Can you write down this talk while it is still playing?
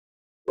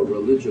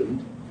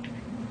religion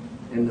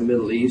in the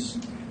Middle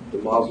East, the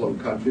Muslim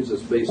countries.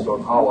 It's based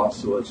on Allah,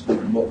 so it's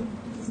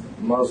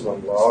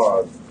Muslim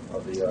law,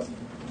 of the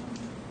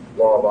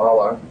law of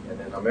Allah,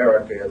 and in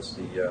America it's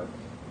the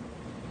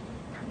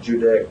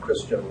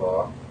Judaic-Christian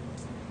law.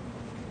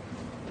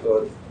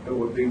 So it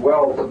would be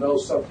well to know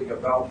something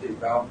about the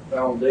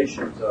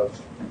foundations of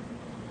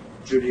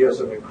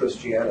Judaism and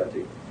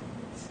Christianity.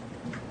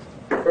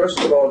 First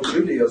of all,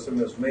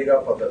 Judaism is made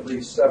up of at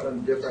least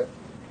 7 different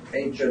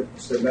ancient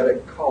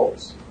Semitic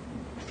cults,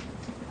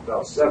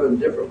 about 7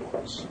 different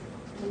ones.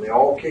 And they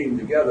all came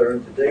together,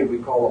 and today we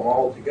call them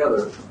all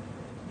together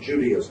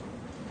Judaism.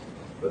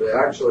 But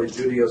actually,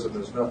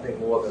 Judaism is nothing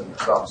more than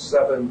about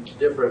 7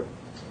 different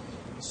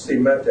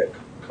Semitic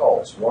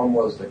cults. One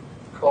was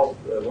called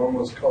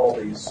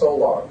the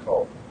solar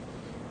cult,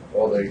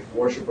 or the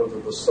worshippers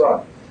of the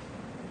sun.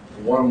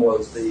 One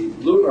was the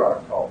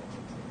lunar cult,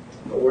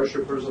 the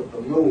worshippers of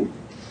the moon.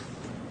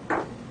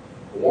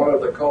 One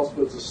of the cults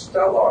was the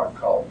stellar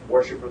cult,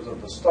 worshippers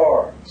of the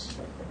stars.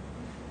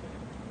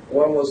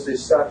 One was the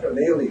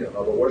Saturnalian,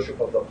 or the worship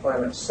of the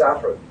planet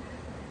Saturn.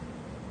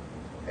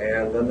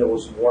 And then there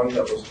was one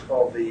that was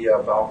called the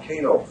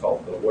volcano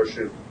cult, the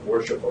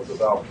worship of the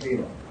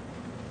volcano.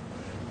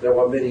 There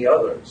were many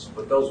others,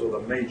 but those were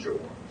the major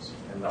ones.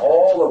 And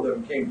all of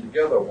them came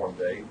together one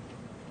day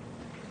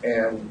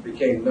and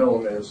became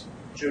known as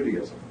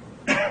Judaism.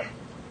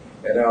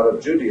 And out of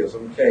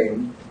Judaism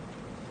came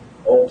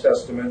Old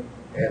Testament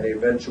and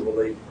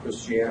eventually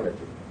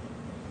Christianity.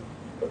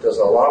 But there's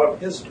a lot of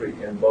history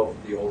in both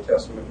the Old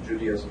Testament and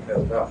Judaism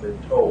has not been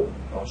told.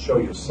 I'll show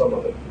you some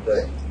of it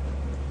today.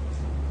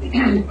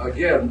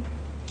 Again,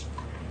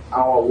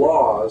 our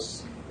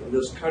laws in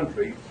this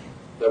country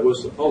that we're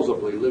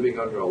supposedly living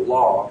under a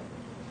law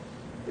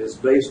is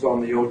based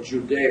on the old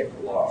Judaic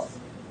law.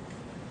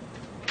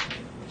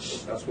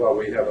 That's why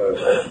we have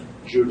a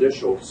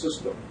judicial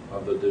system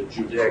under the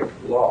Judaic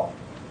law.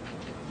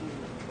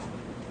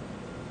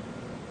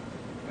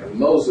 And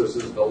Moses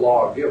is the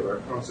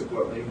lawgiver.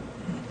 Consequently,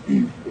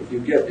 if you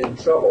get in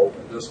trouble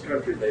in this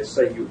country, they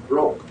say you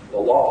broke the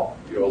law.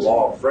 You're a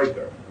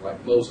lawbreaker,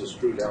 like Moses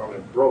threw down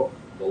and broke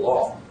the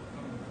law.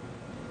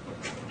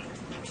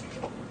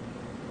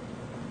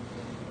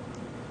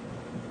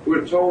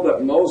 We're told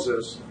that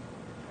Moses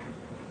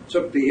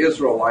took the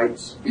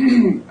Israelites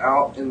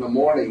out in the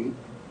morning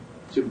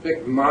to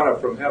pick manna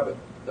from heaven,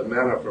 the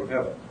manna from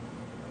heaven.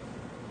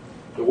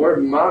 The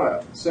word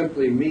manna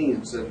simply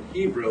means in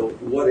Hebrew,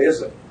 what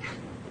is it?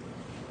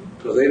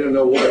 Because they didn't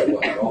know what it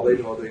was. All they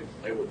know,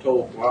 they were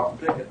told, go out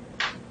and pick it.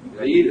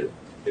 They eat it.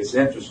 It's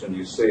interesting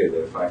you say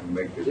that, if I can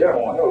make this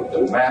point.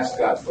 The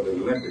mascot for the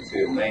Olympics,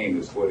 their name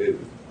is what is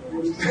it?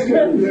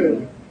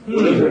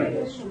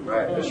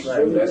 Right.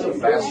 That's the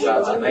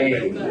mascot's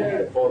name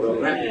for the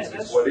Olympics.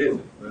 Is what is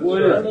it?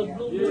 What is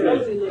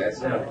it?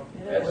 That's him.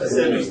 That's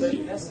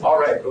it. All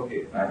right, go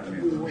ahead.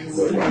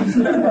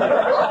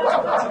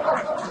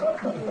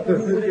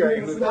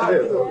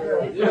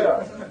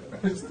 Yeah.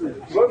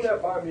 Run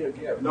that by me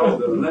again. No,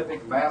 the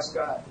Olympic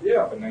mascot.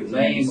 Yeah. The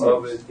name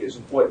of it is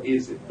what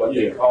is it? But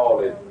they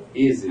call it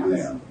is it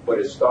now. But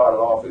it started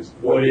off as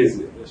what is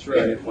it? That's right.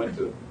 And it went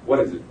to what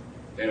is it?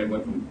 And it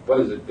went from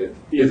what is it that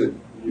is it?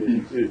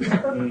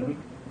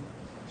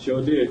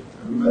 Sure did.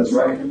 That's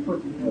right.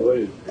 What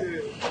is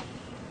it?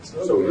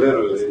 So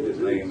literally his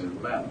name is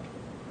Manna.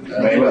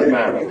 Name is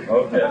Manna.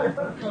 Okay.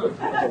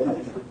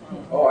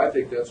 Oh, I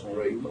think that's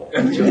great.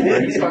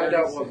 You find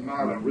out what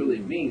manna really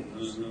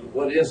means.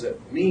 What is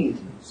it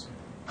means?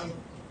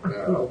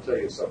 I'll tell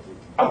you something.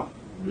 Yeah.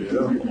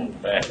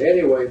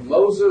 Anyway,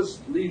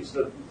 Moses leads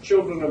the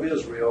children of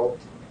Israel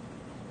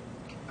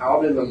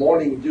out in the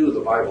morning dew,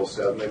 the Bible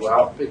said, and they were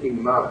out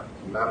picking manna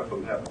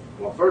from heaven.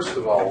 Well, first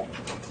of all,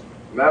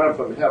 manna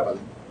from heaven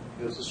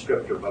is the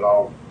scripture, but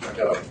I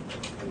got to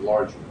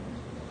enlarge it.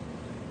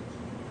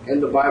 In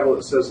the Bible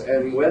it says,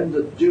 and when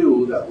the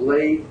dew that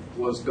lay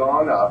was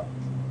gone up,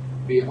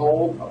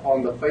 behold,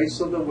 upon the face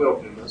of the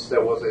wilderness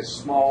there was a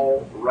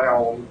small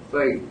round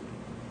thing,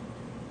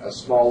 as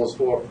small as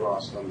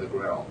hoarfrost on the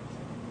ground.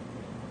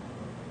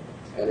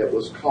 And it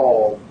was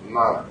called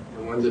manna.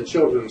 And when the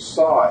children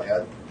saw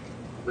it,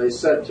 they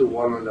said to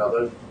one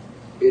another,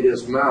 it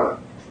is manna,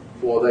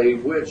 for they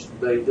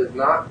did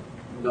not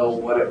know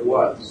what it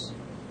was.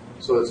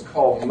 So it's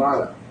called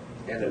manna,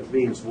 and it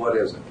means what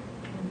is it?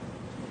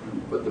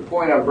 But the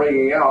point I'm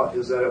bringing out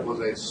is that it was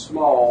a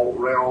small,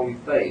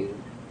 round thing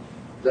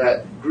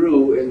that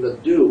grew in the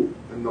dew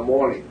in the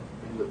morning.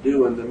 In the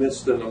dew in the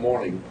midst in the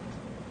morning,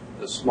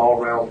 the small,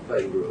 round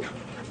thing grew.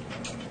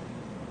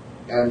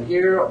 And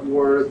here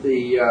were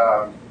the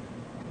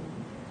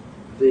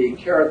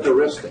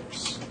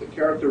characteristics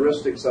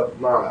of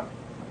manna.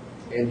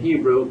 In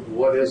Hebrew,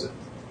 what is it?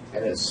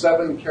 And its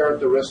 7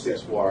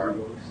 characteristics were,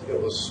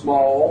 it was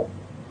small,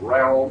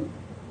 round,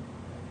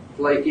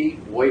 flaky,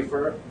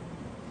 wafer,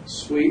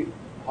 sweet,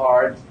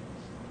 hard,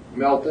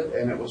 melted,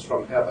 and it was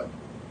from heaven.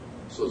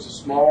 So it's a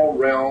small,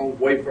 round,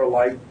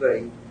 wafer-like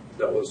thing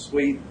that was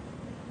sweet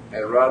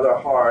and rather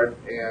hard,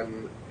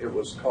 and it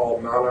was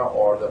called manna,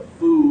 or the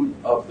food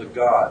of the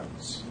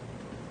gods.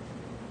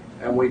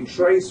 And we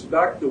trace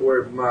back the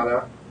word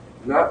manna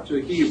not to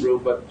Hebrew,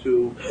 but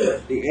to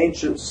the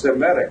ancient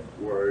Semitic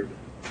word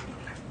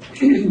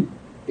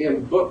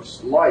in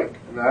books like,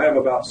 and I have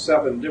about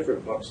 7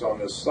 different books on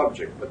this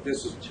subject, but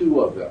this is 2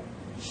 of them.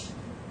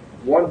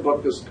 One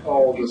book is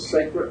called The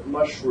Sacred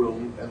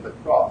Mushroom and the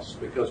Cross,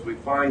 because we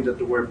find that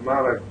the word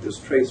manna is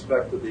traced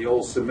back to the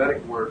old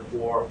Semitic word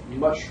for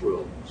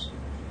mushrooms.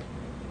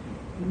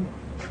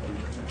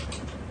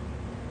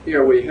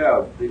 Here we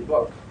have the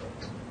book.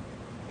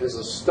 Is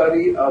a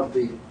study of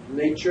the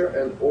nature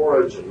and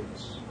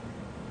origins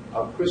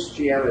of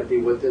Christianity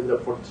within the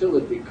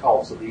fertility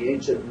cults of the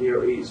ancient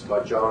Near East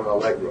by John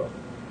Allegro.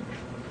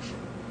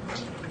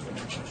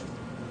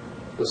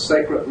 The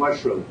Sacred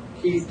Mushroom,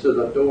 Key to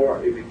the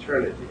Door of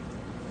Eternity.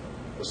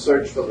 The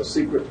search for the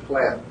secret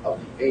plant of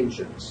the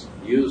ancients,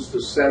 used to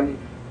send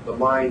the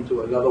mind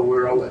to another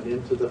world and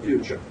into the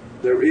future.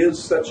 There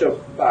is such a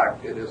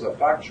fact, it is a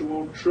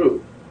factual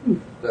truth,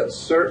 that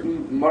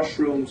certain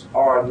mushrooms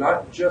are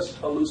not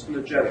just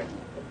hallucinogenic,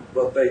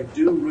 but they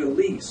do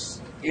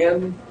release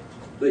in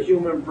the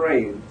human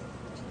brain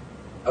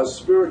a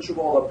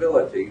spiritual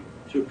ability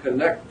to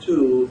connect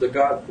to the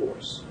God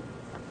force.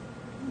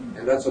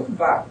 And that's a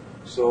fact.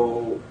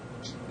 So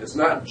it's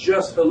not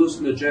just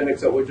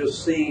hallucinogenics that we're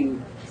just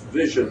seeing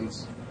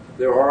visions.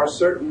 There are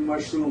certain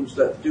mushrooms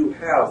that do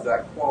have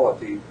that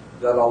quality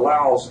that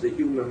allows the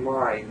human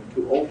mind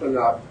to open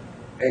up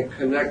and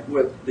connect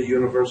with the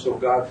universal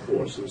God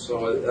force. And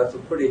so that's a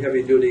pretty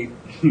heavy-duty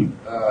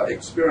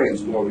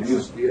experience for when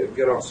you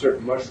get on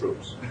certain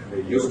mushrooms.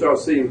 You start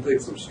seeing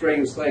some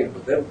strange things,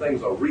 but them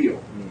things are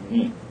real.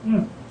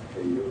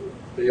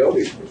 Peyote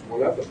is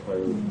one of them.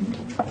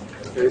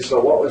 Okay,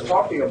 so what we're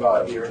talking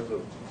about here is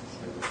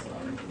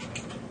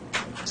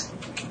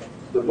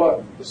the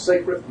book, The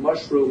Sacred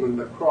Mushroom and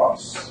the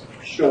Cross,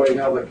 showing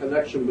how the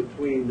connection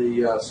between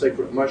the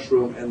sacred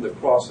mushroom and the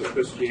cross of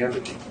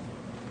Christianity.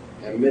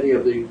 And many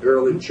of the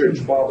early church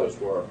fathers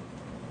were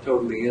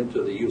totally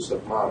into the use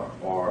of manna,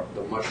 or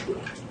the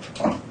mushroom.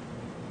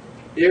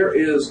 Here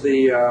is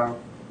the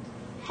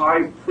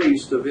high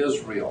priest of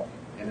Israel,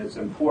 and it's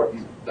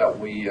important that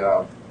we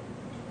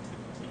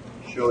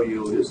show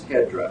you his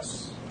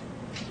headdress.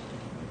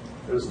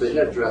 There's the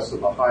headdress of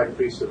the high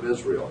priest of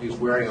Israel. He's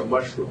wearing a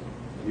mushroom,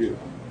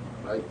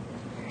 right?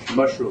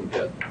 Mushroom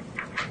head.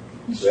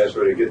 So that's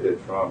where they get that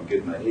from,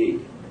 getting a head.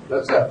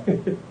 That's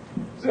it.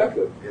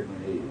 Exactly. Getting a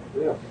head.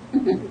 Yeah.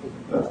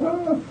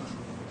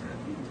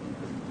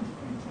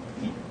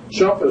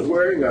 Chump is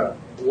wearing a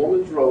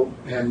woman's robe,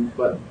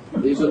 but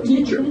he's a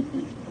teacher.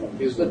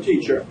 He's the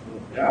teacher.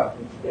 Yeah.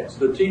 It's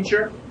the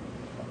teacher,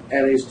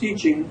 and he's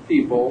teaching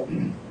people,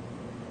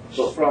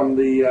 but from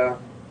the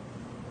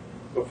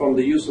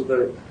use of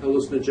the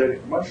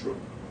hallucinogenic mushroom.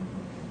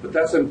 But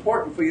that's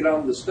important for you to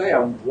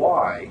understand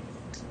why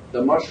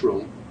the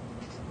mushroom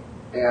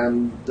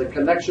and the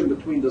connection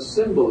between the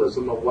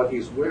symbolism of what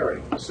he's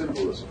wearing, the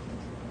symbolism.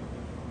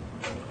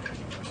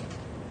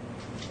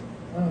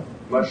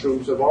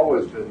 Mushrooms have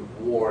always been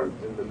worn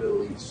in the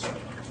Middle East.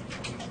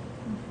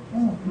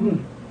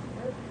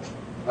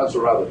 That's a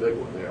rather big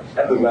one there.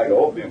 That looks like an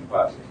opium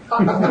posse.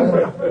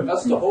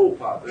 That's the whole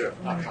pot there.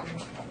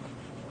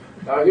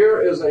 Now here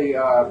is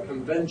a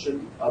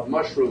convention of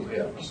mushroom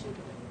heads.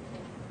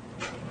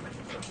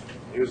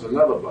 Here's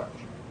another bunch.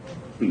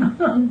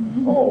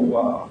 Oh,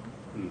 wow.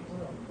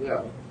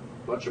 Yeah,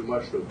 bunch of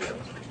mushroom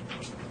heads.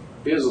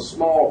 Here's a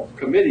small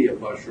committee of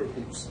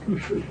mushrooms.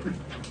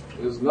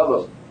 Here's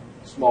another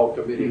small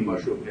committee of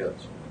mushroom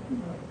heads.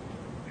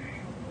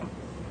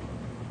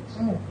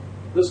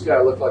 This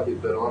guy looked like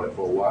he'd been on it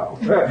for a while.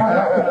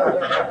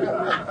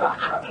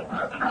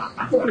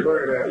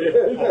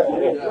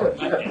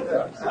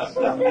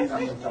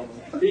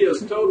 He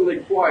is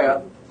totally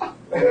quiet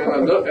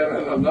and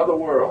in another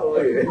world.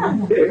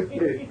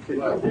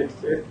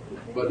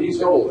 But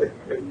he's holy.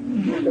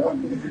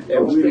 The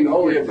only thing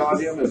holy about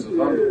him is his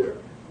underwear.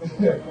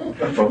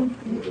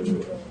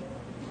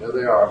 There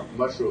they are,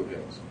 mushroom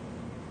heads.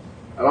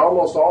 And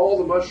almost all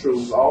the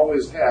mushrooms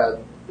always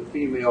had the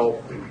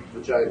female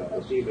vagina,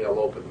 the female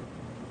opening,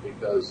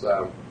 because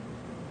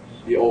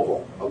the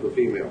oval of the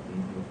female,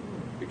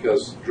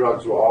 because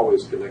drugs were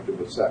always connected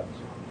with sex.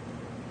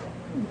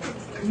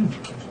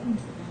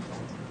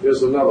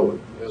 Here's another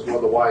one. Here's one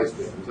of the wise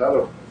men. Is that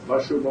a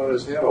mushroom on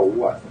his head or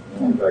what?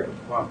 Like a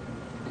pump.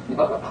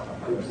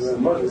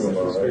 Mushroom on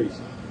his face.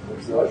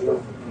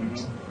 Mushroom.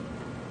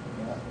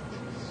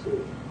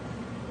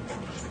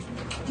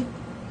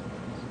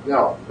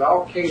 Now,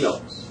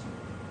 volcanoes,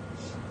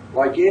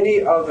 like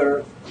any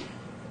other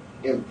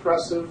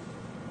impressive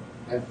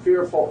and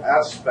fearful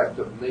aspect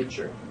of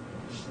nature,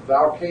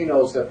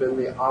 volcanoes have been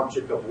the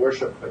object of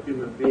worship for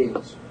human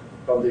beings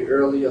from the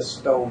earliest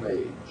Stone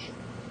Age.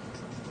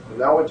 And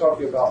now we're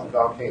talking about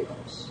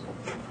volcanoes.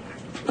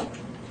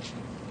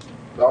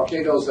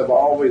 Volcanoes have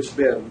always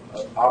been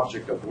an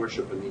object of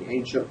worship in the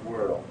ancient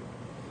world.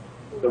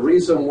 The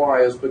reason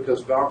why is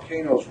because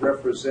volcanoes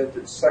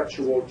represented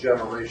sexual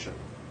generation.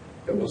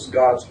 It was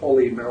God's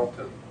holy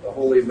mountain, the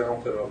holy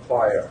mountain of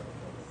fire.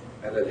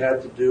 And it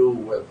had to do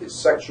with the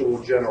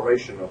sexual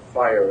generation of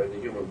fire in the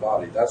human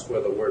body. That's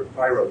where the word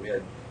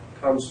pyramid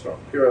comes from.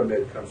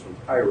 Pyramid comes from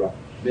pyra,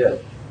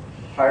 mid.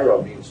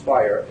 Pyra means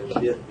fire, and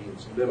mid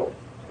means middle.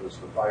 So it's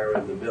the fire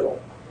in the middle.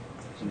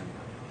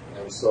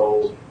 And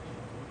so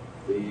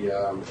the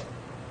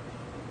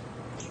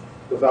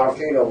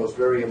volcano was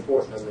very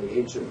important in the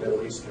ancient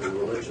Middle Eastern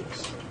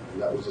religions.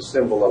 And that was a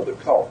symbol of the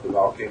cult, the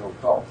volcano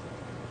cult.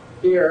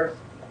 Here,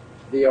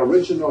 the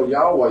original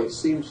Yahweh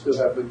seems to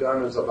have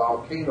begun as a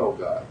volcano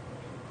god.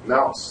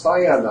 Mount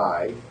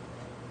Sinai,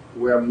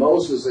 where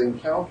Moses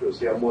encounters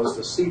him, was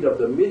the seat of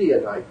the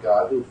Midianite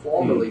god who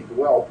formerly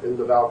dwelt in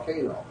the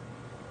volcano.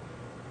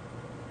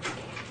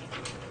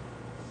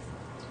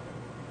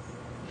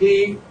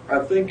 He,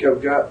 I think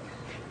I've got...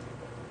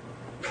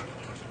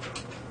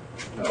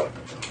 No.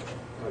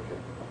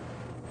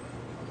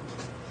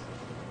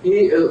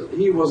 Okay.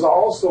 He was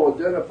also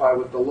identified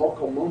with the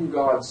local moon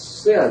god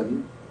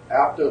Sin,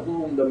 after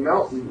whom the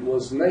mountain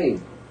was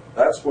named.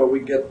 That's where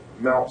we get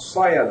Mount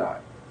Sinai.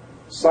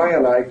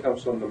 Sinai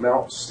comes from the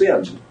Mount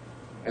Sin,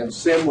 and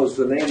Sin was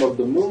the name of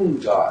the moon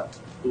god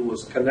who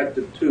was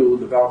connected to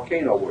the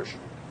volcano worship.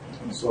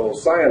 So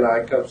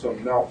Sinai comes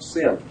from Mount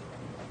Sin,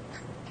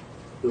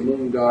 the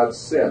moon god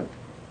Sin.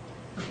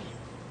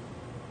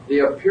 The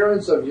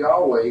appearance of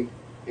Yahweh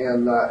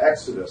in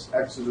Exodus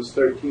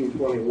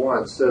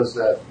 13:21 says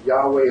that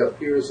Yahweh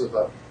appears as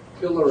a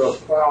pillar of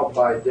cloud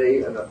by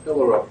day and a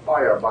pillar of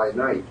fire by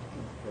night.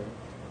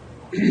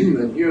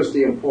 And here's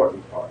the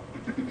important part.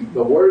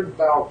 The word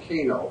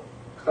volcano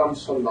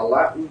comes from the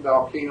Latin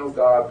volcano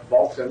god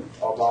Vulcan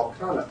or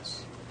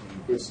Vulcanus.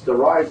 It's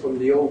derived from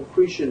the old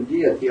Cretan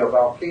deity of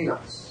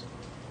Vulcanus.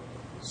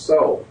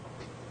 So,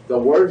 the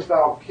word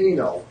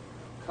volcano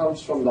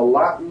comes from the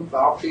Latin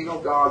volcano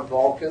god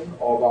Vulcan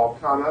or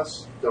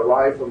Vulcanus,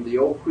 derived from the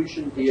old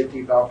Cretan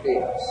deity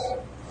Vulcanus.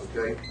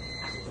 Okay?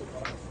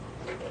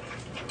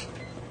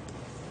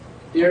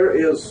 Here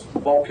is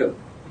Vulcan,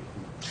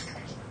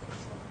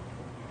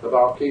 the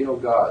volcano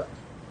god.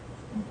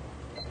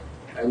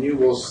 And you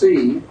will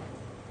see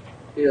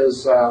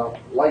his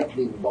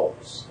lightning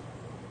bolts.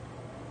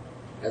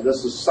 And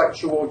this is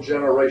sexual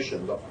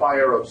generation, the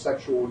fire of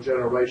sexual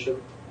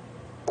generation,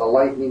 the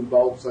lightning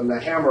bolts. And the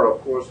hammer,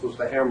 of course, was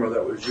the hammer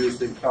that was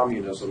used in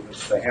communism.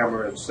 It's the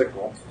hammer and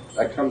sickle.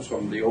 That comes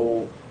from the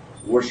old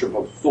worship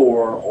of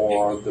Thor,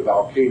 or the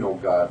volcano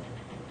god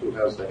who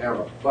has the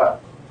hammer.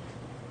 But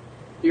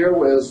here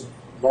was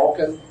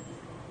Vulcan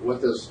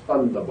with his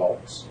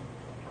thunderbolts.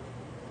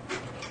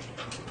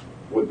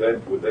 Would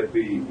that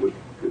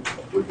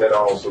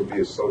also be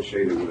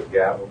associated with a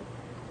gavel?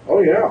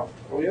 Oh yeah,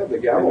 the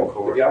gavel.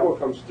 The gavel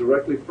comes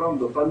directly from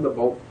the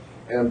thunderbolt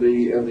and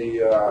the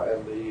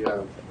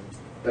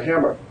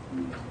hammer,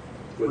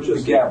 which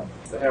is the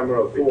hammer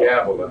of Thor. The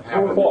gavel, the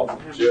hammer the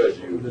judge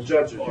used. The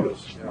judges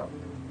use. Yeah.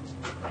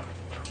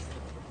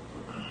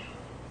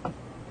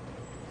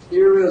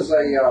 Here is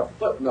a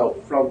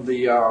footnote from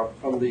the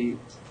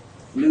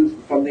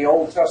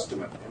Old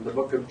Testament in the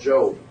book of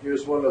Job.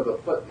 Here's one of the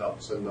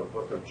footnotes in the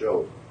book of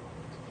Job.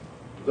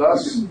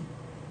 Thus,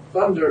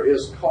 thunder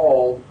is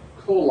called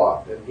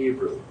kolah in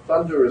Hebrew.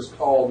 Thunder is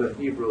called in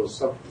Hebrew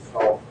something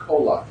called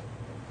kolah.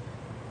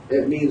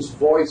 It means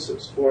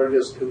voices, for it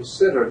is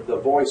considered the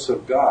voice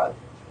of God.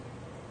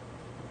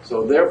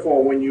 So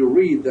therefore, when you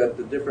read that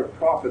the different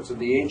prophets and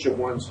the ancient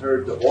ones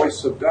heard the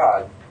voice of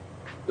God,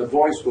 the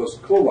voice was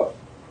kolah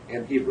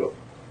in Hebrew,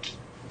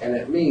 and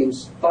it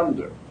means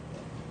thunder.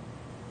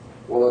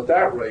 Well, at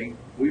that rate,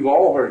 we've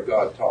all heard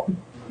God talk.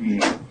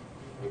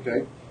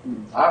 Okay?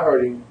 I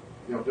heard him,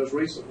 just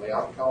recently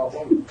out in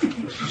California.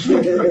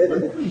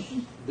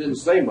 Didn't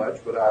say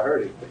much, but I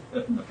heard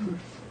him.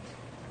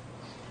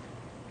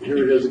 Here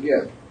it is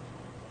again.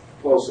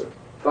 Closer.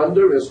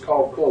 Thunder is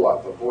called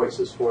kolah, the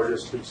voices, for it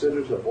is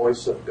considered the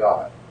voice of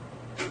God.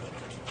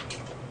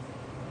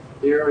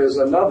 Here is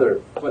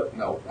another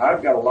footnote.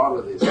 I've got a lot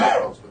of these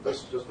footnotes, but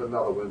this is just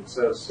another one. It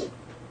says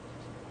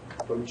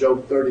from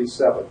Job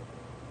 37.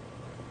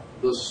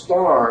 The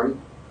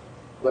storm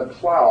and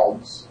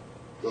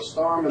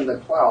the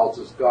clouds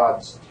is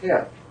God's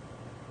tent,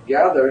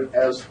 gathered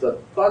as the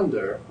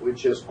thunder,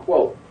 which is,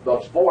 quote, the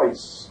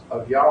voice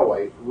of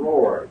Yahweh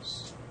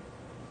roars.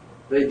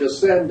 They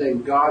descend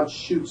and God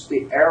shoots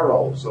the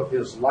arrows of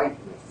his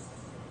lightning.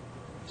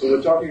 So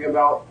we're talking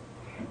about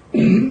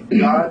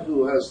God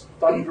who has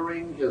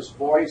thundering, his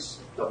voice,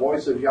 the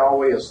voice of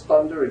Yahweh is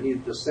thunder, and he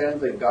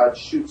descends and God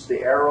shoots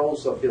the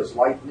arrows of his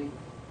lightning.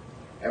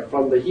 And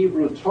from the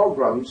Hebrew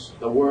Tograms,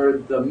 the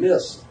word the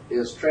mist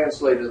is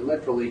translated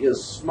literally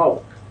his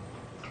smoke.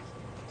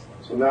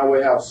 So now we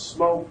have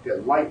smoke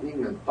and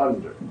lightning and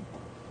thunder.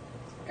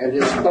 And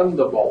his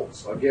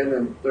thunderbolts, again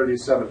in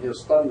 37,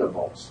 his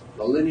thunderbolts.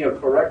 The linear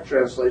correct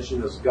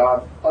translation is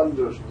God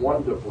thunders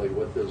wonderfully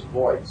with his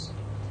voice.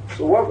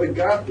 So what we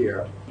got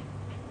here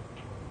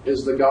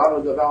is the God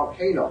of the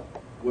volcano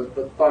with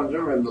the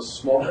thunder and the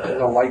smoke and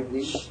the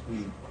lightning.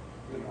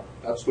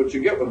 That's what you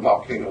get with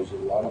volcanoes, a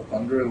lot of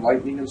thunder and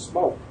lightning and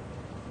smoke.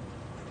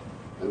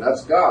 And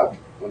that's God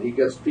when he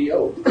gets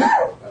PO'd.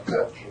 That's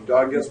it. When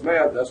God gets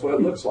mad, that's what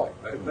it looks like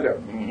right there.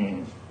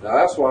 Mm-hmm. Now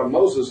that's why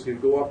Moses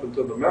could go up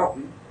into the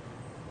mountain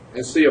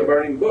and see a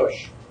burning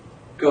bush.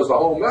 Because the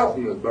whole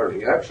mountain is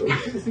burning, actually.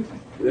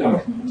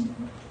 Yeah.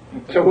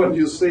 And when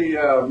you see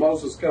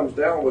Moses comes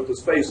down with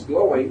his face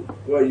glowing,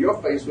 well,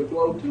 your face would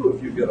glow too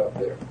if you get up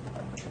there.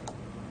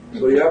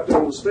 So you have to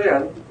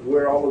understand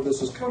where all of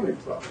this is coming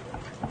from.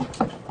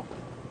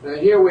 Now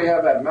here we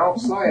have at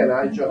Mount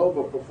Sinai,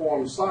 Jehovah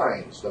performed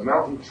signs. The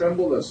mountain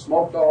trembled and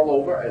smoked all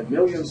over, and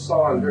millions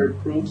saw and heard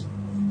proof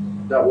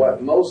that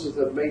what Moses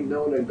had made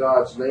known in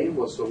God's name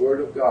was the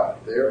word of God.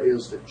 There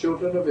is the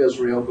children of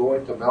Israel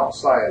going to Mount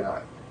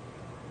Sinai.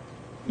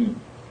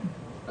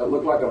 That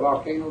look like a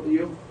volcano to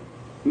you?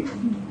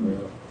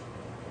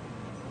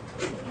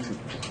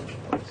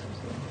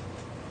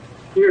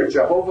 Here,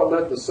 Jehovah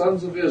led the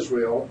sons of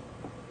Israel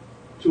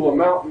to a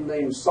mountain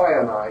named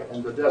Sinai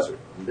in the desert.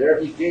 And there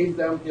he gave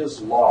them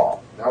his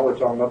law. Now we're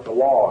talking about the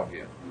law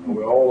again.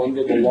 We're all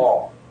under the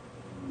law.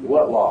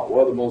 What law?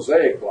 Well, the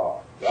Mosaic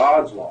law,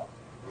 God's law.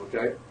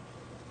 Okay?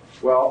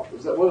 Well,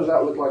 what does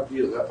that look like to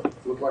you? Does that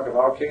look like a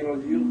volcano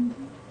to you?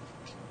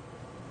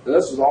 Now,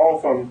 this is all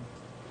from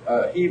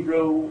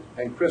Hebrew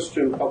and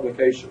Christian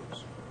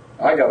publications.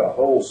 I got a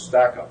whole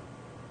stack of them,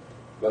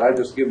 but I've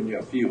just given you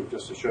a few,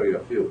 just to show you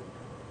a few.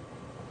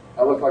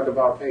 I look like a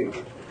volcano.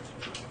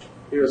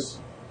 Here is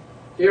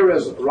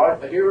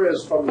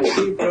from the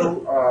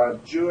Hebrew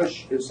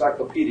Jewish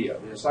Encyclopedia,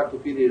 the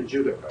Encyclopedia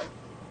Judaica.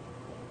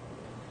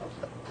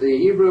 The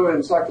Hebrew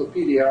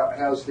Encyclopedia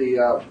has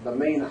the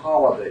main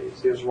holidays.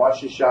 Here's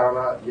Rosh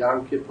Hashanah,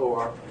 Yom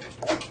Kippur,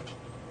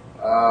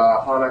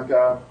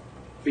 Hanukkah,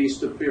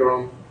 Feast of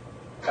Purim,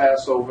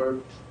 Passover.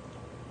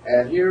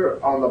 And here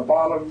on the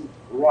bottom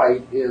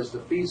right is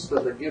the Feast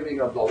of the Giving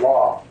of the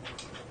Law.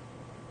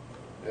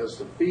 There's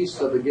the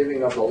Feast of the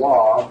Giving of the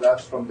Law.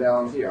 That's from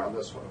down here on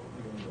this one.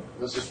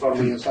 This is from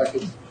the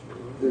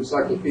Encyclopedia. Does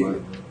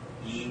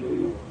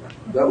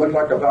that look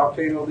like a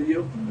volcano to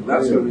you? And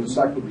that's from the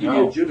Encyclopedia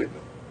Judaica,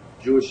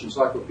 Jewish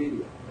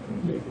Encyclopedia.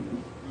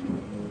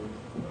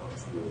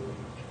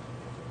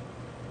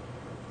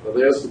 So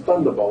there's the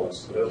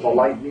thunderbolts. There's the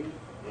lightning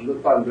and the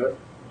thunder.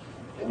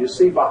 And you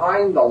see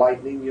behind the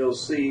lightning, you'll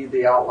see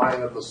the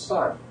outline of the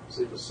sun.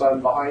 See the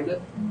sun behind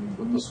it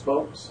with the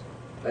spokes?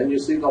 Then you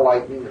see the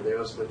lightning, and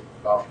there's the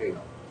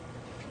volcano.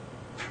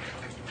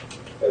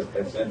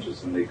 That's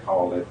interesting. They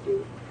call it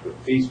the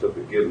Feast of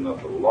the Giving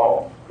of the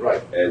Law,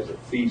 Right. as the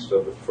Feast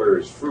of the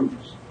First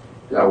Fruits.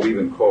 Yeah. Now we've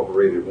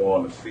incorporated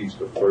one, the Feast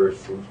of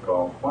First Fruits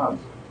called Kwanzaa.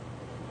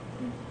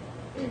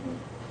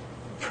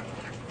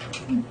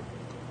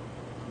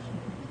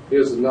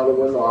 Here's another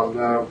one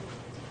on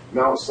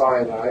Mount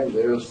Sinai.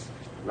 There's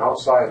Mount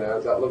Sinai.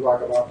 Does that look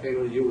like a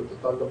volcano to you with the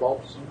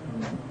thunderbolts?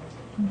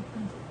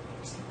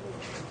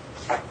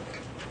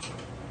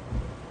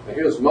 And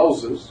here's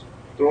Moses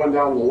throwing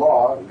down the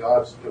law and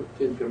God's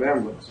 10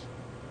 Commandments.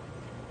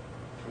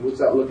 And what's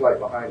that look like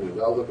behind you? Does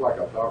that look like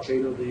a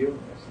volcano to you?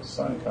 It's the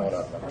sun coming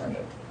up behind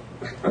it.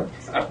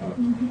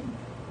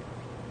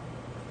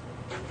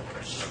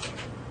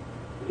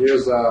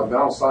 Here's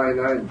Mount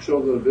Sinai and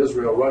children of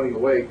Israel running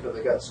away because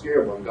they got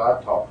scared when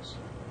God talks.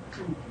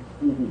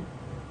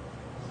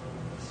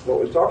 What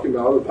we're talking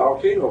about is the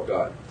volcano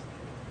God.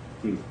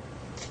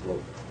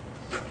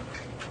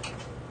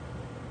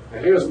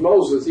 And here's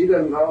Moses. He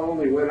didn't not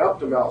only went up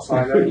to Mount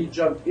Sinai, he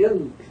jumped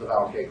in the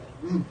volcano.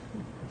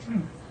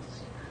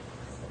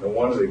 No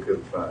wonder they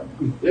couldn't find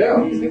him.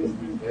 Yeah.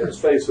 And his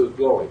face was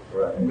glowing.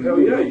 Right. Hell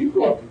yeah, you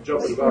go up and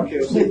jump in the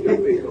volcano so your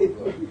face don't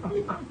glow.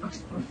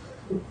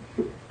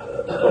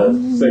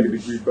 Second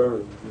degree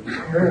burn.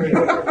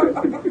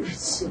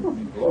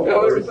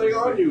 Well, everything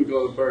on you is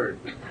going to burn.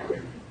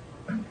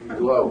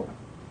 Glow.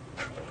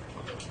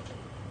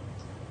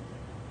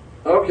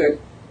 Okay.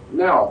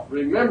 Now,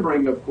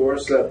 remembering, of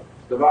course, that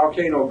the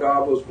volcano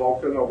god was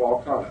Vulcan or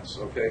Vulcanus,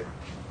 okay?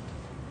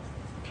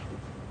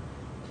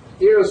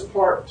 Here's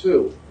part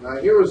 2. Now,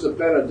 here is the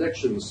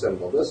benediction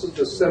symbol. This is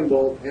the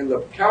symbol in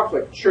the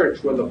Catholic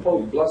Church when the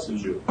Pope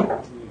blesses you.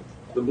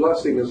 The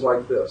blessing is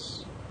like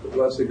this. The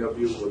blessing of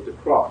you with the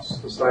cross,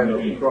 the sign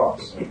of the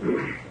cross.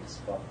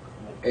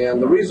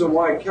 And the reason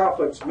why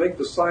Catholics make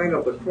the sign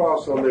of the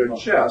cross on their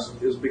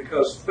chest is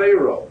because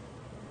Pharaoh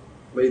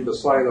made the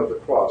sign of the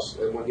cross.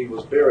 And when he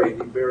was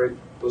buried,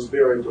 was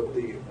buried with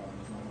the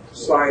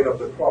sign of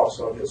the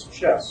cross on his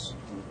chest.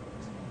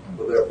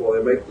 So therefore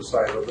they make the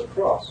sign of the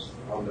cross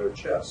on their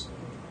chest.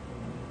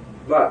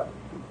 But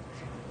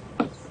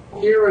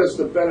here is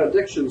the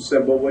benediction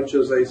symbol, which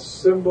is a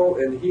symbol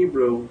in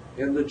Hebrew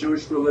in the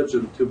Jewish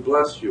religion to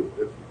bless you.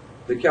 If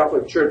the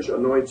Catholic Church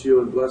anoints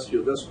you and bless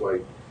you this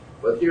way.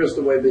 But here's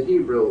the way the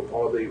Hebrew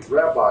or the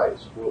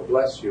rabbis will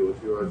bless you.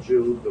 If you're a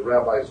Jew, the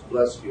rabbis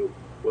bless you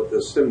with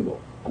this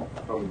symbol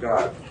from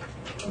God.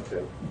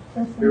 Okay.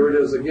 Here it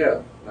is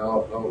again.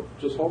 Now,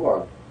 just hold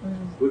on.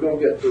 We're going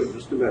to get to it in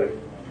just a minute.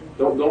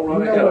 Don't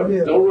run ahead of me.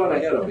 Don't run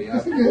ahead of me.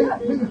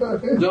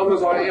 Dumb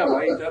as I am,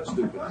 I ain't that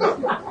stupid.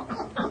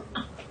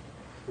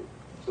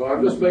 So So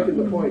I'm just making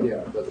the point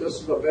here that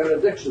this is a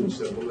benediction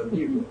symbol in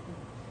Hebrew.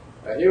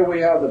 And here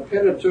we have the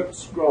Pentateuch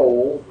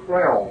scroll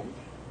crown.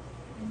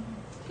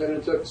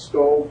 Pentateuch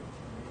scroll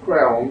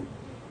crown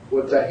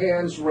with the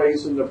hands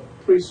raised in the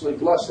priestly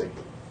blessing.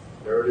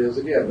 There it is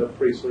again, the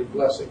priestly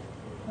blessing.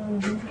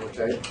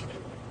 Okay.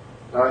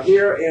 Now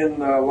here in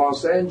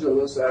Los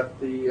Angeles at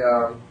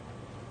the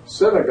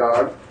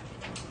synagogue,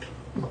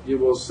 you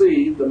will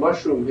see the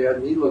mushroom head,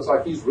 and he looks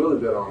like he's really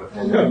been on it.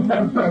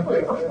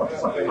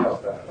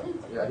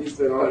 Yeah, he's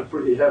been on it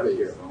pretty heavy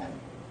here.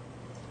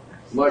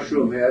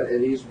 Mushroom head,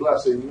 and he's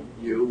blessing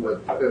you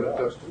with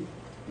Pentateuch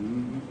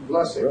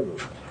blessing.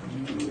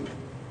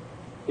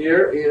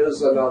 Here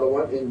is another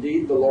one.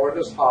 Indeed, the Lord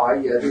is high,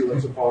 yet he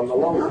looks upon the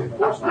lowly. Of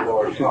course, the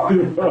Lord is high.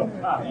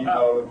 You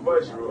know, the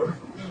mushroom.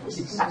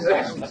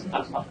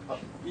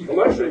 The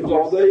mushrooms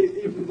all day,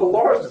 even the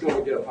Lord's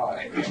going to get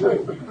high.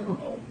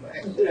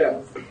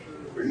 Yeah.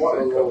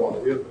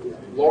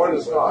 Lord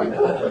is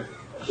high.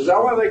 Is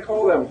that why they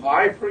call them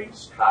high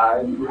priests?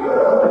 High.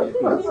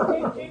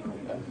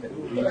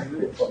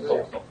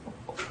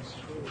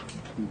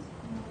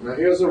 Now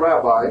here's the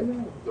rabbi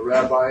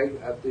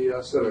at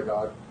the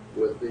synagogue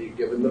with the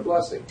giving the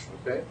blessing.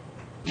 Okay.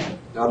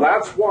 Now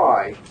that's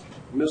why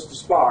Mr.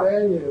 Spock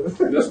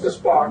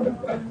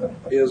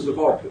is the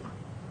Vulcan.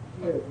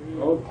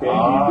 Okay.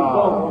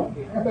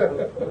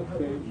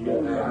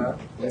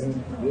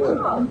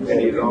 And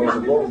he's always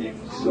walking.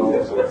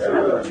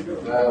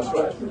 That's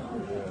right.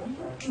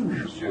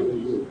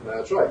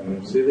 That's right.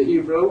 See the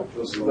Hebrew?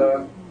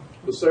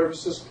 The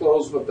service is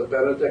closed with the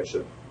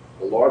benediction.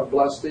 The Lord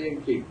bless thee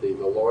and keep thee.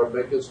 The Lord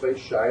make his face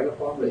shine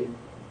upon thee.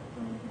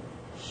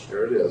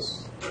 Here it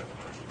is.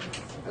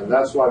 And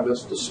that's why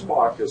Mr.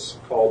 Spock is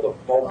called a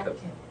Vulcan.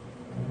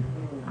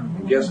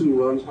 And guess who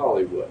runs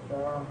Hollywood?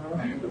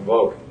 The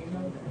Vulcan.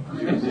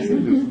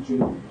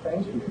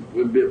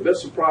 Would be a bit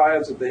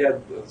surprised if they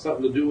had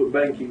something to do with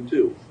banking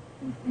too.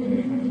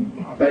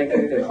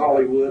 Banking and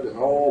Hollywood and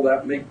all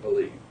that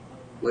make-believe.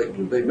 Like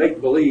they make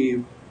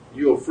believe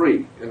you're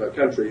free in a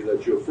country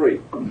that you're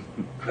free.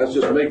 That's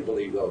just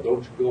make-believe though.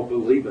 Don't you go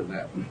believe in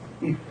that.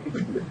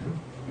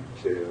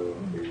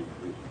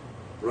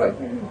 Right.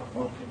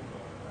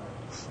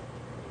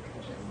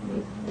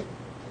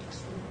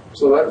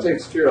 So that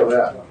takes care of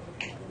that.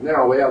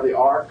 Now we have the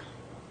Ark.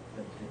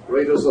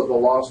 Raiders of the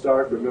Lost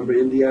Ark. Remember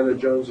Indiana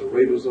Jones and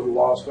Raiders of the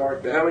Lost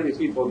Ark? How many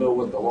people know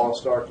what the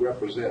Lost Ark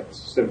represents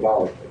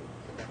symbolically?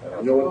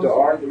 You know what the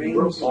Ark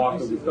means?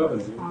 Ark of the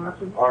Covenant.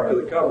 Ark of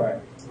the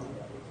Covenant.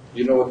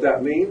 You know what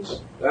that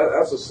means?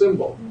 That's a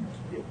symbol.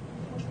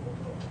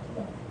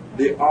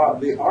 The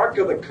Ark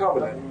of the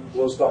Covenant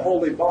was the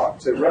holy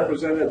box. It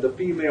represented the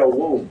female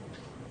womb.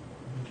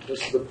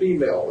 This is the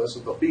female. This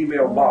is the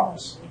female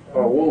box,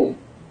 or womb.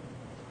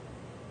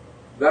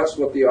 That's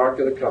what the Ark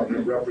of the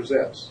Covenant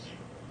represents.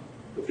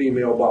 The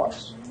female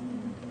box.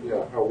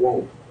 Yeah, her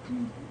womb.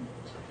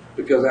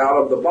 Because out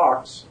of the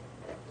box,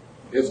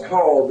 it's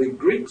called, the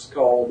Greeks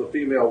called the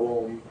female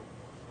womb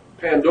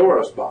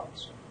Pandora's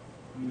box.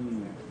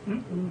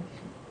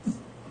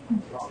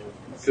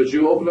 Because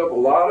you open up a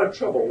lot of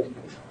trouble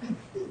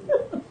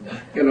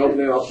in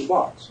opening up the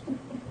box.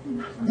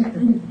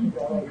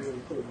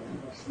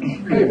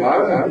 Hey,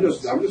 I'm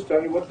just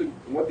telling you what the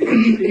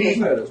ancient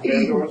people said. It's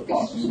Pandora's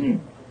box.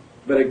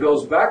 But it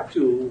goes back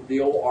to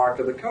the old Ark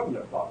of the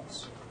Covenant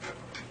box.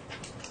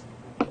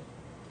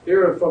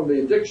 Here from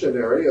the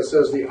dictionary, it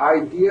says the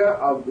idea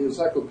of the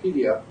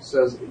encyclopedia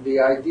says the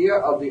idea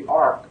of the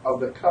Ark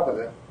of the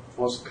Covenant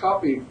was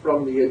copied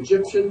from the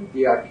Egyptian,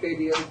 the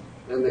Akkadian,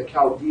 and the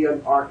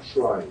Chaldean Ark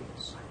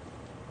shrines,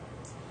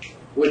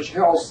 which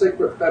held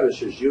sacred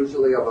fetishes,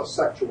 usually of a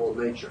sexual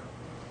nature.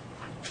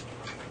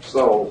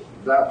 So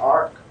that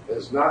Ark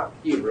is not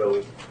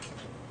Hebrew.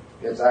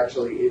 It's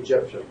actually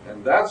Egyptian.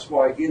 And that's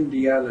why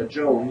Indiana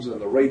Jones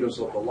and the Raiders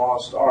of the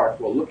Lost Ark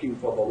were looking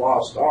for the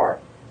Lost Ark,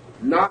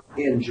 not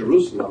in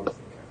Jerusalem,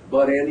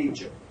 but in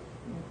Egypt.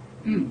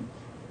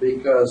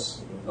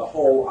 Because the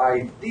whole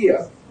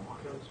idea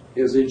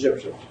is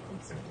Egyptian.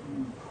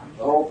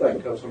 The whole thing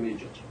comes from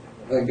Egypt.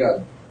 And it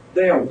got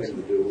damn thing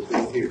to do with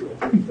Hebrew.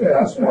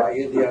 That's why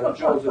Indiana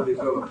Jones, if he's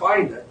going to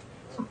find it,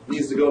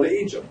 needs to go to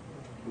Egypt.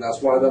 And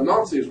that's why the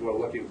Nazis were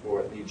looking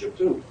for it in Egypt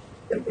too.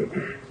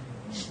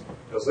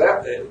 Because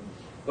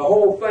the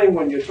whole thing,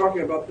 when you're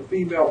talking about the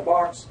female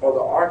box or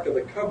the Ark of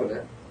the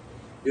Covenant,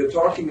 you're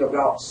talking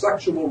about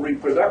sexual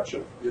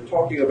reproduction. You're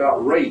talking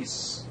about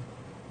race.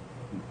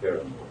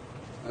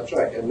 That's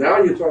right. And now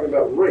you're talking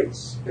about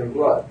race and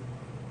blood.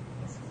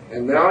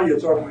 And now you're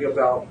talking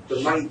about the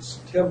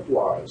Knights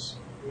Templars,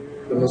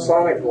 the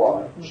Masonic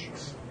Lodge,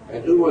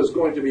 and who is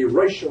going to be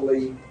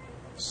racially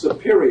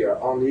superior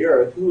on the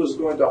earth, who is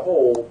going to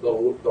hold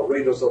the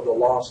Raiders of the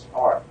Lost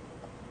Ark,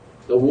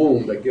 the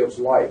womb that gives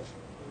life.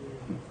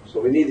 So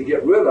we need to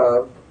get rid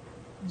of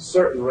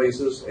certain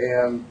races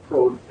and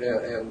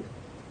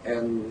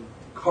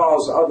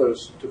cause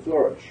others to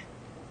flourish.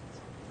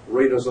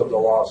 Raiders of the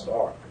Lost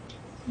Ark.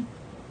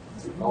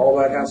 All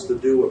that has to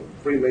do with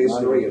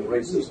Freemasonry and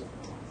racism.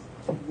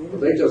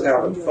 They just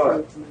having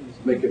fun,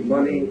 making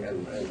money,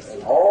 and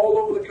all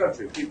over the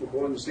country, people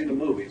going to see the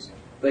movies,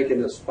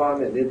 thinking it's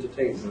fun and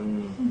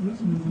entertainment.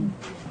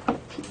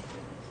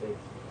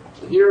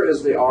 Here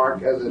is the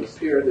ark as it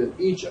appeared in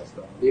Egypt.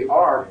 The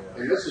ark,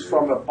 and this is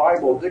from a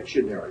Bible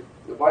dictionary.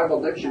 The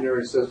Bible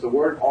dictionary says the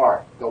word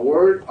ark, the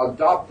word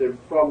adopted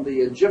from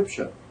the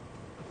Egyptian.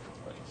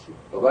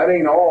 Well, that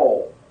ain't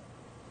all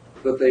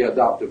that they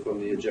adopted from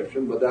the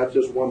Egyptian, but that's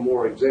just one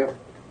more example.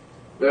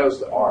 There's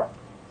the ark.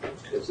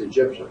 It's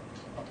Egyptian,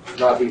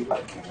 not Hebrew.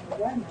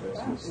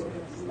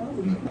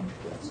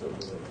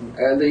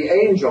 And the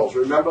angels,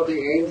 remember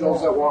the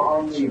angels that were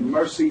on the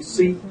mercy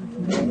seat?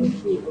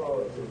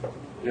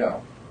 Yeah,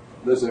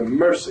 there's a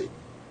mercy.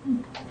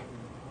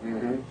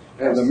 And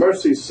the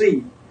mercy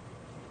seat,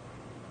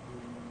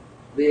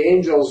 the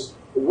angels'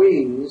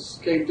 wings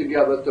came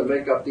together to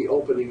make up the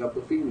opening of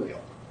the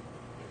female.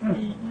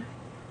 Angel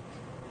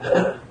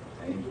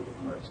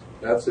of mercy.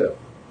 That's it.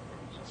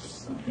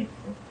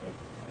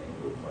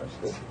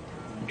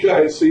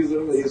 Guy sees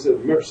him and he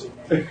said, mercy.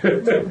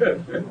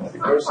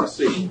 Mercy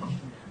seat.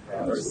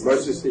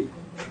 Mercy seat.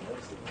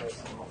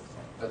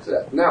 That's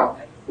it. Now,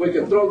 we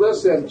can throw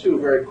this in too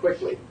very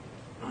quickly.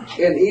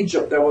 In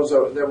Egypt, there was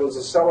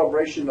a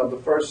celebration of the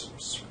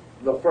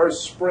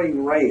first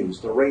spring rains,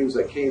 the rains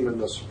that came in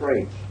the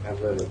spring, and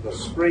the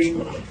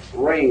spring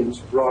rains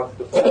brought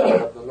the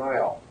flood of the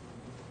Nile,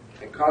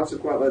 and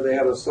consequently, they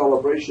had a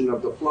celebration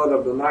of the flood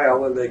of the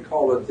Nile, and they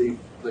call it the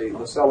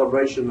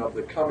celebration of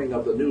the coming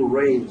of the new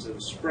rains in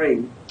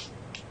spring,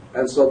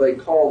 and so they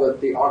called it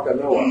the Ark of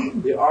Noah,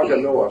 the Ark of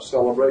Noah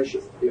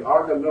celebration. The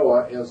Ark of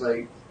Noah is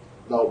the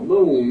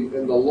moon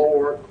in the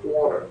lower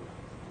quarter.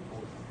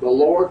 The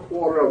lower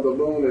quarter of the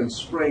moon in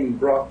spring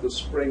brought the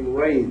spring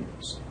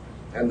rains,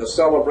 and the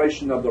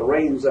celebration of the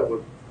rains that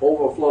would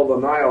overflow the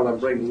Nile and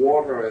bring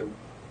water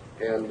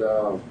and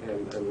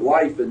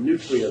life and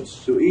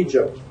nutrients to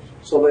Egypt.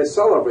 So they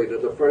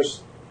celebrated the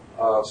first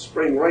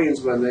spring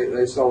rains when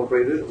they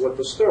celebrated it with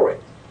the story.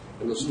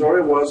 And the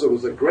story was it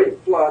was a great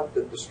flood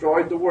that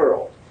destroyed the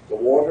world, the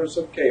waters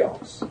of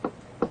chaos.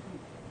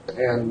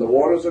 And the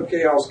waters of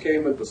chaos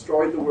came and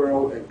destroyed the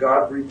world, and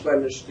God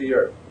replenished the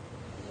earth.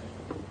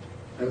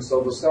 And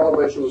so the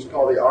celebration was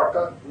called the Ark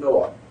of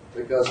Noah,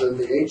 because in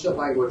the ancient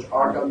language,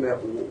 Arka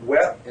meant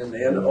wet, and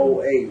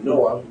N-O-A,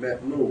 Noah,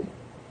 meant moon.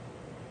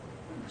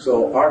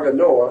 So Ark of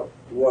Noah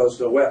was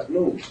the wet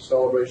moon,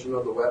 celebration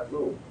of the wet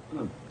moon.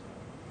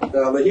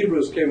 Now the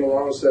Hebrews came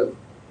along and said,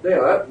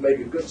 "Damn, that'd make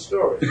a good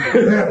story. We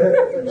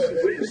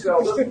can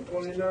sell this for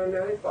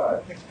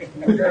 $29.95."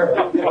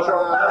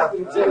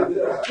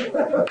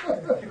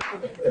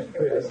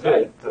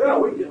 Yeah,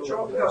 we can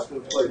Charles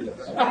Heston play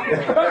this.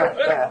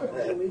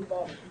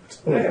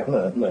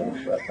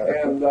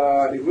 And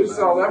if we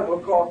sell that, we'll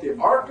call it the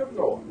Ark of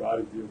Noah.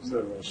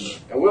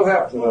 And we'll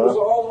have tours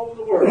all over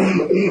the world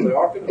looking for the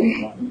Ark of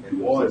Noah. And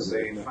one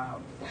saying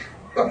found.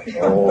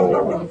 Yeah,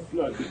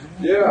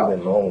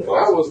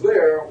 I was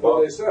there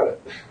when they said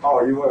it. Oh,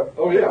 you were?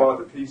 Oh, yeah. About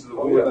the piece of the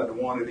wood, the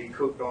one that he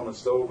cooked on the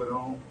stove at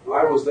home?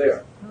 I was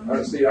there. I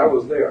was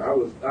there. I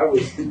was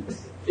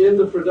in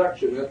the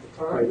production at the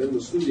time, in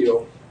the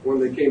studio, when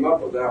they came up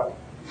with that one.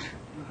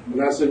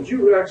 And I said,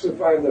 "You actually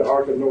find the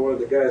Ark of Noah?"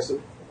 The guy said,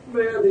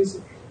 "Man," he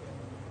said,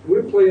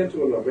 "we're playing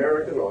to an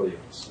American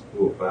audience.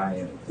 We'll buy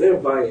anything. They'll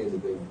buy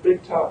anything.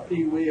 Big Top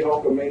Pee Wee,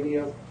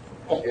 Hulkamania,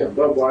 and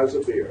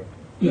Budweiser beer.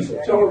 So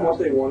tell them what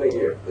they want to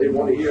hear. They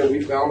want to hear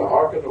we found the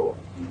Ark of Noah."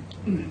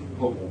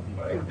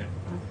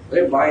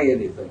 They buy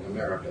anything in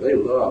America. They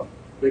love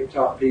Big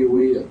Top Pee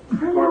Wee and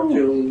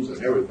cartoons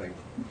and everything.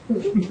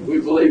 We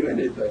believe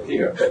anything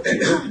here.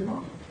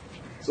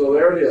 So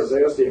there it is.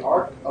 There's the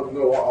Ark of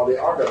Noah, or the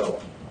Ark of Noah.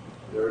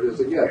 There it is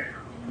again.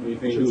 You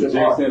think it was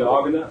Jason the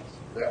Argonaut?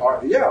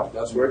 Yeah,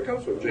 that's where it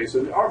comes from.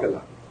 Jason the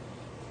Argonaut.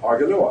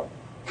 Ark of Noah.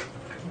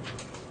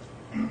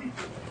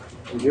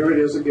 And here it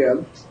is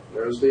again.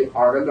 There's the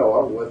Ark of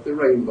Noah with the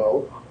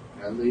rainbow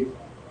and the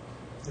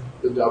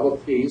dove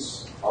of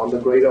peace on the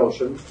great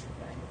ocean.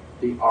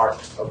 The Ark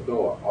of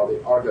Noah, or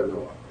the Ark of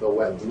Noah, the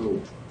wet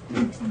moon.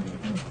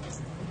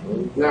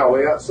 Now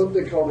we got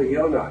something called the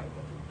Yonai,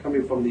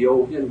 coming from the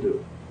old Hindu.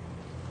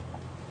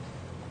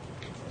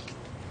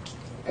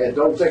 And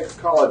don't take a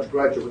college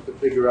graduate to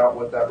figure out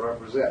what that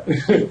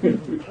represents.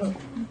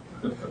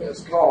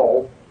 It's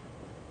called,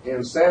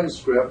 in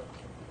Sanskrit,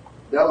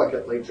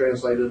 delicately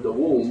translated, the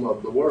womb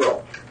of the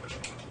world.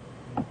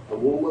 The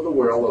womb of the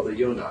world of the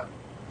Yonai.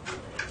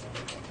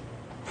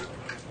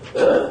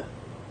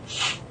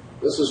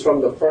 This is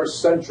from the 1st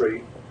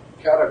century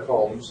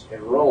catacombs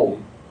in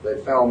Rome. They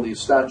found these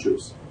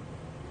statues.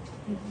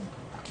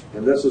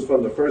 And this is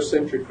from the 1st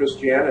century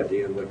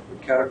Christianity in the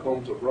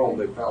catacombs of Rome.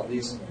 They found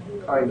these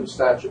kind of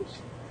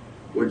statues,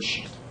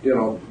 which,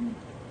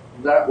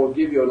 that will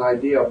give you an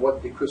idea of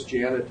what the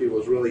Christianity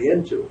was really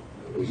into.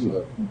 It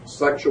was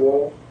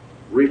sexual,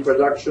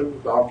 reproduction,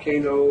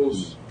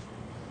 volcanoes,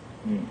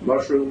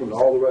 mushroom, and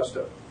all the rest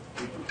of it.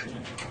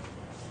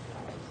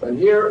 And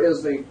here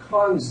is the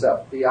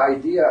concept, the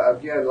idea,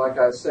 again, like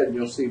I said, and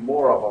you'll see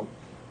more of them,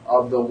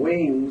 of the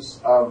wings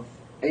of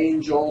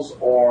angels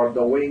or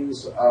the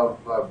wings of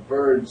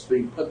birds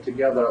being put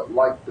together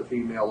like the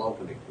female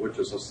opening, which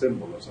is a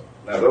symbolism.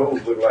 Now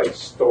those look like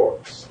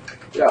storks.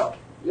 Yeah.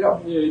 Yeah,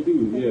 you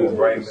do. Yeah.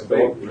 Bring the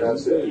baby.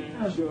 That's it.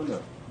 Sure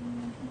enough.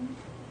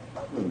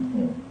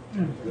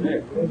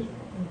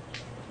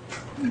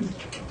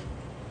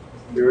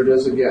 Here it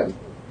is again.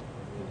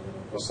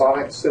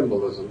 Masonic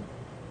symbolism,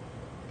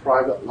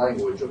 private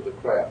language of the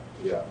craft.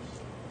 Yeah.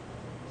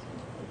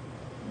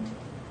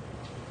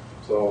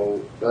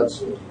 So that's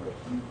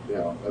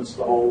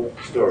the whole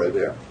story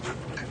there.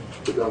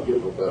 We don't get a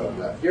little bit on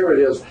that. Here it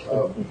is,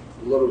 a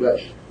little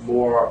bit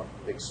more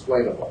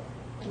explainable.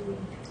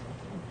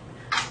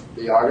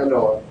 The Ark of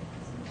Noah,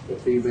 the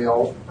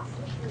female,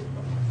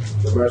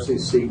 the mercy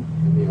seat,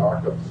 and the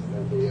Ark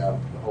and the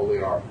Holy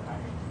Ark.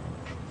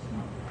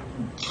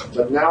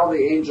 But now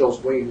the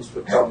angel's wings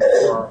become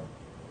more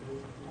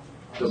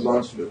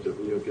demonstrative.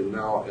 You can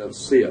now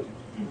see it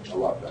a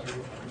lot better.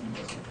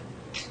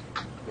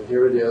 And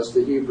here it is,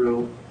 the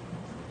Hebrew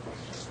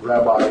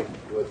rabbi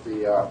with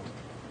the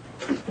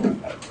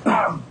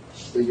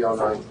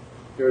Yonai.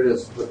 Here it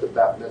is with the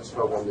bat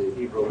mitzvah when the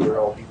Hebrew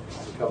girl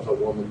becomes a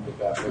woman, the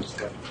bat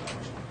mitzvah.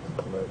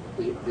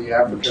 The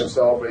African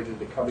celebrated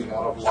the coming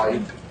out of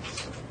life.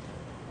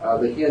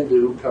 The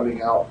Hindu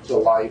coming out to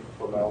life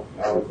from out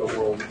of the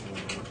womb.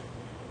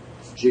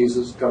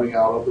 Jesus coming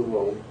out of the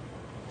womb.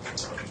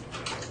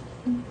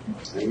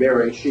 And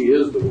Mary, she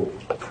is the womb.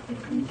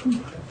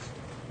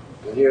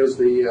 And here it is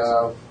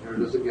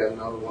again,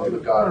 another one of the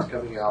gods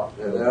coming out.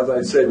 And as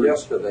I said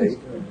yesterday,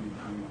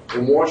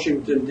 in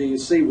Washington,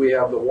 D.C., we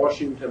have the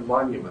Washington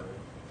Monument.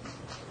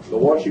 The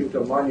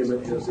Washington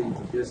Monument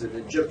is an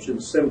Egyptian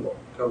symbol.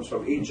 It comes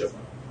from Egypt.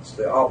 It's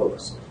the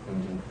obelisk.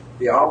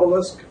 The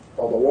obelisk,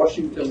 or the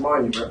Washington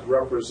Monument,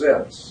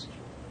 represents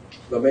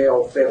the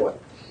male phalanx.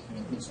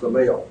 It's the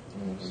male.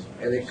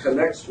 And it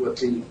connects with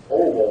the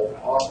Oval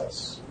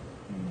Office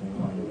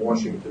in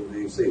Washington,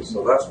 D.C.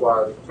 So that's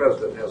why the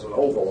president has an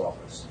Oval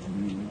Office.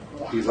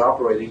 He's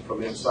operating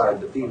from inside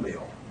the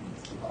female.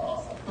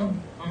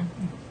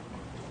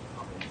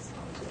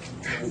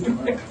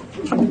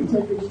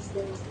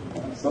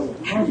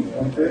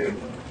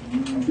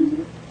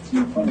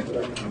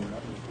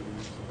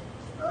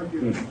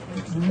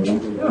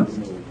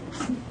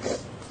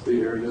 See,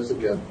 here it is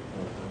again.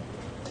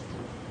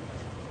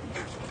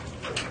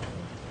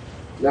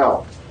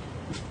 Now,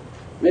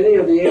 many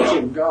of the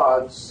ancient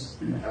gods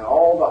and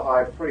all the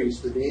high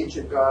priests, the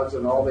ancient gods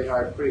and all the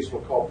high priests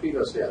were called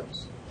penis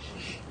heads.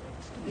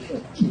 As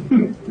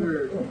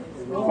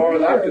far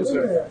as I'm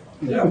concerned,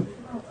 yeah.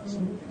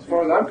 As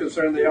far as I'm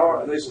concerned,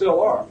 they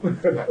still are.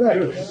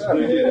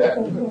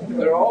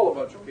 They're all a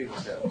bunch of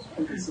penis heads.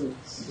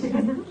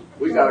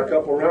 We got a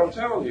couple around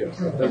town here.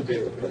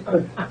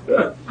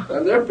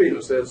 And they're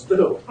penis heads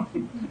too.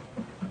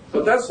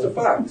 But that's the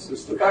facts.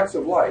 It's the facts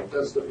of life.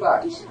 That's the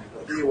facts.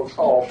 They will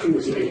call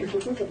penis heads.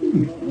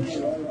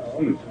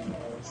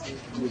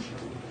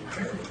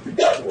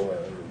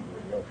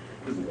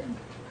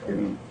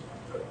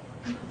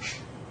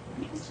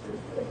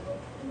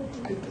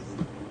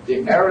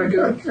 The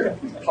arrogant,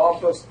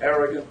 pompous,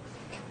 arrogant,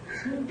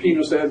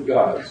 penis-head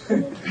gods.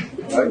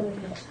 Right?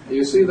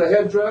 You see the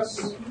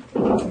headdress?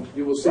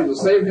 You will see the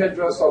same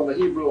headdress on the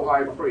Hebrew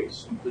high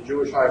priest. The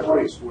Jewish high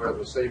priest wear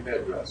the same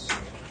headdress.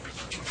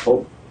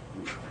 Pope.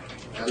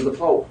 And the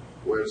Pope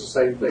wears the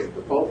same thing.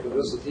 The Pope, and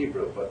this is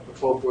Hebrew, but the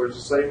Pope wears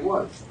the same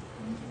one.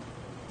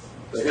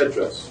 The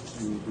headdress.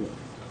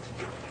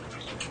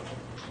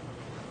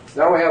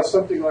 Now we have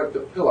something like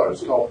the pillar.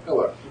 It's called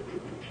pillar.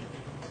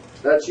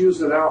 That's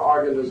used in our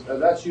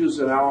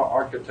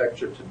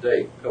architecture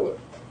today. Pillar.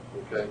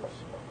 Okay.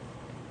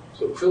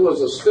 So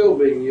pillars are still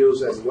being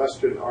used in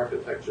Western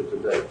architecture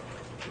today.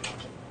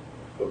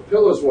 But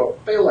pillars were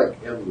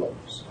phallic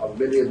emblems of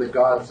many of the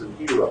gods and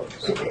heroes.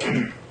 So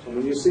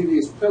when you see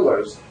these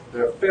pillars,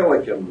 they're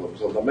phallic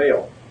emblems of the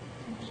male.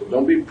 So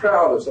don't be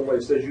proud if somebody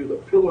says you're the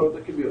pillar of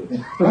the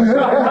community. Well,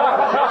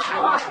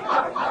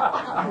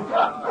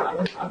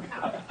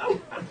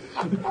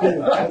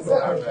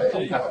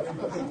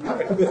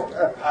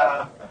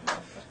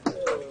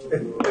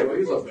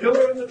 he's a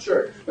pillar in the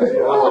church.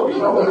 Oh, he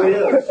probably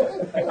is.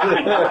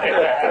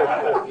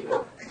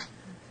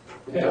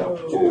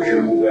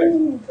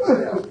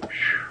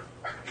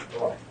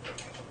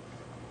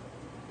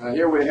 Now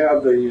here we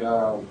have the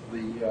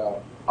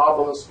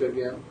obelisk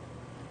again.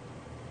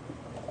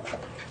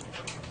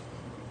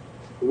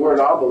 The word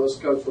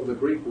obelisk comes from the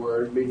Greek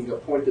word meaning a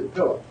pointed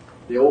pillar.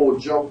 The old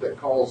joke that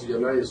calls the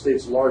United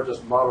States'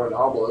 largest modern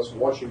obelisk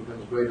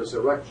Washington's greatest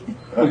erection.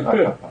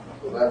 So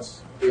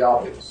that's the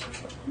obelisk.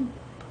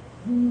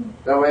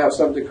 Now we have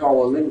something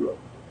called a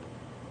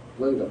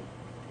lingam.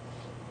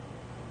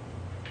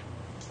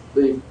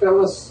 The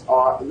phallus,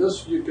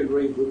 this you can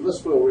read,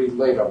 this we'll read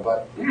later,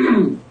 but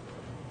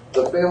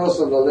the phallus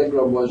of the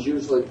lingam was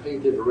usually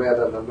painted red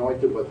and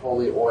anointed with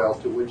holy oil,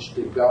 to which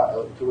the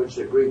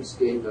Greeks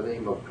gave the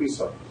name of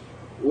chrysa.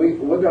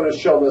 We're going to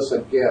show this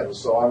again,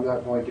 so I'm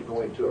not going to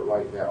go into it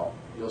right now.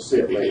 You'll see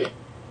it later.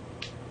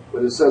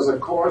 But it says,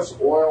 of course,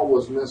 oil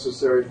was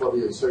necessary for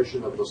the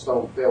insertion of the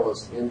stone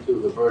phalanx into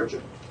the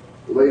virgin.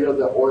 Later,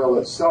 the oil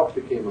itself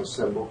became a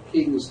symbol.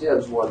 Kings'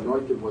 heads were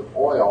anointed with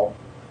oil,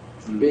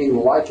 being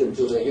likened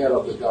to the head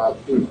of the god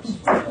Venus.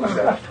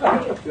 Okay.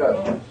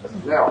 Good.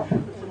 Now,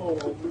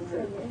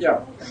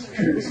 yeah.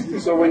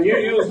 So when you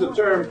use the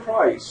term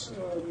Christ,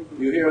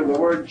 you hear the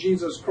word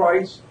Jesus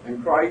Christ,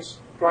 and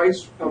Christ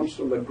comes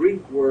from the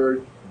Greek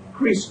word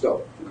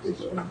Christo.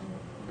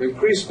 And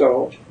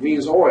Christo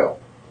means oil.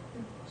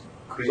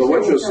 So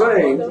what you're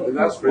saying, and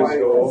that's why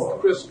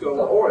Crisco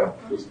oil.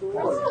 Because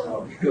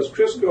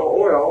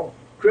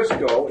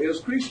Crisco is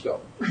Christo.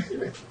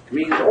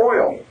 Means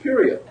oil,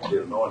 period.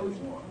 The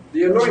anointed one.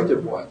 The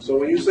anointed one. So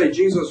when you say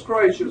Jesus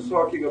Christ, you're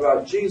talking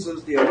about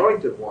Jesus, the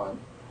anointed one,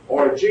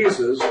 or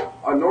Jesus,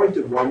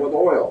 anointed one with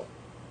oil.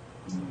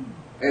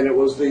 And it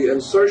was the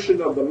insertion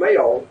of the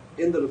male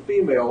into the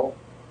female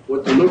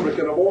with the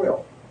lubricant of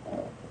oil.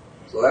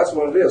 So that's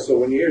what it is. So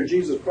when you hear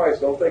Jesus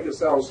Christ, don't think it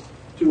sounds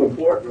too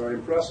important or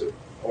impressive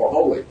or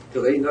holy,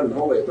 because there ain't nothing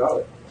holy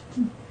about it.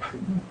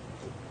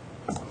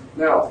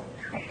 Now,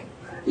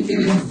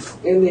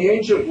 in the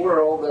ancient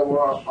world, there were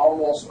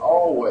almost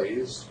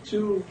always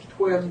two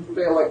twin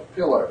phallic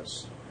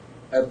pillars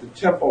at the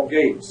temple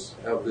gates,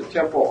 of the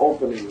temple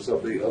openings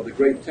of the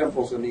great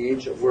temples in the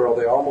ancient world.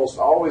 They almost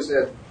always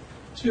had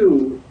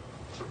two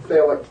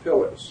phallic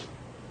pillars.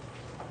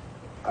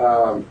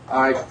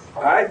 I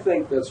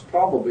think that's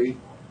probably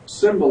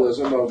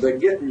symbolism of they're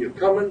getting you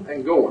coming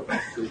and going.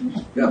 So you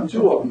got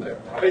two of them there,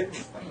 right?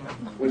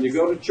 When you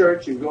go to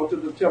church, you go to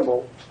the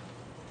temple.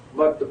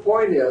 But the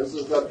point is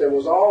that there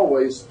was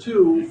always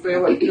two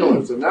phallic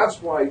pillars, and that's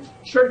why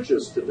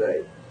churches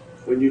today,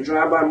 when you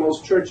drive by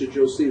most churches,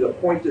 you'll see the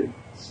pointed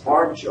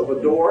arch of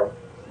a door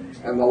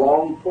and the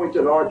long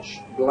pointed arch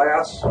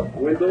glass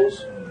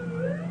windows.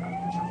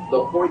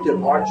 The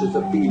pointed arch is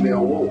the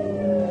female womb.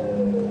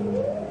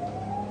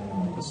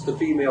 It's the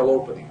female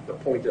opening, the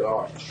pointed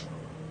arch.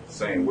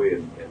 Same way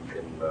in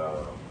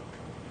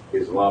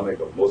Islamic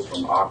or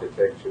Muslim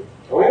architecture,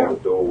 Oh, yeah. all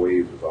the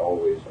doorways is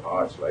always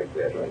arched like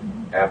that. Right.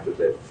 After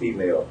that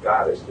female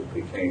goddess that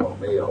became a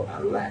male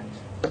alat.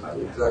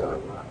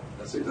 Exactly.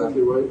 That's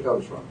exactly where it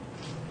comes from.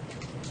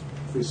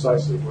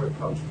 Precisely where it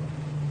comes from.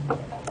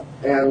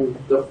 And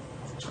the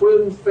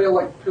twin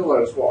phallic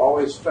pillars were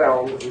always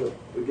found in the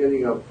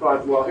beginning of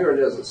front. Well, here it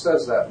is. It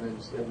says that in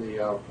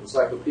the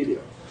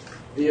encyclopedia.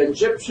 The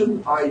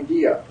Egyptian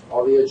idea,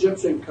 or the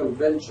Egyptian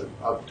convention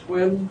of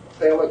twin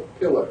phallic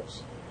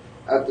pillars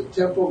at the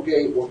temple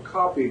gate were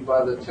copied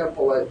by the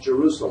temple at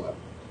Jerusalem,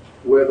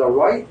 where the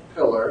right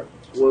pillar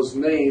was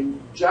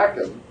named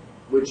Jachin,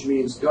 which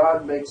means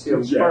God makes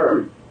him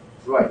firm.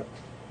 Right.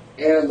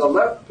 And the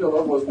left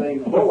pillar was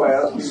named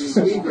Boaz,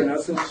 meaning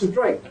eagerness and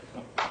strength.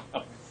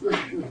 Yeah.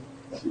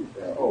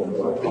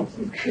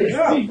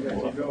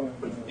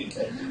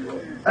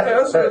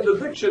 That's in the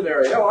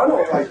dictionary. Hell, I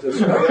don't like this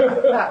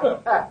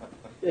stuff.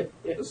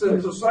 It's in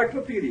the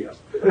encyclopedia.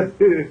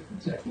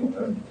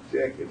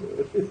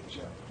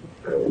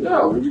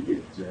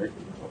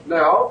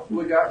 Now,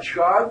 we got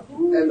God,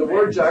 and the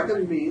word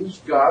Jachin means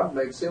God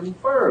makes him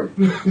firm.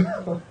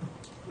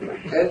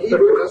 And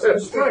eagerness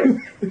and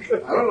strength.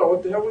 I don't know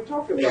what the hell we're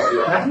talking about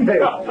here.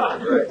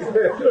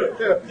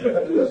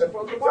 This is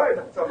from the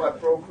Bible. Talking about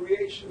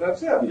procreation.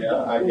 That's it.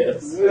 Yeah, I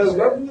guess. It has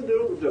nothing to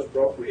do with just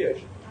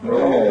procreation.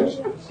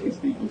 These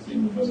people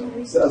seem to be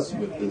obsessed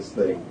with this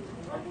thing.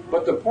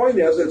 But the point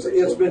is,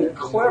 it's been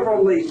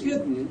cleverly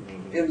hidden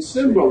in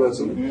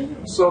symbolism,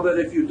 so that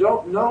if you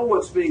don't know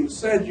what's being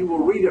said, you will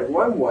read it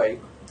one way,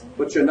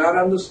 but you're not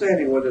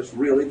understanding what it's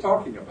really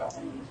talking about.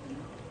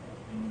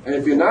 And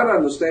if you're not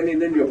understanding,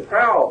 then you're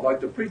proud,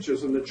 like the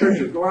preachers in the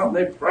churches go out and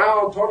they're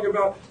proud talking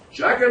about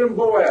Jachin and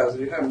Boaz,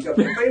 and you haven't got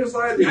the faintest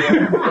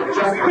idea what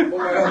Jachin and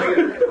Boaz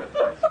is.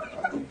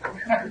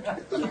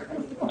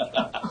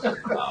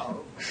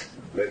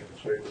 Let the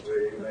church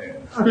say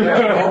amen.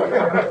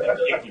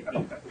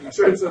 The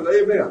church says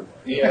amen.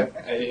 Yeah,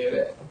 I hear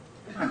that.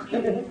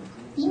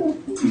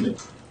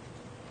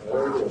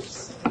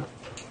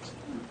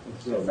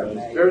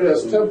 There it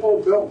is,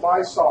 temple built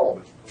by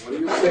Solomon. What do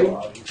you see?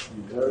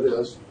 There it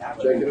is,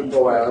 Jacob and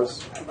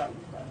Boaz.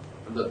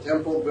 And the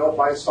temple built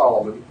by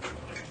Solomon.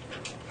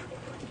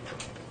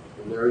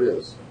 And there it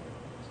is.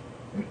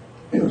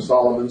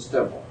 Solomon's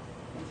temple.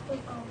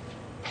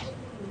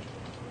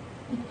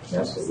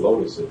 That's the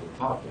lotus at the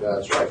top.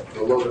 That's right,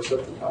 the lotus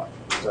at the top.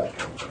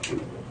 Exactly.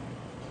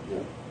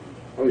 Yeah.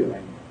 Oh,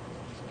 yeah.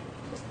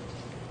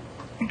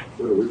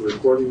 What, are we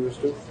recording this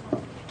too?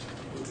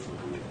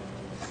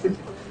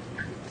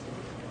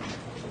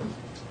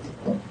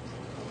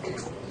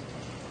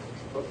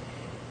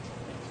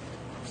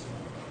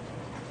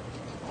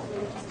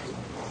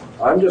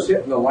 I'm just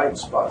hitting the light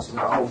spots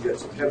now. I'll get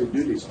some heavy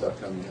duty stuff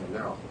coming in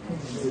now.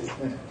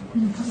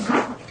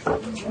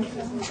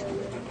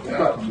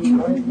 You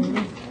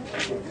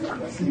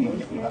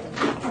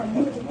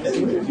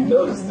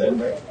noticed that,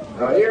 right?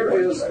 Now here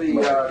is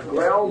the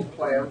ground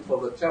plan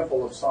for the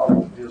Temple of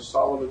Solomon. Here's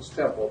Solomon's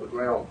Temple, the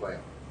ground plan.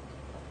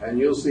 And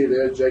you'll see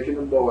there Jacob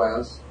and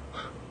Boaz.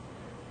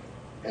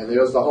 and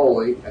there's the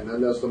holy, and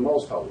then there's the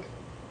most holy.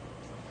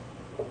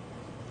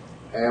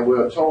 And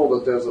we're told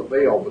that there's a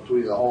veil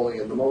between the holy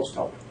and the most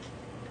holy.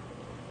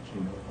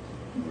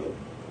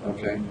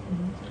 Okay?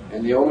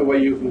 And the only way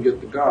you can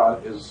get to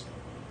God is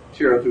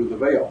tear through the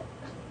veil.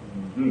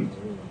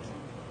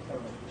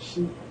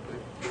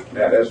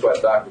 Now that's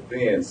what Dr.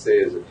 Ben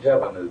says that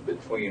heaven is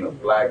between a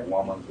black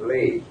woman's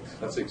legs.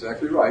 That's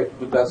exactly right,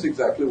 but that's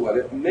exactly what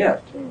it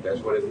meant.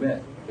 That's what it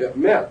meant. It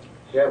meant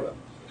Heaven.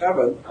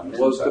 heaven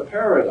was the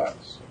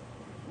paradise.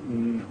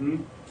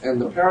 And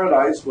the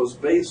paradise was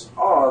based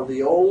on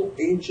the old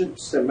ancient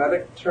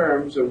Semitic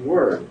terms and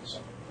words.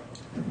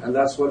 And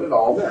that's what it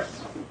all meant.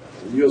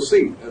 And you'll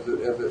see as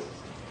it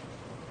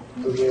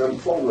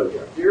unfolded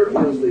here. Here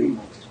is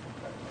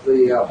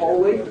the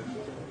holy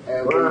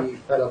and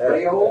the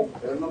veil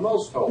and the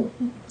most holy.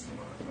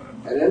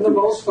 And in the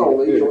most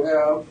holy you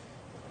have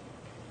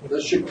the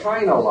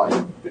Shekinah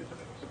light.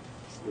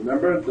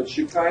 Remember the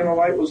Shekinah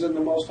light was in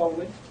the most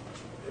holy?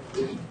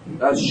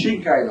 That's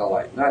Shekinah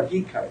light, not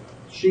Hekinah.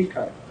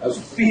 Shekinah,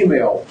 as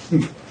female.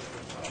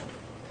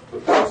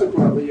 But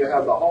consequently, you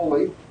have the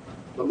holy,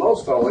 the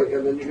most holy,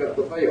 and then you get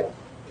the veil.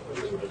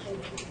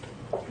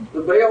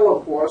 The veil,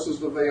 of course, is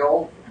the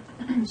veil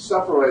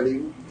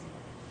separating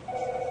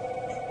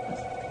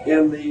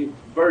in the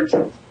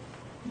virgin,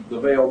 the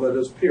veil that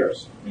is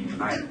pierced.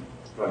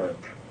 Right.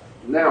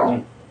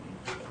 Now,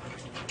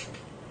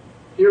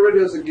 here it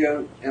is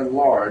again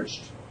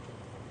enlarged,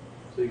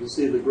 so you can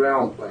see the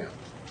ground plan.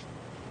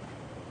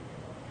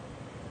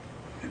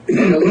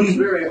 And it looks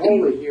very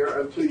holy here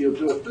until you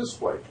do it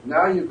this way.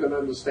 Now you can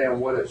understand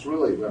what it's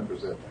really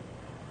representing.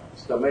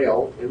 It's the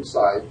male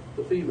inside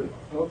the female.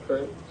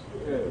 Okay.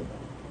 Yeah.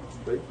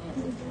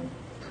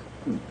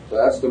 So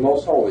that's the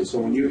most holy. So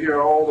when you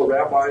hear all the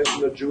rabbis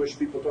and the Jewish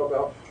people talk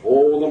about,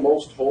 oh, the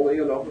most holy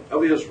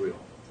of Israel,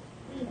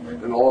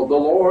 and all the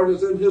Lord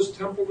is in His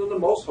temple in the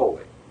most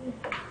holy.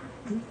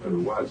 It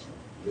was.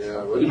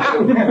 Yeah,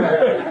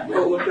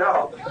 well, look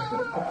out.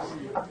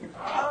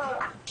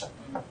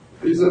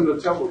 He's in the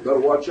temple. Better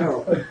watch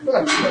out.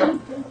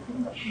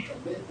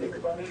 Think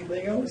about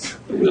anything else?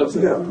 That's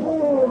him.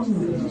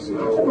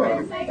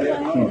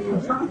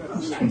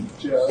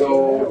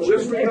 So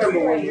just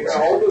remember when you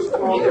all this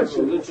talk of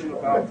religion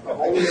about the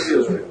holy of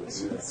Israel,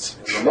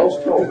 the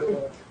most holy,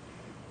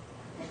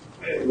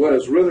 what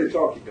it's really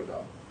talking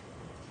about.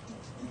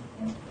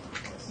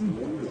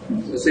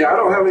 You see, I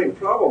don't have any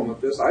problem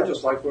with this. I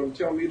just like them to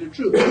tell me the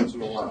truth once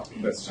in a while.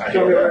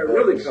 Tell me where it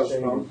really comes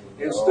from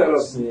instead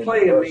of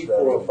playing me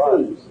for a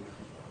fool.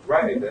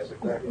 Right, that's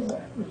exactly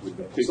right.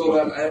 So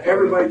that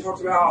everybody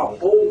talks about how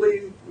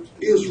holy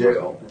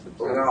Israel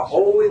and how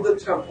holy the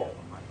temple,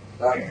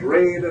 that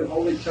great and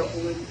holy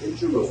temple in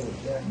Jerusalem.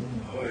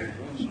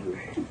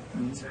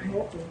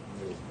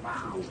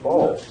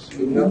 There's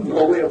nothing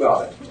holy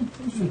about it.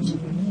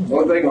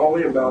 One thing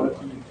holy about it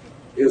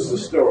is the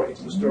story.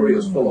 The story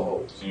is full of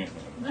holes. Yeah,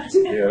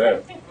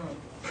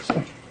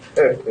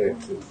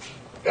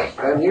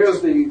 And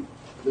here's the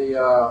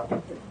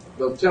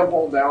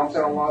temple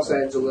downtown Los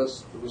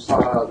Angeles,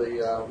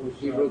 the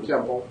Hebrew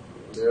temple.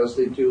 There's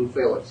the two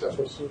phallic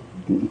symbols.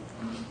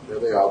 There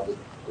they are,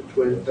 the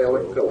twin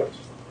phallic pillars.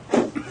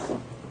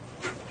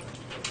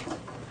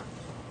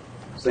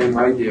 Same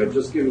idea,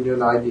 just giving you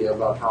an idea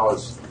about how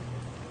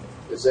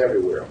it's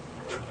everywhere.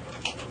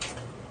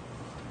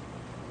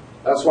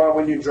 That's why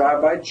when you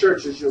drive by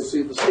churches, you'll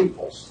see the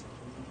steeples,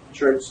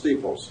 church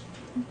steeples.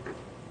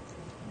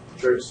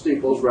 Church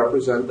steeples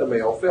represent the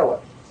male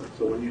phallic.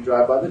 So when you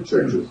drive by the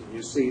churches,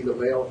 you see the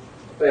male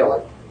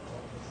phallic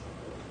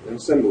in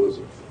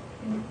symbolism.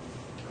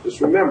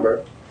 Just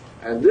remember,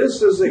 and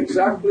this is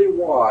exactly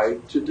why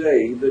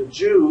today the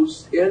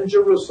Jews in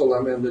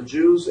Jerusalem and the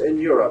Jews in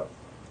Europe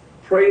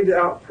prayed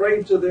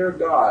to their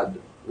God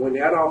when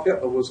Adolf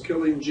Hitler was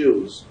killing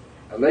Jews.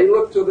 And they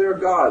looked to their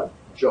God,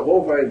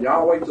 Jehovah and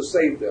Yahweh, to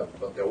save them.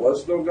 But there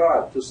was no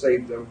God to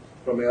save them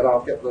from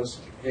Adolf Hitler's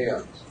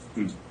hands.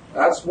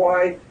 That's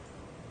why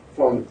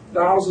for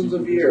thousands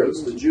of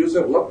years the Jews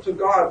have looked to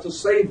God to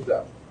save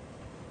them.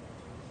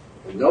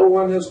 And no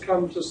one has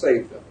come to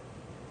save them.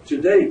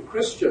 Today,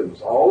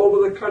 Christians all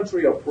over the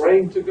country are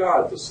praying to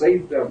God to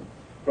save them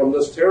from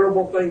this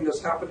terrible thing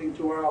that's happening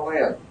to our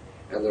land.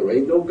 And there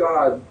ain't no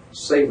God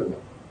saving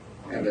them.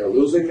 And they're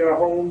losing their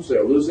homes,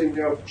 they're losing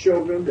their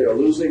children, they're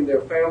losing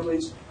their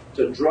families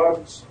to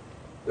drugs,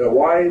 their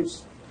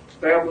wives,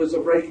 families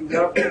are breaking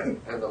up,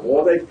 and the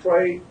more they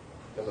pray,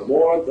 and the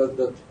more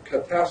the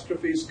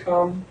catastrophes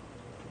come,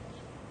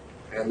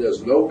 and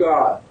there's no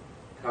God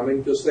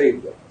coming to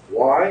save them.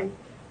 Why?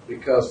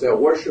 Because they're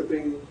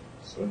worshiping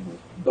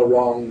the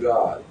wrong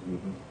God.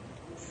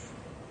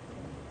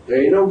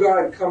 There ain't no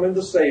God coming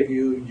to save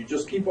you. You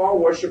just keep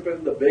on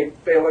worshiping the big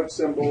phallic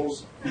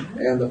symbols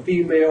and the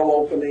female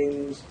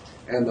openings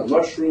and the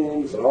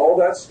mushrooms and all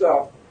that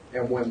stuff.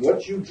 And when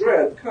what you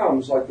dread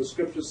comes, like the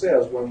scripture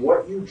says, when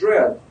what you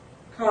dread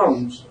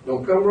comes,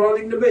 don't come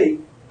running to me.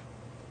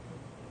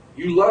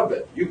 You love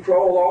it. You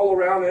crawl all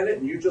around in it,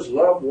 and you just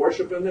love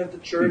worshiping at the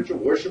church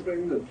and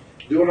worshiping and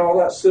doing all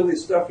that silly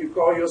stuff you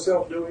call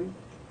yourself doing.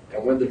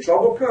 And when the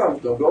trouble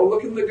comes, don't go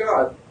looking to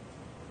God.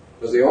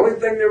 Because the only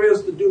thing there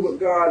is to do with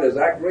God is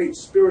that great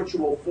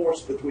spiritual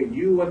force between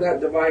you and that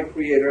divine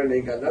creator, and it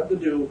ain't got nothing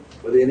to do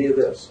with any of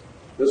this.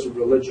 This is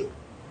religion.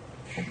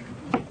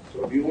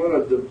 So if you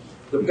want to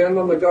depend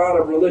on the God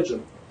of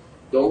religion,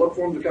 don't look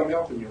for him to come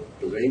helping you,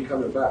 because they ain't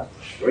coming back.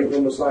 There ain't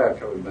no Messiah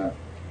coming back.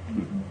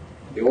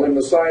 The only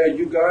Messiah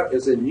you got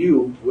is in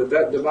you, with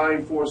that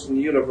divine force in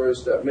the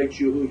universe that makes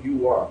you who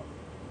you are.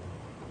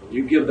 When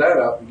you give that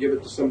up and give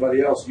it to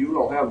somebody else, you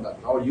don't have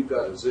nothing. All you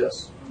got is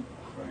this.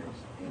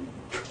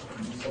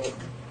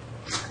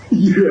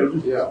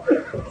 Yeah.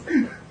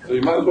 So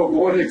you might as well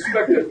go and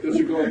expect it, because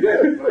you're going to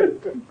get it,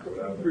 right?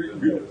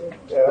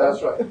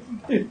 That's right.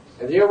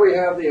 And here we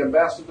have the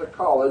Ambassador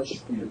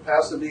College in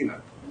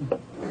Pasadena.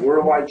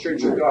 Worldwide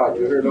Church of God.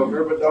 You heard of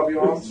Herbert W.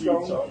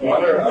 Armstrong?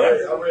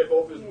 I read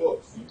both his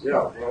books.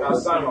 Yeah. I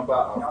signed them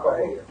about a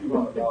few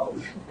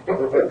 $100.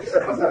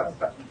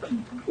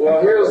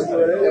 Well, here's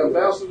the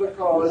Ambassador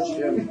College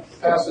in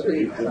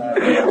Pasadena.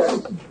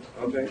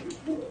 Okay.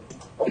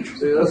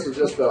 See, this is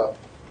just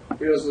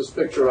here's this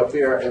picture up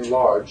here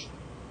enlarged.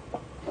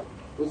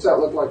 What's that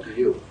look like to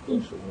you?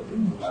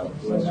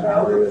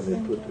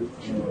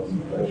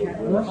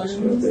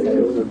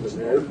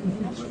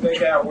 They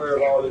got aware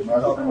of all this.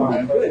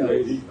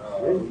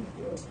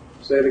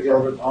 Say it again.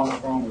 Herbert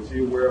Armstrong, was he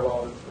aware of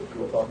all this that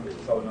you were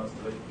telling us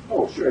today?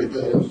 Oh, sure.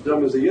 As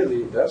dumb as he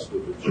is, that's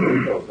stupid. Sure, he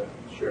knows that.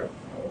 Sure.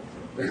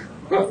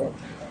 Of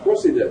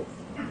course he did.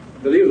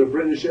 But he was a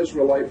British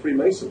Israelite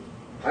Freemason.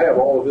 I have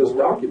all of his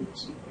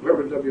documents.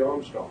 Reverend W.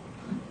 Armstrong.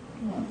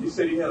 He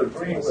said he had a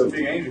dream where a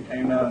big angel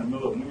came down in the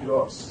middle of New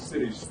York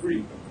City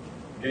street,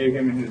 gave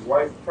him and his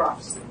wife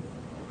prophecy.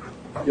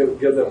 Give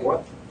them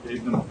what?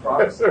 Gave them a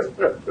prophecy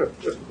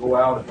to go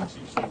out and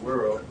teach the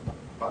world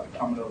about the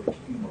coming of the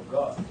kingdom of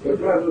God. It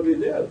probably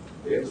did.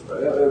 It's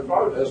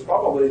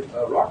probably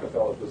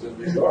Rockefeller was in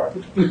New York.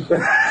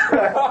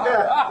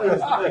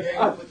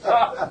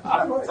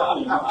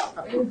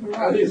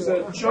 And he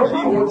said, "Show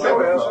me what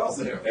your ass out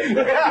there."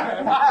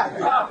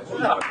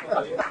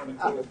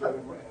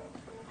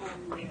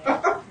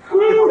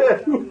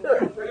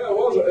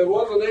 It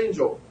was an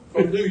angel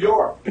from New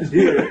York. His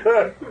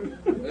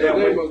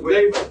name was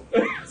David.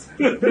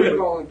 We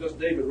call him just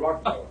David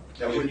Rockefeller.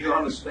 And when you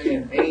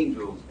understand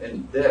angels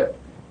in depth,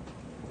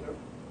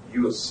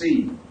 you will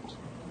see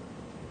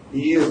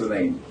he is an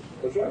angel.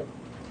 That's right.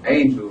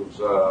 Angels,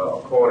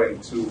 according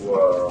to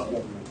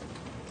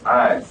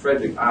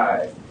Frederick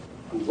I,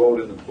 who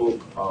wrote in the book,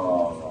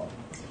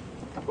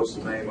 what's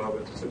the name of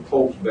it? It's a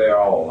Pope's Bear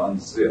All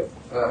Unzipped.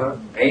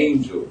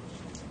 Angels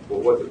were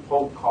what the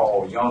Pope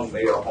called young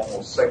male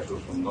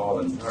homosexuals from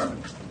Northern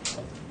Germany.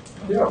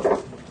 Yeah.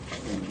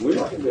 We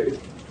like it.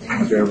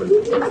 German.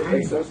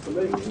 Makes sense to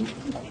me.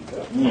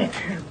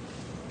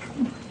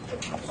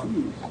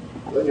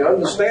 When you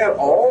understand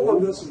all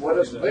of this and what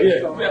it's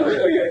based on. Well,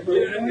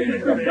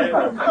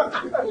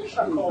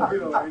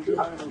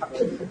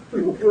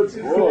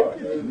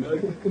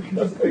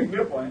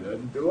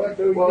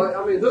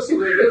 I mean, this is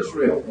in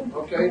Israel.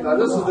 Okay, now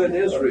this is in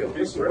Israel.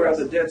 This is where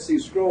the Dead Sea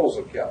Scrolls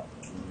are kept.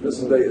 This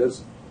is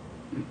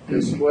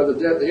where the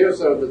Dead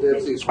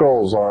Sea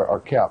Scrolls are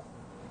kept.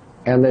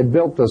 And they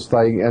built this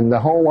thing, and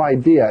the whole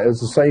idea is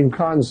the same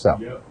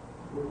concept.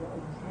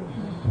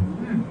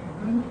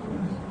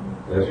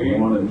 That's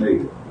one that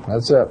made it.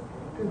 That's it.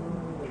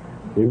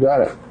 You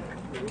got it.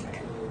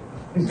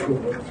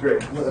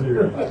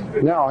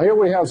 Now, here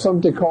we have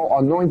something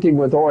called anointing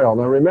with oil.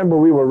 Now, remember,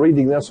 we were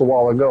reading this a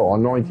while ago,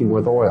 anointing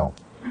with oil.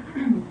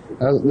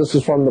 This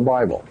is from the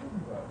Bible.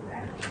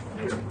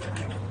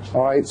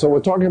 All right, so we're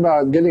talking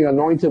about getting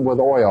anointed with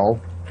oil.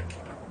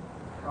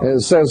 And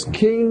it says,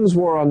 kings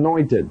were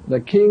anointed. The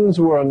kings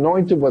were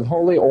anointed with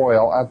holy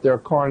oil at their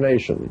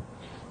coronation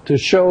to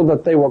show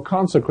that they were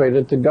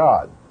consecrated to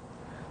God.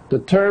 The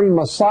term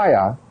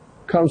Messiah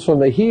comes from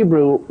the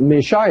Hebrew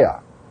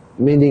Messiah,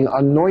 meaning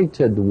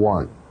anointed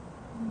one.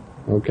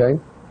 Okay?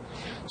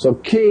 So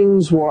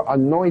kings were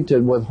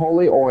anointed with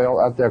holy oil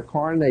at their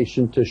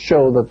coronation to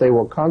show that they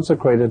were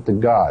consecrated to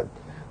God.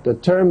 The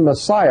term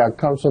Messiah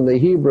comes from the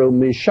Hebrew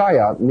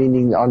Messiah,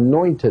 meaning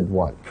anointed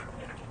one.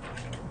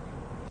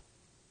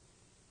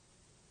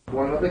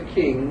 One of the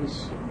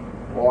kings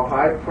or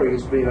high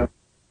priests being anointed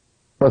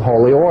with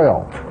holy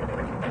oil.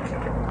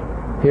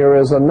 Here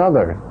is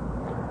another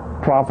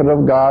prophet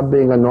of God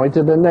being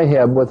anointed in the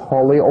head with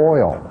holy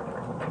oil.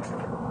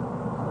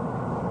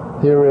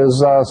 Here is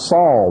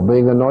Saul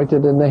being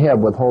anointed in the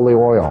head with holy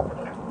oil.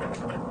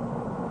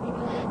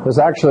 This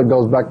actually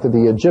goes back to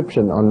the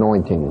Egyptian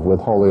anointing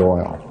with holy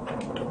oil.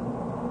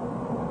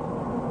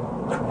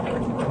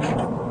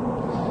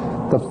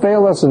 The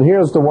phallus, and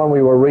here's the one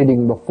we were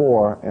reading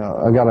before.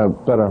 I got a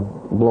better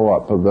blow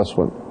up of this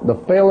one. The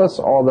phallus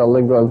or the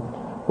lingam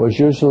was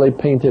usually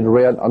painted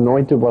red,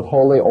 anointed with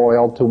holy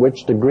oil, to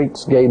which the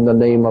Greeks gave the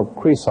name of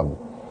chrism.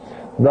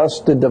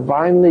 Thus, the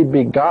divinely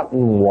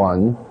begotten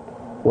one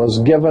was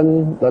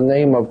given the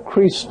name of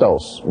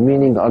Christos,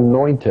 meaning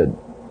anointed.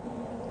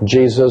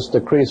 Jesus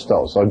the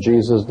Christos, or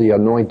Jesus the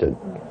anointed.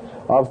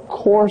 Of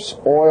course,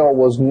 oil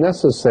was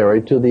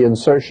necessary to the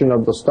insertion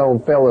of the stone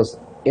phallus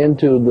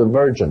into the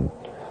virgin.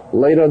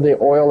 Later, the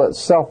oil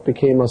itself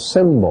became a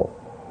symbol.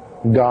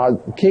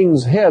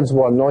 Kings' heads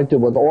were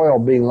anointed with oil,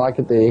 being like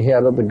at the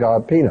head of the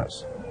god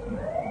penis.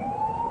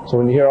 So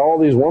when you hear all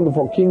these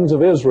wonderful kings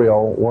of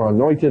Israel were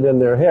anointed in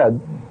their head,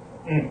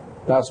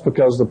 that's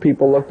because the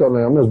people looked on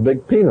them as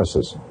big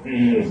penises.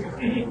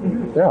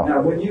 Yeah.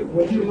 Now, when you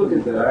look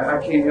at that,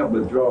 I can't help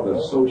but draw the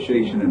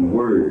association in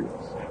words.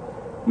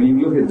 When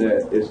you look at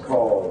that, it's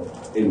called,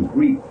 in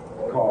Greek,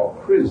 called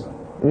chrism.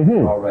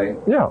 Mm-hmm. All right?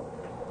 Yeah.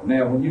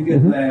 Now, when you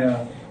get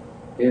down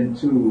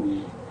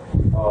into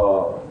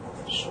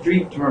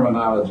street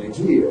terminology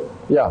here,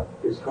 Yeah.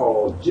 it's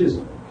called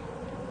jism.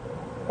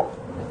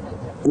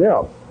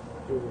 Yeah.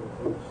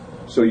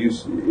 So you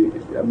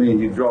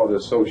draw the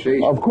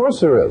association. Of course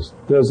there is.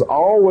 There's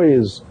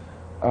always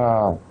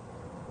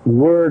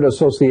word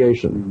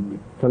association,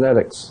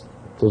 phonetics.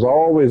 There's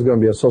always going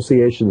to be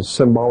associations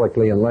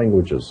symbolically in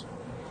languages.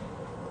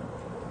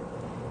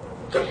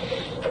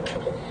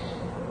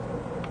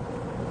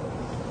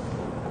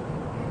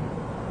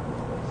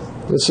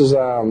 This is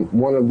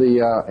one of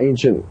the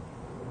ancient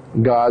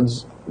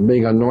gods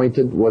being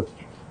anointed with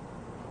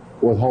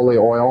holy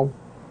oil,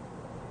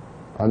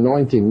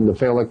 anointing the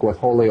phallic with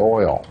holy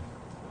oil.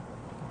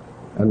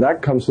 And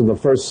that comes from the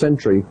first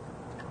century,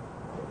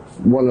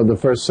 one of the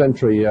first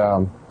century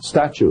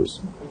statues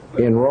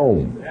in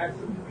Rome.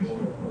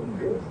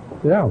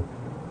 Yeah.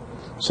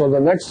 So the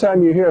next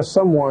time you hear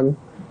someone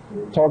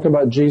talk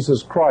about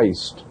Jesus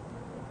Christ,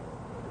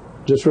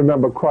 just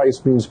remember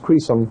Christ means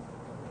chrism,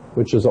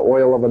 which is the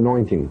oil of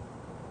anointing.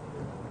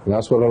 And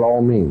that's what it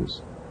all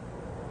means.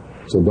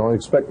 So don't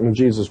expect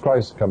Jesus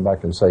Christ to come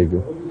back and save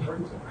you.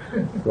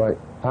 Right.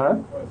 Huh?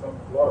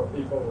 A lot of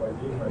people,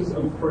 like you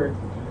myself, pray to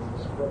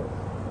Jesus Christ.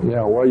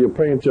 Yeah, well, you're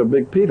praying to a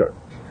big Peter.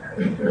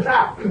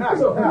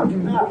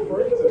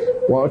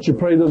 Why don't you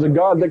pray to the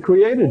God that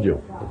created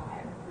you?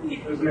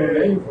 There's no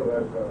name for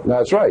that, though.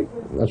 That's right.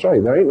 That's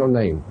right. There ain't no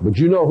name. But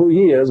you know who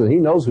He is, and He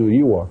knows who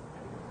you are.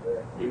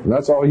 And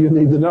that's all you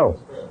need to know.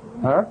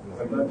 Huh?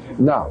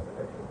 No.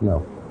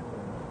 No.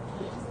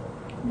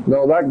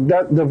 No,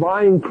 that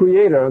divine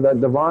creator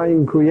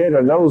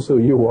knows who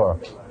you are.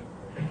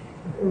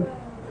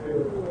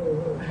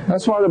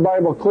 That's why the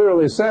Bible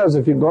clearly says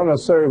if you're going to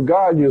serve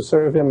God, you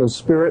serve Him in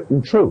spirit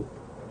and truth.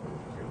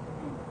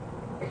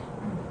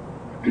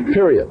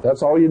 Period.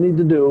 That's all you need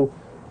to do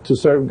to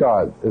serve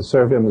God, is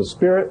serve Him in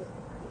spirit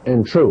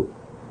and truth.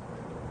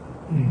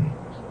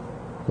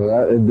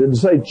 So it didn't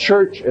say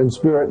church and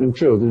spirit and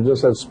truth. It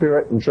just said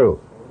spirit and truth.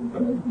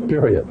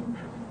 Period.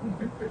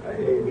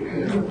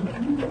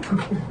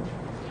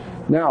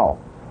 Now,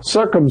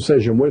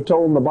 circumcision, we're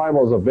told in the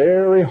Bible, is a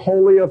very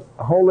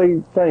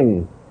holy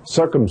thing.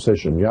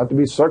 Circumcision. You have to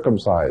be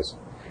circumcised.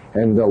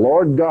 And the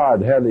Lord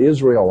God had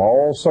Israel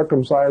all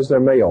circumcise their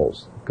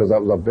males, because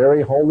that was a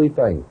very holy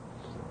thing.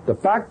 The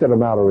fact of the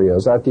matter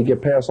is, after you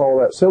get past all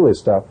that silly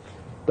stuff,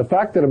 the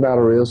fact of the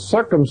matter is,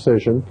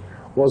 circumcision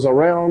was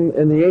around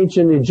in the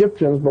ancient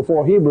Egyptians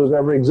before Hebrews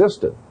ever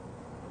existed.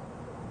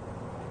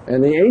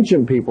 And the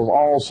ancient peoples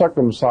all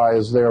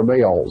circumcised their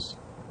males.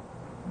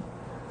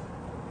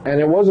 And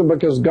it wasn't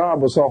because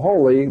God was so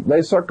holy.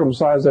 They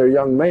circumcised their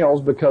young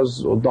males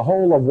because the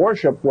whole of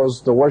worship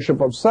was the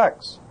worship of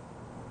sex.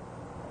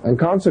 And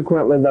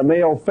consequently, the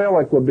male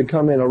phallic would get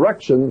an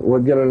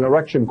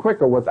erection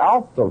quicker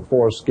without the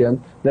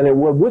foreskin than it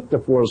would with the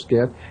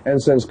foreskin.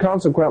 And since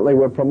consequently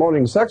we're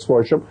promoting sex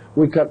worship,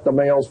 we cut the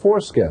male's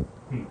foreskin.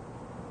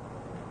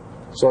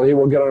 So he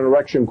will get an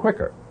erection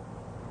quicker.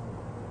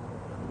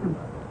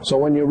 So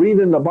when you read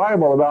in the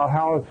Bible about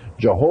how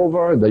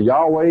Jehovah, the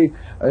Yahweh,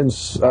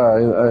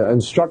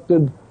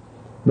 instructed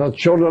the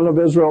children of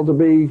Israel to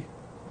be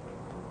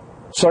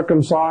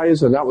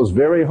circumcised, and that was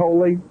very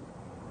holy,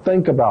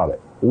 think about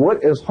it.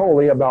 What is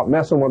holy about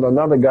messing with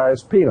another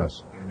guy's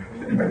penis?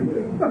 I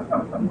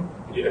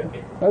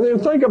mean,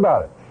 think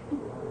about it.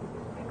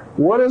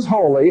 What is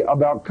holy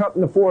about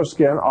cutting the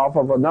foreskin off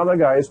of another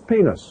guy's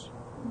penis?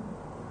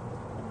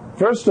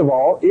 First of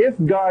all, if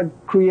God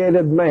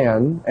created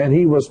man and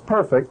he was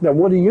perfect, then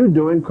what are you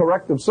doing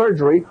corrective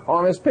surgery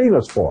on his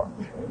penis for?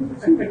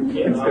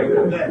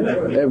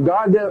 If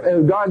God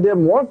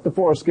didn't want the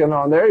foreskin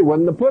on there, he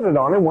wouldn't have put it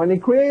on him when he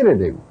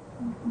created him.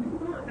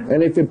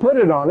 And if you put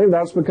it on him,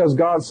 that's because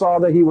God saw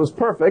that he was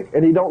perfect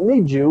and he don't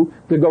need you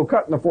to go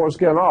cutting the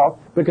foreskin off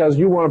because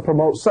you want to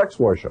promote sex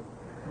worship.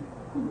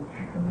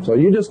 So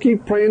you just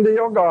keep praying to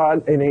your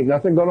God and ain't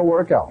nothing going to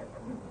work out.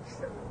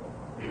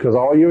 Because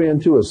all you're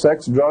into is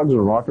sex, drugs,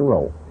 and rock and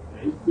roll.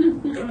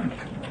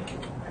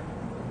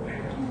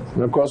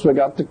 And of course we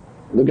got the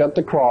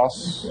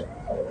cross.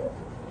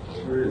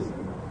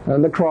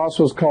 And the cross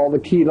was called the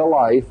key to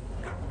life.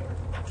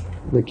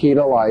 The key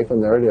to life,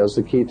 and there it is,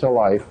 the key to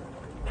life.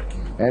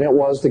 And it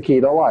was the key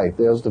to life.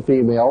 There's the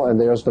female and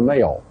there's the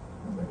male.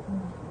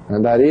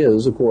 And that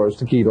is, of course,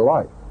 the key to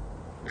life.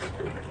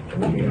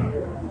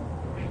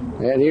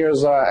 And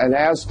here's an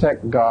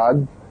Aztec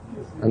god,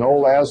 an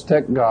old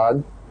Aztec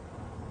god.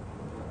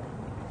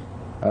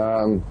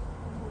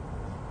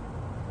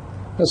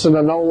 This is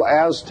an old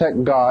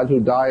Aztec god who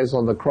dies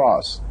on the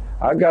cross.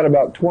 I've got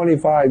about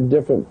 25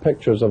 different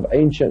pictures of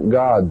ancient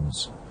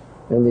gods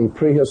in the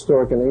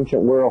prehistoric and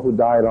ancient world who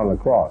died on the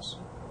cross.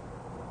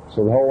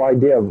 So the whole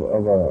idea of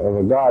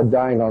a god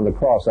dying on the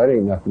cross, that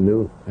ain't nothing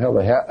new. Hell,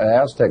 the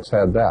Aztecs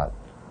had that.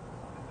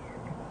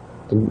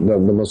 The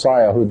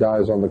Messiah who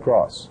dies on the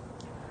cross.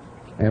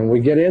 And we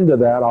get into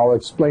that. I'll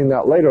explain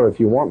that later if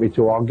you want me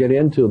to. I'll get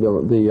into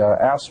the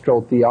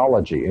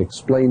astrotheology,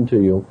 explain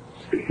to you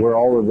where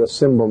all of this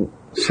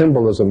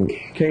symbolism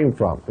came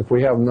from. If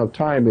we have enough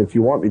time, if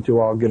you want me to,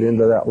 I'll get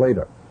into that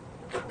later.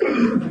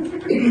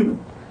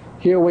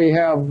 Here we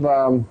have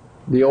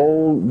the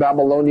old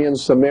Babylonian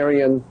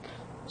Sumerian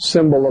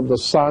symbol of the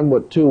sun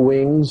with two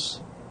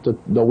wings,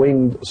 the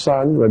winged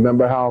sun.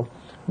 Remember how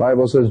the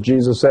Bible says,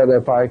 Jesus said,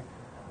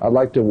 I'd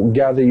like to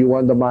gather you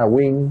under my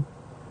wing,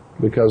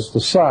 because the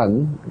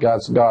sun,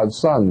 God's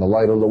sun, the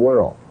light of the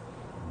world.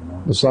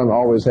 The sun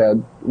always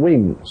had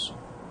wings.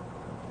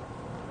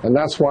 And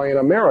that's why in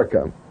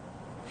America,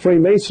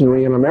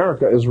 Freemasonry in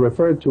America is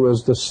referred to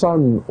as the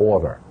Sun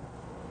Order.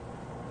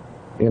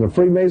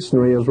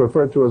 Freemasonry is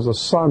referred to as a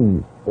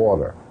Sun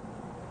Order.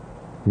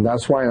 And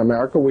that's why in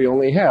America we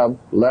only have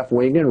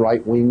left-wing and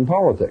right-wing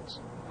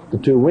politics. The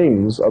two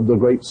wings of the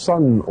great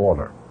Sun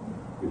Order.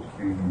 Which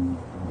came from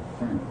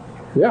France.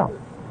 Yeah.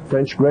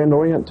 French Grand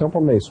Orient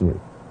Temple Masonry.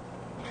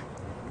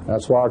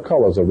 That's why our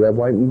colors are red,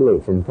 white, and blue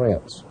from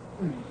France.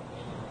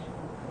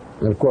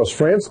 And of course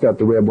France got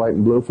the red, white,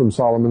 and blue from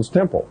Solomon's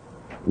Temple.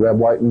 Red,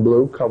 white, and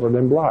blue covered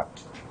in black.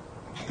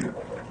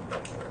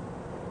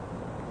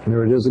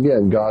 Here it is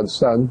again, God's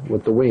sun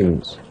with the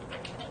wings.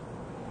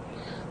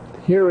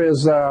 Here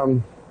is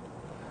the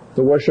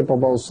worship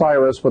of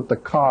Osiris with the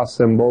Ka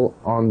symbol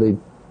on the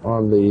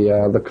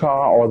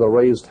Ka, or the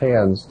raised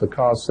hands, the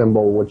Ka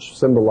symbol, which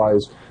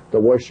symbolized the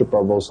worship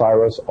of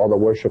Osiris or the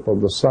worship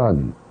of the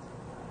sun.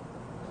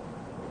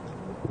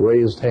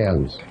 Raised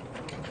hands.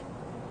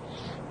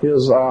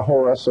 Here's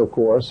Horus, of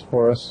course.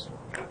 Horus.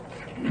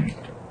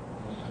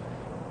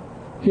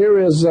 Here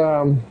is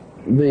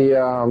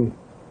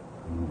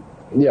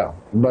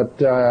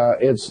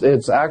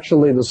it's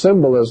actually, the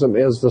symbolism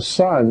is the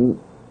sun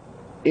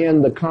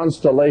in the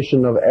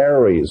constellation of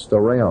Aries, the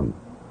ram.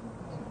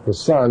 The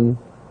sun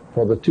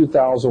for the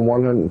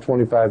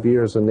 2,125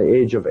 years in the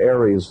age of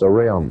Aries, the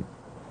ram.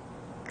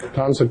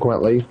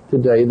 Consequently,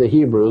 today the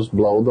Hebrews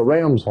blow the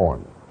ram's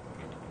horn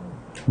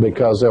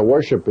because they're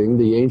worshiping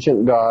the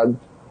ancient god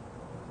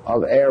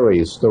of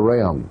Aries, the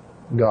ram,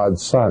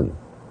 God's son.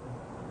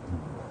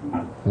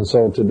 And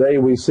so today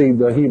we see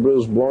the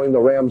Hebrews blowing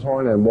the ram's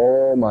horn, and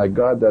oh my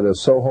God, that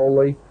is so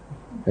holy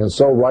and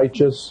so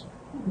righteous.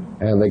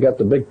 And they got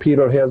the big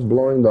Peter heads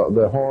blowing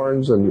the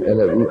horns, and it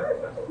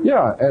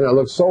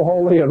looks so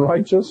holy and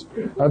righteous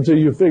until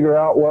you figure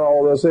out what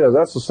all this is.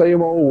 That's the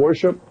same old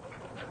worship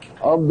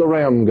of the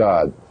ram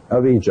god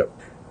of Egypt.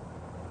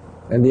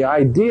 And the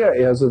idea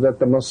is that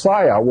the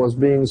Messiah was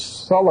being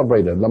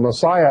celebrated. The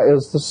Messiah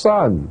is the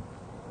Son,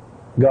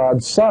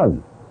 God's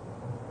Son.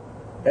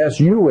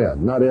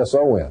 S-U-N, not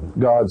S-O-N.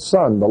 God's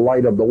Son, the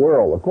light of the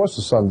world. Of course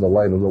the Son's the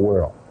light of the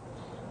world.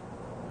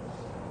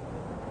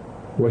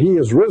 Well, He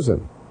is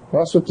risen.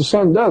 That's what the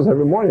sun does.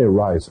 Every morning it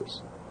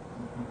rises.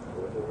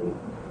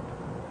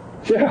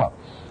 Yeah.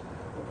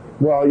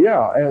 Well,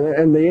 yeah.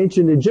 And the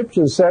ancient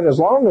Egyptians said as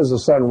long as the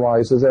sun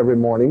rises every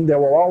morning, there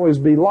will always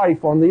be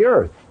life on the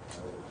earth.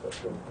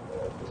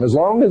 As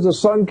long as the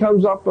sun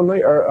comes up on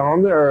the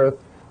earth,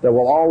 there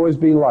will always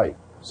be life.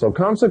 So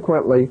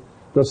consequently,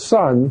 the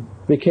sun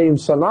became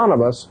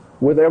synonymous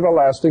with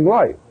everlasting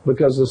life,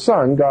 because the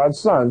Son, God's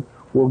Son,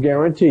 will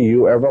guarantee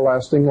you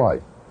everlasting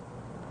life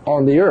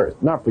on the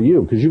earth. Not for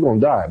you, because you're going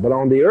to die, but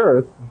on the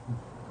earth,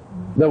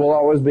 there will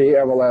always be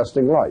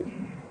everlasting life.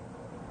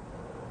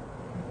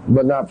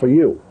 But not for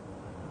you.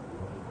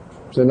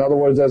 So in other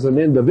words, as an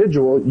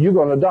individual, you're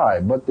going to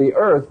die, but the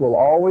earth will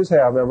always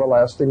have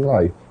everlasting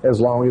life as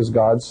long as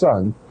God's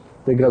Son,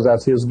 because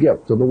that's His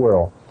gift to the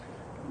world.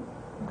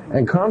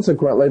 And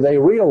consequently, they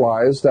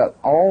realized that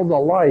all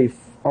life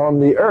on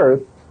the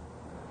earth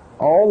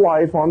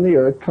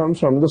comes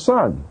from the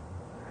sun.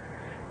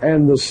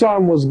 And the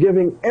sun was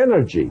giving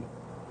energy.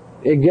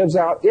 It gives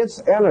out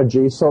its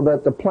energy so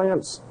that the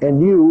plants and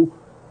you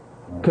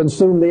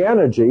consume the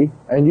energy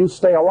and you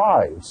stay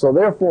alive. So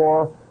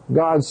therefore,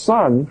 God's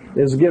Son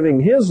is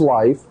giving His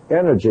life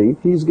energy.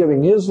 He's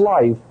giving His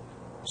life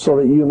so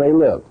that you may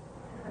live.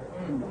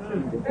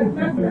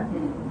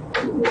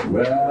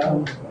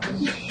 Well,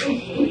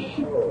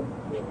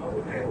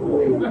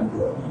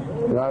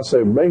 and I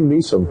say, bring me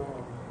some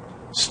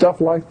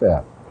stuff like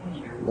that.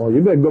 Well,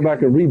 you better go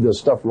back and read this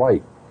stuff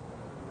right,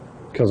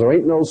 because there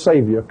ain't no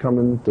Savior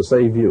coming to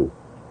save you.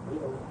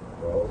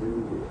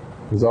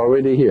 He's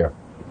already here.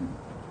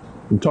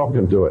 I'm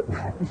talking to it.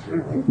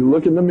 You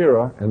look in the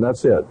mirror, and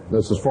that's it.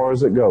 That's as far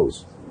as it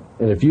goes.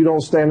 And if you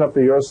don't stand up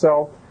for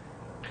yourself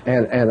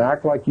and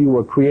act like you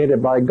were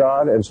created by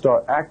God and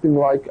start acting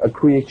like a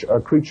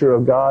creature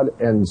of God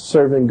and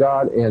serving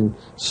God in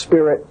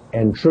spirit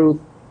and truth,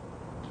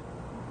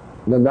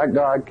 then that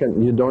God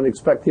you don't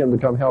expect him to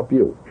come help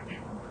you.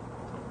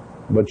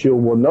 But you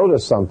will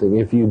notice something.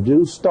 If you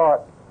do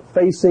start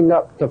facing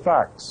up to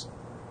facts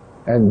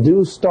and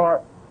do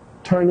start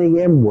turning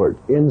inward,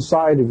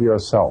 inside of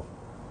yourself,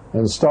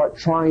 and start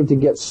trying to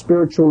get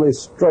spiritually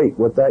straight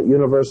with that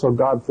universal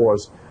God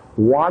force,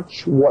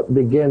 watch what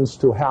begins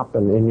to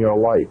happen in your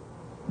life.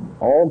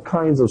 All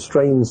kinds of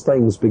strange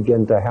things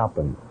begin to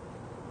happen.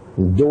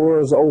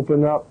 Doors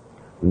open up,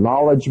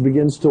 knowledge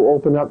begins to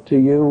open up to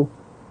you,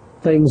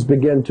 things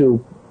begin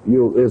to,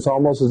 it's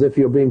almost as if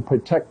you're being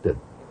protected,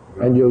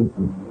 and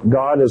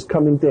God is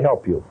coming to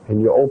help you,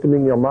 and you're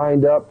opening your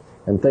mind up,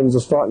 and things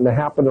are starting to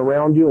happen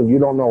around you, and you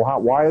don't know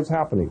why it's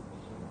happening.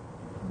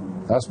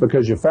 That's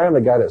because your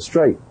family got it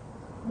straight.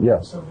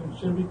 Yes. So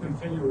should we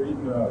continue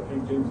reading the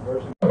King James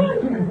Version?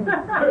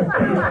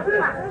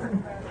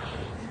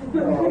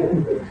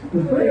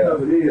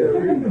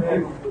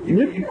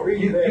 You can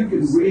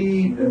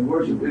read and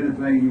worship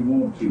anything you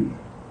want to,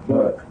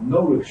 but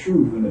know the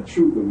truth, and the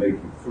truth will make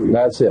you free.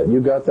 That's it. You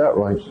got that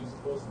right.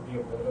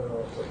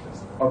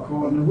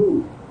 According to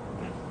who?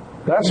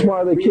 That's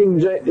why the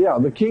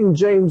King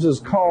James is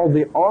called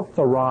the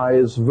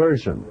authorized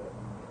version,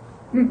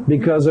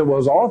 because it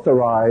was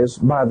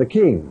authorized by the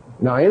king.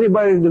 Now,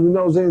 anybody who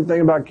knows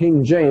anything about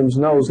King James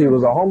knows he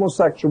was a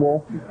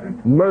homosexual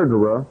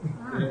murderer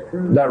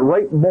that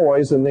raped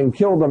boys and then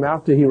killed them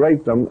after he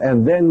raped them,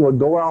 and then would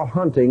go out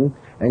hunting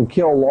and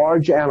kill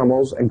large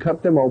animals and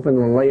cut them open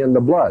and lay in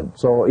the blood.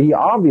 So he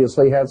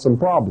obviously had some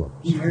problems.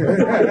 And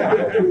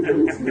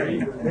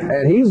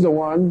he's the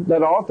one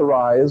that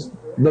authorized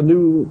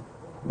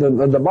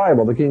the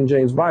Bible, the King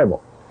James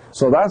Bible.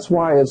 So that's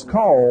why it's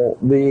called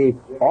the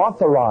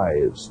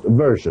authorized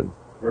version.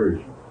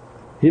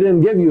 He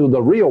didn't give you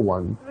the real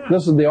one.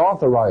 This is the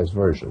authorized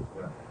version.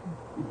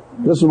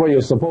 This is what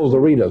you're supposed to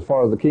read as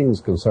far as the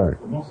king's concerned.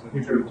 Most of the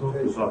people talk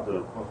about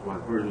the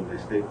authorized version, they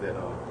state that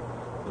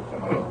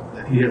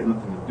that he has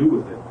nothing to do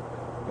with it,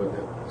 but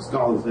the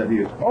scholars that he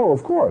is. Oh,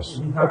 of course.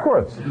 Of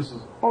course.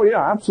 Oh,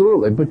 yeah,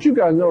 absolutely. But you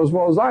guys know as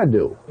well as I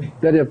do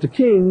that if the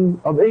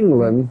King of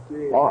England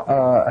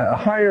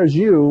hires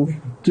you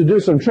to do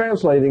some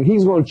translating,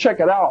 he's going to check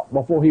it out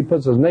before he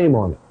puts his name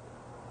on it.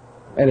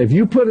 And if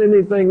you put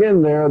anything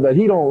in there that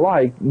he don't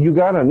like, you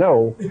got to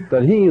know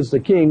that he is the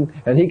king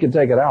and he can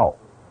take it out.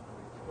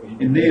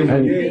 And then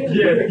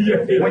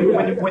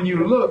when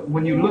you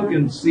look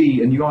and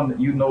see, and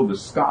you know the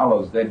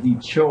scholars that he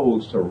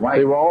chose to write,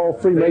 they were all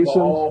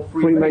Freemasons.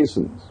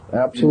 Freemasons,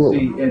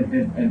 absolutely.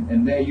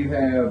 And there you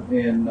have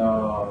in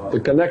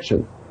the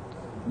connection.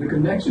 The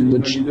connection. You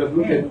just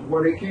look at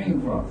where they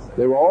came from.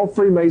 They were all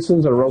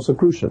Freemasons and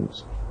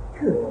Rosicrucians.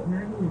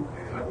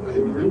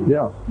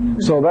 Yeah.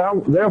 So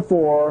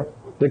therefore,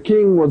 the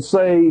king would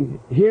say,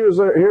 "Here's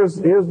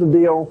the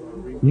deal.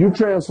 You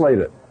translate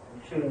it.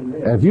 And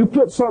if you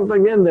put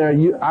something in there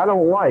I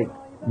don't like,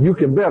 you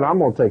can bet I'm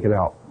going to take it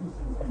out."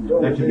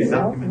 That should be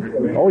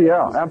documented. Oh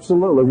yeah,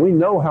 absolutely. We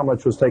know how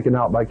much was taken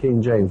out by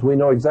King James. We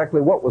know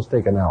exactly what was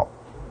taken out.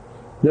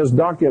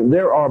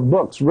 There are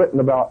books written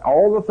about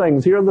all the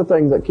things. Here are the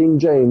things that King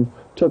James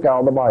took out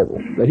of the Bible.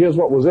 Now here's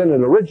what was in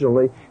it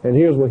originally, and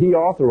here's what he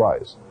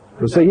authorized.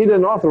 But see, he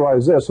didn't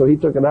authorize this, so he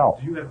took it out.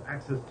 Do you have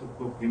access to the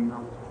book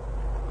Demonology?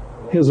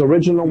 His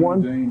original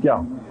one?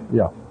 Yeah.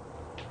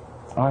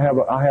 I have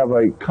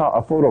a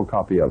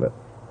photocopy of it.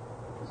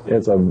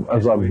 It's a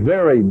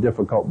very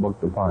difficult book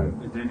to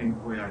find. Is there any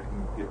way I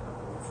can get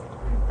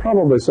that?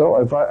 Probably so.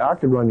 If I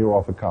could run you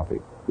off a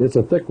copy. It's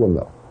a thick one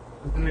though.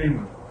 What's the name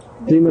of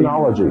it?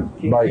 Demonology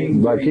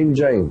by King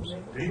James.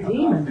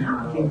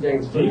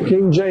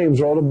 King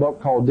James wrote a book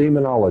called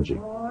Demonology.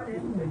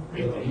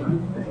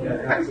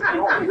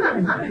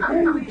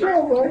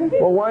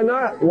 Well, why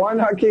not? Why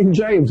not King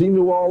James? He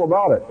knew all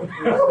about it.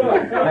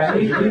 And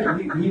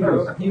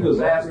he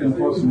was asking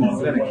for some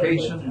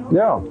authentication.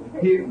 Yeah.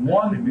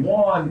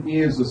 One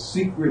is a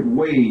secret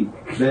way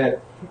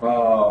that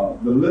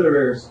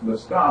the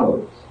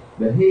scholars,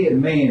 the head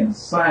man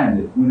signed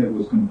it when it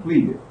was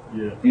completed.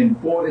 Yeah. In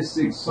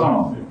 46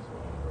 songs.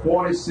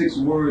 46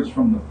 words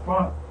from the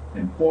front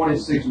and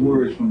 46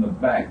 words from the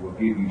back will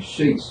give you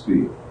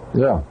Shakespeare.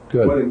 Yeah,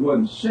 good. But it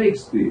wasn't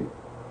Shakespeare,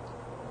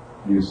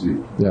 you see.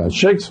 Yeah,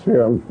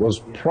 Shakespeare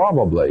was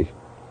probably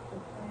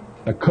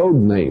a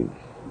code name.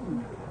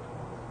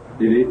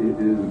 It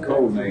is a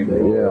code name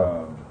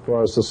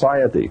for a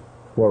society,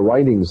 for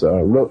writings,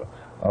 a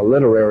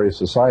literary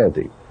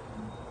society.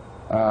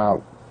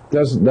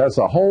 There's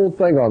a whole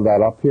thing on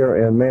that up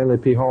here in Manly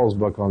P. Hall's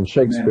book on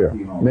Shakespeare.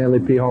 Manly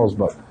P. Hall's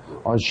book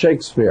on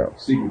Shakespeare.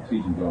 Secret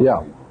teachings.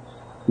 Yeah.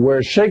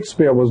 Where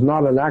Shakespeare was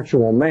not an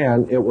actual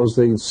man, it was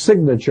the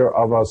signature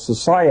of a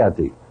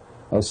society,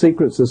 a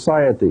secret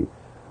society.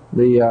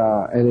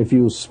 And if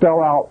you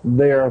spell out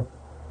their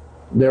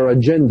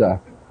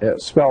agenda, it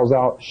spells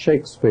out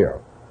Shakespeare.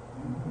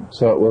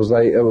 So it was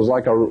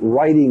like a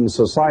writing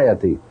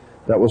society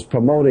that was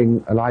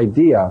promoting an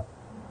idea,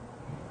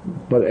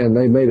 and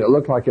they made it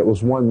look like it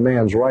was one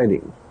man's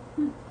writing.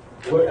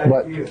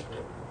 What idea?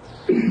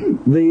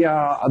 The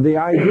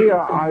idea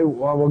I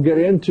will get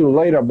into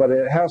later, but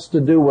it has to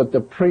do with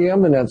the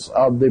preeminence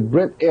of the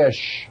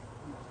British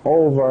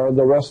over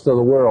the rest of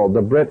the world.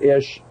 The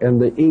British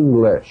and the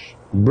English.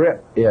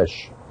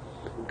 British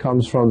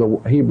comes from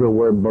the Hebrew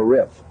word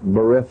berith.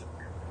 Berith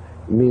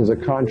means a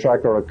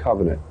contract or a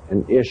covenant,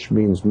 and ish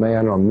means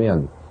man or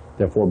men.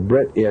 Therefore,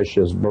 British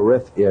is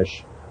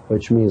berith-ish,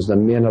 which means the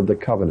men of the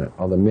covenant,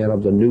 or the men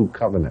of the new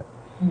covenant.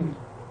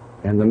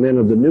 And the men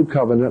of the new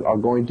covenant are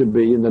going to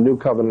be, and the new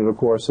covenant, of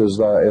course, is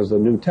the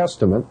New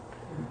Testament,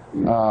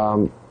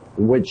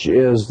 which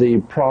is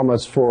the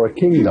promise for a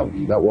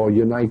kingdom that will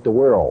unite the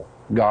world,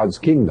 God's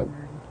kingdom.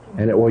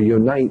 And it will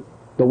unite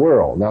the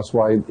world. That's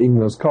why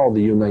England is called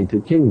the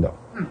United Kingdom.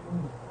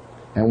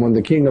 And when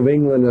the King of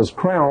England is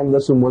crowned,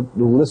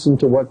 listen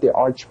to what the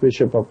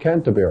Archbishop of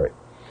Canterbury,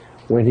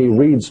 when he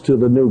reads to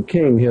the new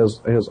king his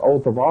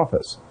oath of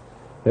office,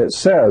 it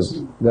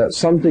says that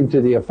something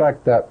to the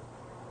effect that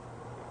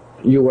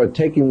you are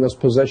taking this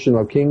position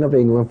of King of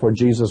England for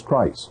Jesus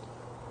Christ.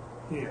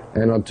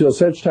 And until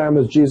such time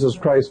as Jesus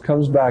Christ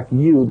comes back,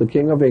 you, the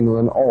King of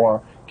England,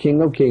 are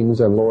King of Kings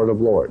and Lord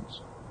of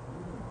Lords.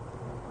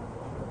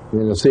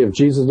 And see, if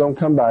Jesus don't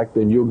come back,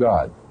 then you're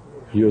God.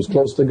 You're as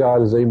close to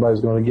God as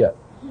anybody's going to get.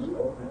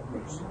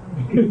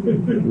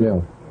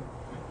 Yeah.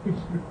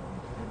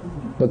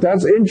 But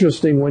that's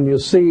interesting when you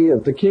see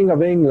that the King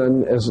of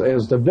England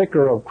is the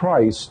vicar of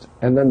Christ,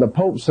 and then the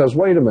Pope says,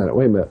 wait a minute,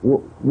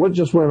 what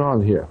just went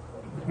on here?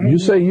 You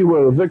say you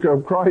were the vicar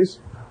of Christ?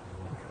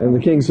 And the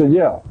king said,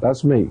 yeah,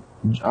 that's me.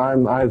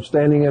 I'm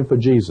standing in for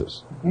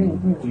Jesus.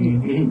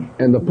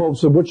 And the Pope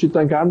said, what you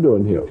think I'm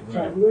doing here?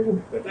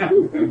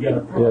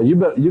 Yeah,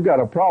 you got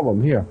a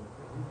problem here.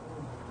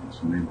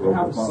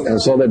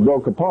 And so they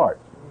broke apart.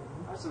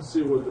 I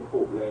sincere with the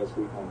Pope last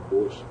week on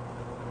abortion.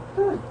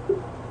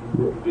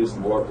 This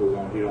article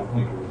on here, I don't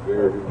think it was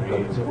very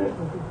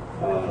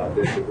humane.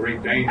 There's a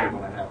great danger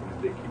going to happen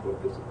if they keep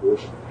up this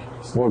abortion.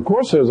 Well, of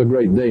course there's a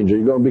great danger.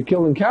 You're going to be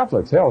killing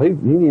Catholics. Hell, he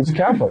needs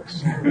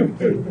Catholics.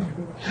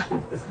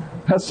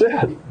 That's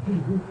it.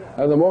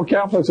 And the more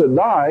Catholics that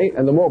die,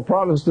 and the more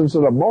Protestants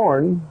that are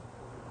born,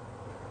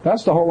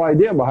 that's the whole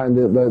idea behind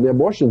the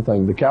abortion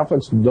thing. The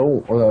Catholics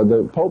don't,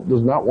 the Pope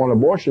does not want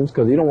abortions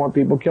because he don't want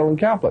people killing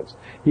Catholics.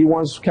 He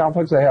wants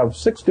Catholics to have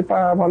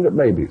 6,500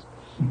 babies.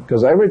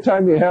 Because every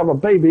time you have a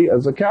baby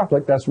as a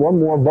Catholic, that's one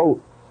more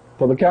vote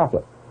for the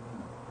Catholic.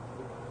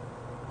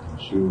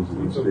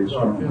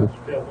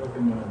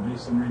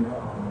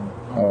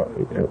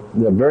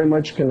 They're very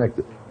much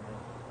connected.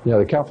 Yeah,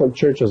 the Catholic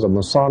Church is a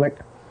Masonic,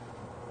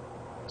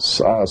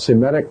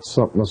 Semitic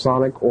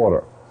Masonic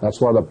order.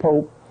 That's why the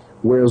Pope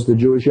wears the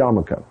Jewish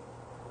yarmulke.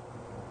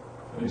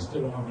 They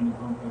still don't have any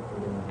conflict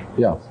with them.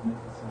 Yeah,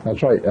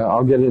 that's right.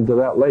 I'll get into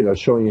that later,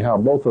 showing you how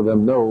both of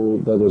them know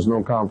that there's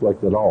no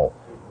conflict at all.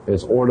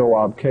 It's ordo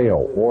ab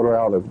chaos, order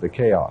out of the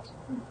chaos.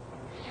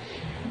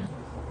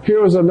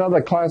 Here is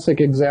another classic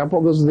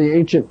example. This is the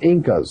ancient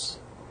Incas.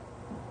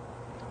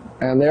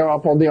 And they're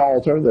up on the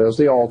altar. There's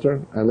the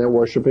altar. And they're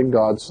worshiping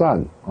God's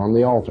Son on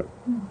the altar.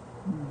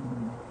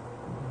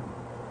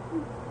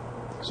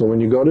 So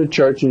when you go to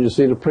church and you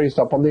see the priest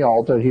up on the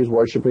altar, he's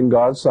worshiping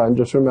God's Son.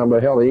 Just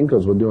remember, hell, the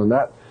Incas were doing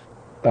that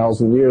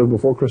 1,000 years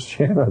before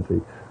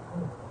Christianity.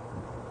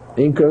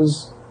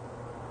 Incas,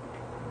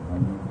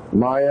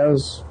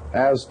 Mayas,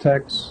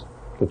 Aztecs,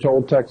 the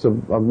Toltecs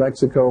of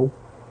Mexico,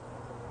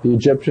 the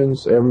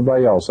Egyptians,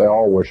 everybody else, they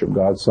all worship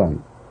God's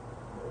Son.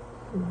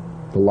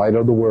 The light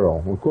of the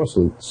world. Well, of course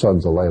the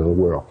Son's the light of the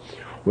world.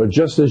 But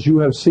just as you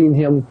have seen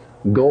him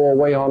go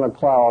away on a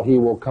cloud, he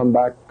will come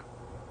back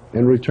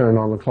and return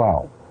on a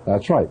cloud.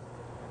 That's right.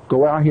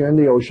 Go out here in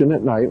the ocean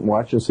at night and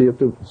watch and see if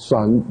the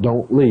sun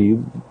don't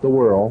leave the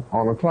world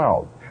on a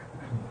cloud.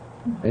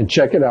 And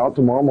check it out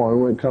tomorrow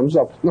morning when it comes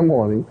up in the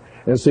morning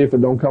and see if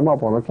it don't come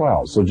up on a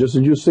cloud. So just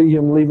as you see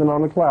him leaving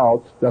on a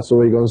cloud, that's the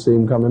way you're going to see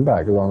him coming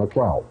back, is on a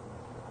cloud.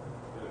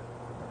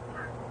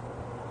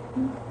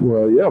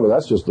 Well, yeah, but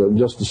that's just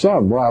the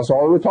sun. Well, that's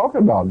all we're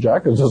talking about,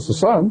 Jack, is just the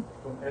sun.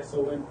 From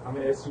S-O-N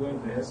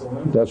to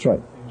S-O-N. That's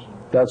right.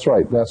 That's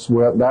right. That's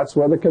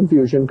where the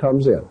confusion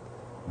comes in.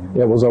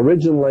 It was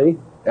originally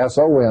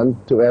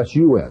S-O-N to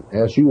S-U-N.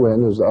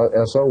 S-U-N is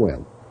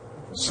S-O-N.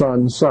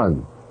 Sun,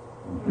 sun.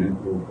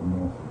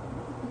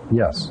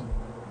 Yes.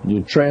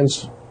 You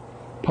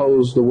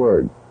transpose the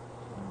word.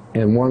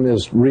 And one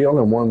is real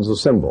and one's a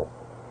symbol.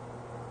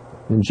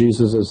 And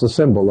Jesus is the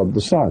symbol of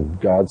the Son,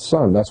 God's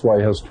Son. That's why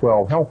he has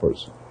 12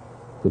 helpers.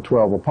 The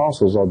 12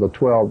 apostles are the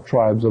 12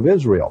 tribes of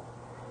Israel.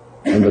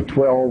 And the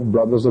 12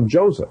 brothers of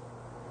Joseph.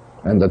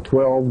 And the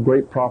 12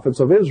 great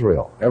prophets of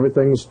Israel.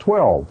 Everything's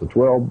 12. The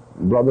 12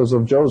 brothers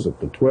of Joseph.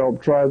 The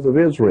 12 tribes of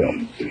Israel.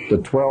 The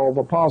 12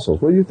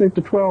 apostles. What do you think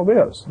the 12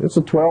 is? It's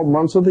the 12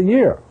 months of the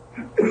year.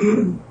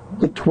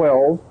 The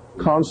 12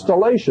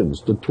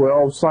 constellations. The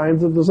 12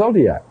 signs of the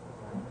zodiac.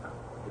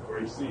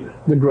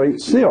 The Great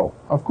Seal,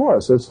 of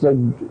course. It's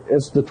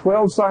the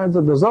 12 signs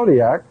of the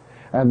zodiac,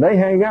 and they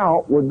hang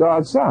out with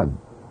God's Son.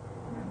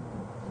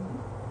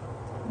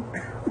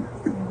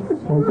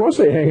 Well, of course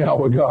they hang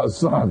out with God's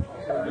Son.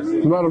 As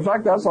a matter of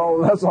fact, that's all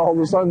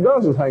the Son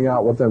does is hang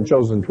out with them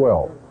chosen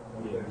 12.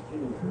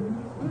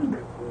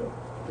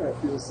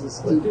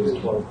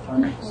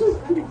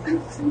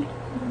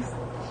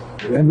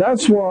 And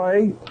that's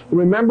why,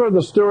 remember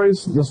the story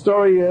is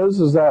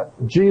that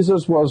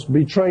Jesus was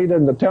betrayed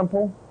in the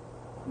temple?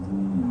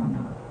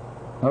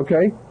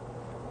 Okay?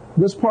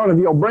 This part of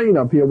your brain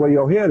up here where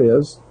your head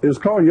is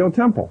called your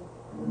temple.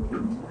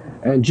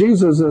 And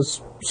Jesus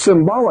is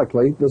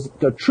symbolically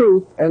the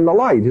truth and the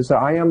light. He said,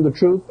 I am the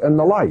truth and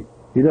the light.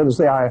 He doesn't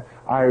say,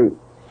 I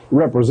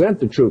represent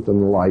the truth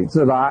and the light. He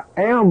said, I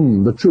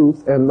am the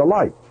truth and the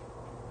light.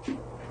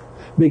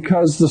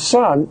 Because the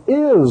Son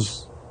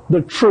is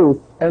the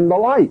truth and the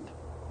light.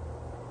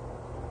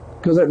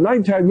 Because at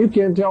nighttime you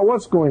can't tell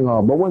what's going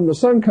on. But when the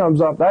sun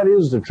comes up, that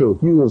is the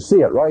truth. You will see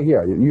it right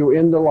here. You're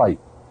in the light.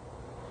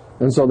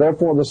 And so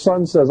therefore the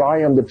Son says, I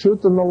am the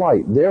truth and the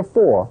light.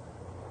 Therefore,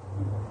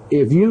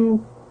 if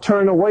you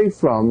turn away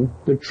from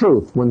the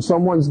truth, when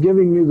someone's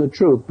giving you the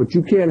truth, but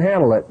you can't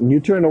handle it, and you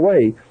turn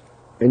away,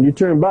 and you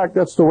turn back,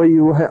 that's the way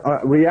you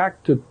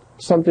react to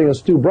something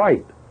that's too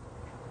bright.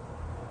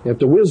 If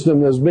the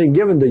wisdom that's being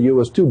given to you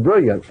is too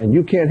brilliant, and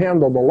you can't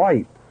handle the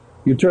light,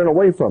 you turn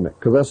away from it,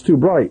 because that's too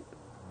bright.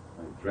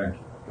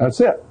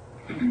 That's it.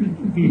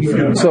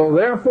 So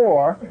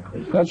therefore,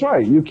 that's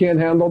right, you can't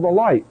handle the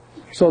light.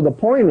 So the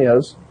point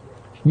is,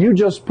 you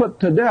just put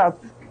to death,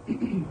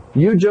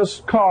 you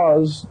just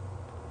caused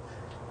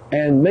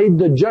and made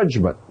the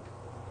judgment.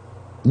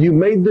 You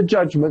made the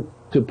judgment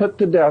to put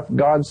to death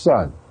God's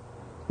Son.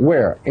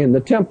 Where? In the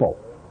temple.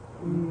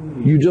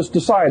 You just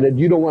decided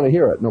you don't want to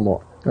hear it no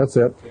more. That's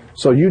it.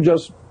 So you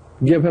just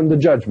give him the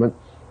judgment.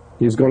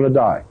 He's going to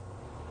die.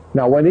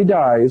 Now when he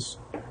dies,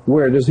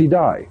 where does he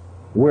die?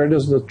 Where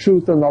does the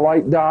truth and the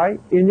light die?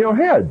 In your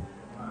head.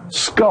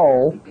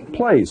 Skull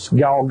place.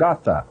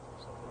 Golgotha.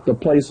 The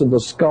place of the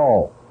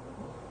skull.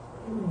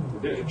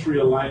 The tree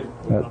of life,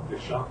 up the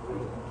chakra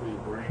to your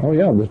brain. Oh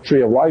yeah, the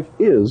tree of life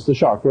is the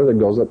chakra that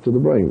goes up to the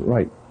brain,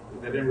 right.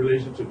 Is that in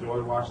relation to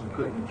George Washington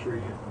cutting the tree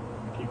and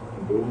keep it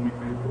from blooming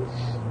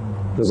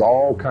maybe? There's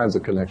all kinds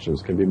of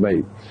connections can be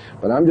made.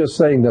 But I'm just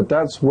saying that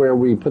that's where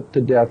we put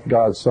to death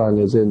God's Son,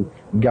 is in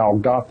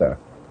Golgotha,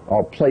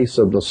 or place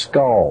of the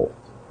skull.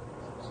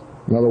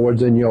 In other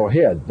words, in your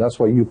head. That's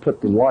where you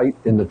put the light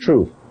and the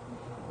truth.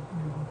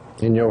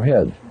 In your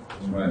head.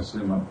 That's why I say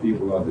my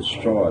people are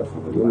destroyed for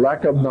the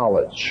lack of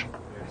knowledge.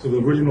 So the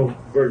original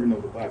version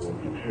of the Bible,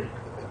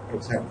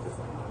 what's happening?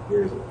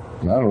 Where is it?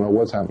 I don't know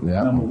what's happened to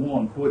that. Number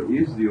one, what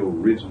is the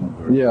original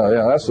version?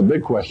 Yeah, that's the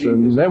big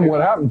question. Then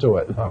what happened to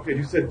it? Okay,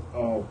 you said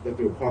that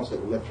there were parts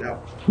that were left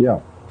out. Yeah.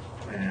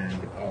 And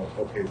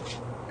okay,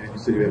 and you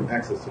said you have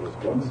access to those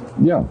parts.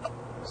 Yeah.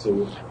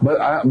 So,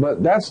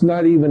 but that's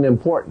not even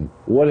important.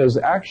 What is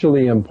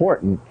actually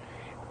important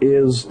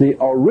is the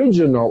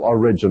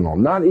original,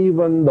 not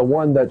even the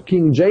one that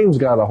King James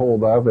got a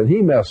hold of and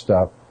he messed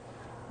up,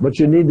 but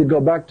you need to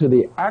go back to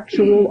the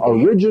actual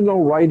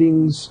original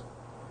writings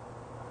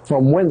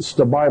from whence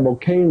the Bible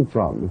came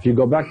from. If you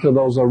go back to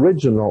those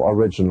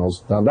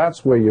originals, now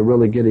that's where you're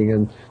really getting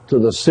into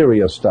the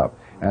serious stuff.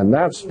 And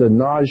that's the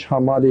Naj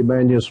Hammadi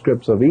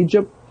manuscripts of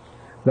Egypt.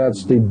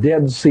 That's the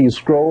Dead Sea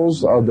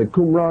Scrolls of the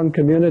Qumran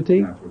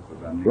community.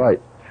 Right.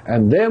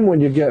 And then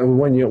once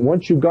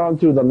you've gone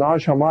through the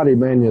Naj Hammadi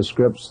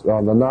manuscripts, the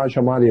Naj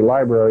Hammadi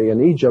library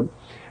in Egypt,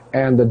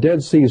 and the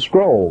Dead Sea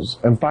Scrolls,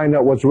 and find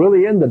out what's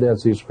really in the Dead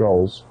Sea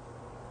Scrolls,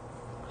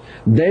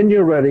 then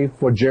you're ready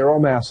for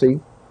Gerald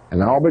Massey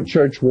and Albert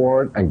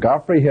Churchward and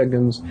Godfrey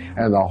Higgins,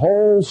 and the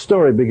whole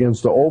story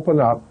begins to open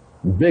up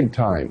big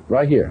time.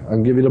 Right here. I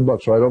can give you the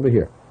books right over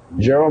here.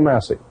 Gerald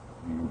Massey.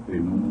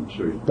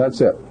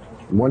 That's it.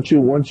 Once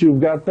you've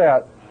got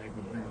that,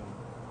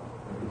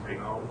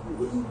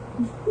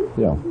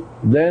 yeah,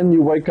 then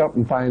you wake up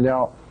and find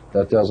out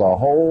that there's a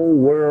whole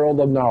world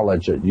of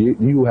knowledge that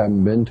you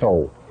haven't been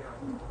told.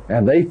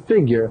 And they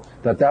figure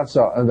that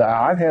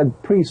I've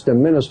had priests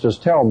and ministers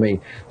tell me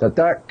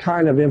that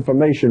kind of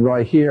information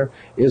right here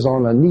is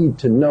on a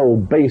need-to-know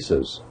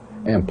basis.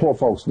 And poor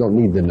folks don't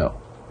need to know.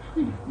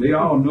 They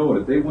all know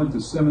it. They went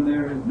to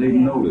seminary, they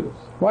know this.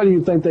 Why do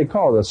you think they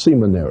call it a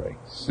seminary?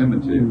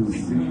 Cemetery.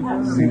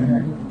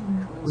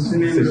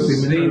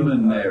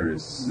 Seminary.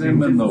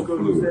 Seminal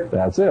fluid.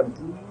 That's it.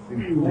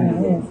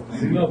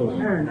 Another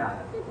one.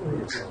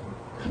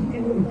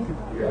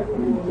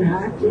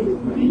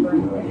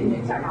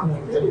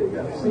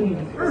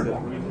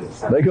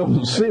 They go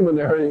to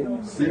seminary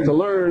to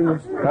learn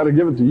how to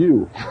give it to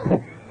you.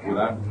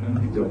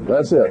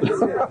 That's it.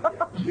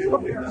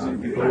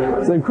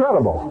 It's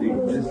incredible.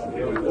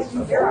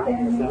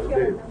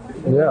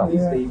 Yeah.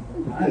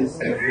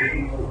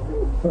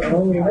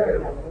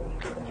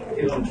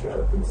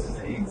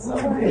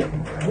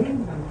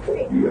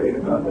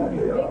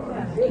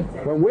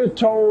 When we're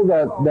told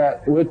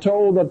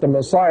that the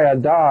Messiah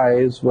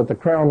dies with the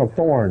crown of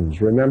thorns,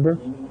 remember?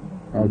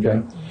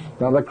 Okay.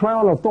 Now the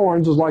crown of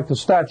thorns is like the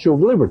Statue of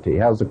Liberty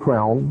has a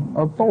crown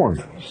of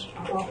thorns.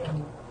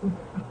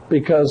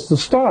 Because the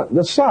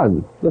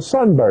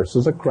sunburst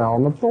is a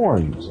crown of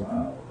thorns.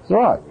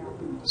 Right.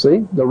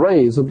 See? The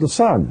rays of the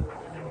sun.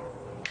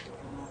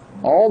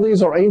 All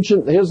these are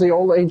ancient. Here's the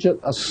old ancient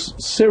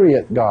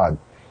Assyrian god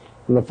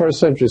in the 1st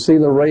century. See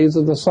the rays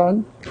of the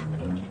sun?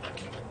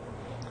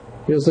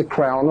 Here's the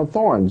crown of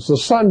thorns, the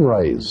sun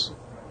rays.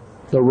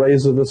 The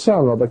rays of the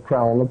sun are the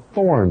crown of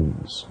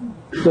thorns.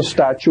 The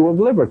Statue of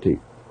Liberty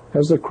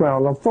has the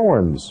crown of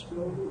thorns.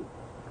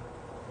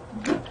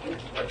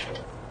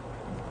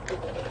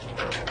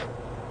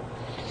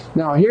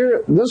 Now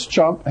here, this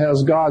chump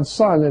has God's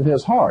Son in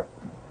his heart.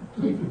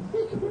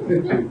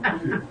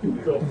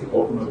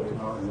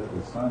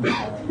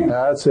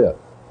 That's it.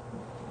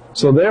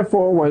 So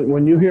therefore,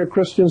 when you hear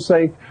Christians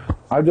say,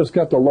 I've just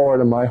got the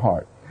Lord in my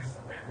heart.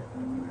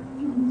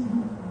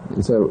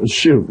 You say,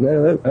 shoot,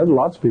 man,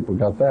 lots of people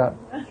got that.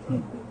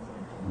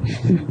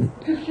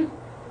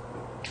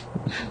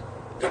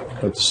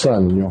 But the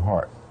Son in your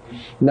heart.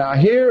 Now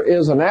here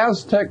is an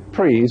Aztec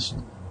priest.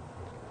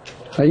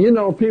 Now you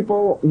know,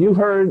 people, you've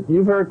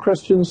heard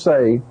Christians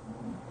say,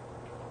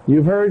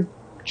 you've heard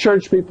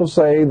church people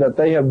say that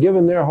they have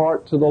given their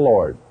heart to the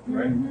Lord.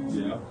 Right?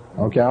 Yeah.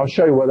 Okay, I'll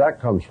show you where that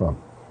comes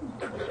from.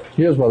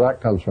 Here's where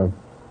that comes from.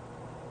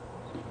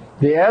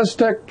 The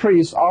Aztec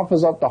priest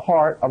offers up the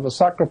heart of a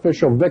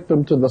sacrificial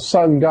victim to the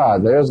sun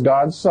god. There's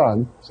God's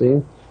Son.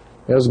 See?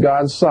 There's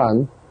God's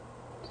Son.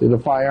 See the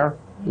fire?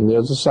 And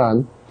there's the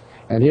sun.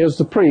 And here's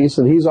the priest,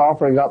 and he's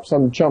offering up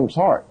some chump's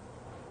heart.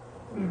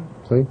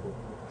 See?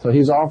 So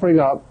he's offering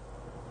up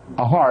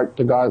a heart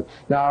to God.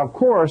 Now, of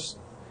course,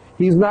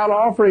 he's not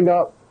offering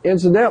up,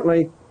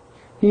 incidentally,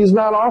 he's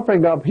not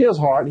offering up his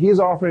heart. He's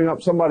offering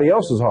up somebody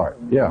else's heart.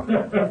 Yeah.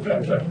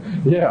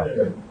 Yeah.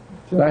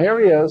 Now, here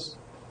he is.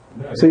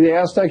 See the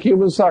Aztec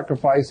human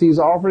sacrifice. He's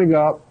offering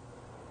up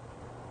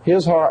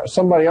his heart,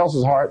 somebody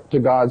else's heart, to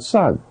God's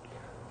Son.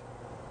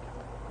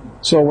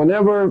 So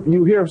whenever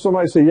you hear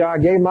somebody say, yeah, I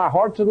gave my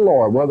heart to the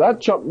Lord, well,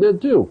 that chump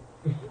did too.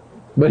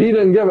 But he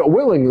didn't give it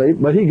willingly,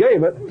 but he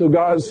gave it to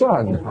God's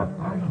Son.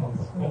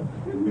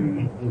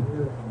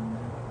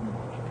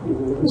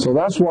 So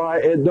that's why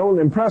it don't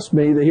impress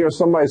me to hear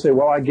somebody say,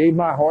 well, I gave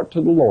my heart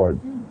to the Lord.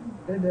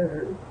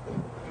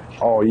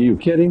 Oh, are you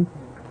kidding?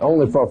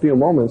 Only for a few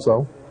moments,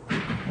 though.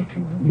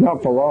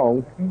 Not for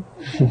long.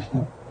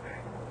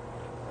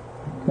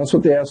 That's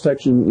what the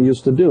Aztecs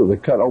used to do. They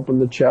cut open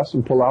the chest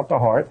and pull out the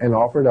heart and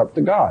offer it up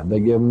to God. They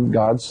give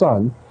God's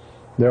Son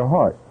their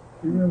heart.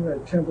 You remember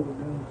that temple of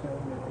Doom?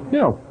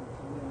 Yeah.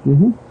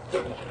 Mm-hmm.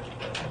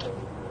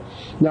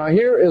 Now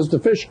here is the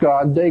fish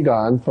god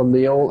Dagon from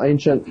the old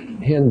ancient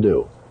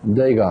Hindu.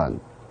 Dagon.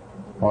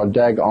 Or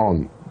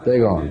Dagon.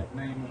 Dagon.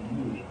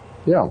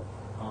 Yeah.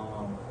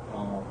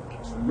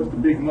 What's the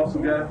big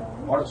muscle guy?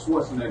 Arnold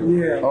Schwarzenegger.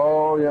 Yeah.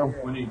 Oh, yeah.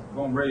 When he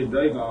gonna raise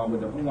Dagon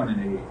with the horn in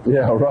the head.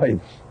 Yeah, right.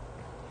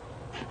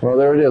 Well,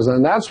 there it is.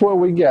 And that's where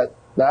we get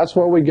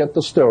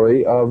the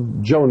story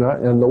of Jonah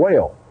and the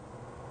whale.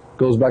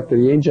 Goes back to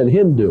the ancient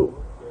Hindu.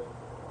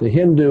 The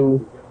Hindu,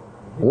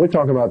 and we're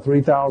talking about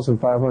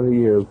 3,500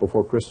 years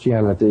before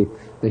Christianity,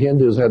 the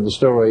Hindus had the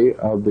story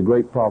of the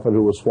great prophet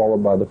who was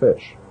swallowed by the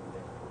fish.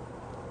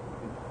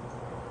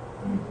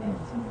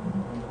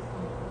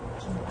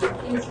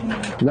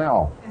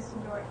 Now, Mr.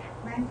 George,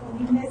 Maxwell,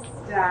 you missed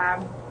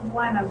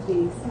one of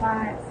the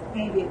slides.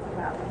 Maybe it's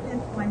about the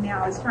fifth one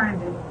now. I was trying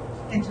to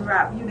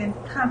interrupt. You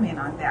didn't comment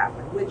on that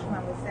one. Which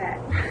one was that?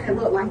 It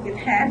looked like it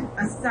had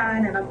a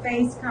sun and a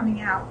face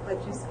coming out,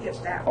 but you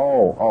skipped that one.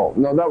 Oh,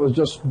 no, that was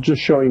just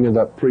showing you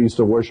that priest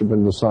of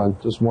worshiping the sun.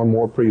 Just one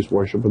more priest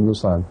worshiping the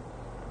sun.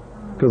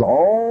 Because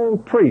all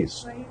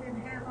priests. Well, you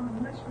didn't have on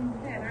the mushroom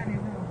head. I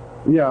didn't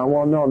know. Yeah,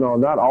 well, no,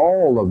 not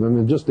all of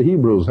them. Just the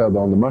Hebrews had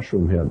on the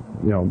mushroom head.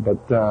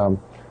 But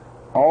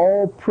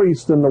all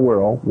priests in the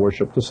world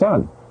worship the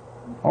sun.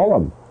 All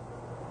of them.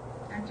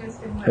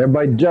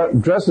 Everybody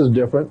dresses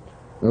different.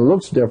 It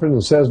looks different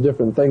and says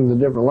different things in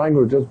different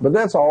languages, but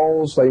that's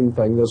all the same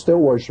thing. They're still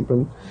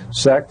worshiping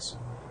sex,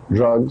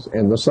 drugs,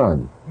 and the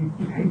sun.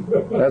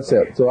 That's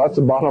it. So that's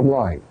the bottom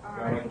line.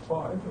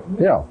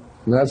 Yeah,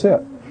 and that's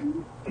it.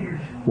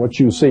 What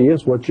you see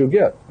is what you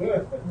get.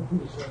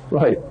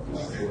 Right.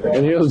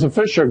 And here's the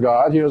fisher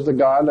god. Here's the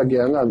god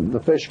again, the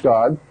fish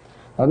god.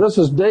 Now this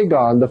is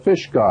Dagon, the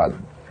fish god.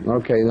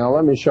 Okay, now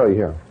let me show you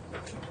here.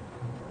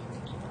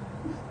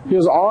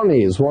 Here's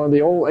Anis, one of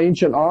the old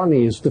ancient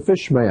Anis, the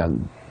fish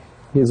man.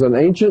 He's an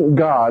ancient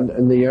god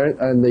in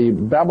the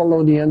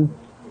Babylonian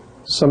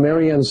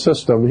Sumerian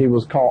system. He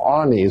was called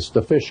Anis,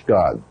 the fish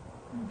god.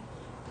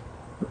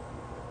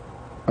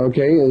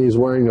 Okay, and he's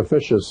wearing a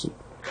fish's.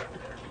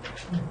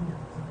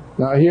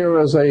 Now here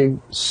is a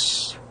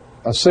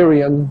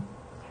Assyrian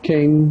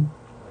king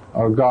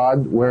or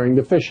god wearing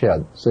the fish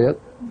head. See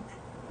it?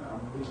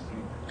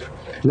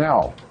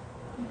 Now,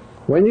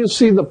 when you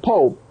see the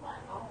Pope,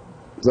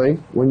 see?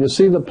 When you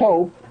see the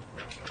Pope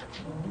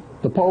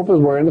is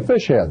wearing the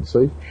fish head,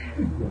 see?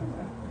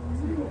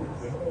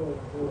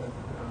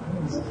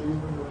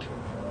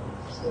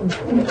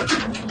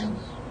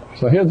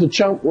 So here's the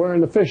chump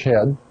wearing the fish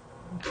head.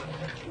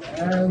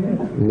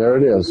 And there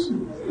it is.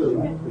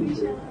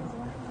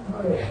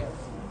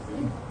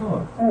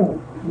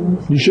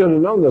 You should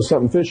have known there's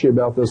something fishy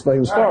about this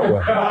thing to start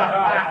with.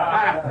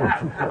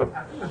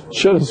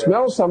 Should have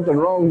smelled something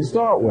wrong to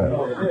start with.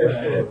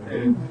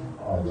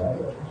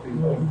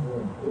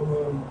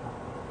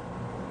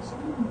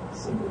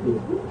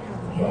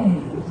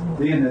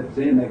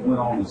 Then they went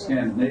on, the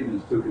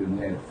Scandinavians took it and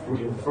they had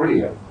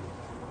Freya.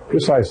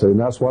 Precisely, and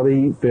that's why they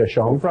eat fish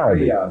on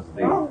Friday. Freya's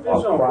Day,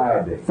 or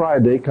Friday.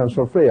 Friday comes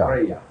from Freya.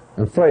 Freya.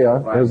 And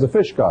Freya is the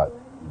fish god.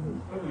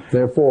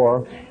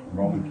 Therefore,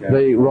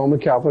 the Roman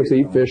Catholics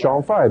eat fish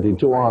on Friday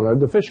to honor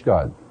the fish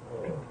god.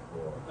 I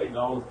think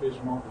all the fish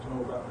markets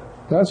know about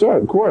that. That's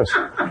right, of course.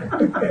 So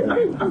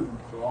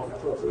all the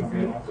trucks come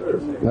in on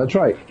Thursday. That's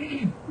right.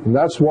 And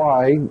that's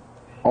why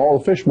all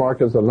the fish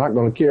markets are not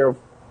going to care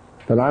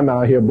that I'm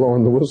out here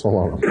blowing the whistle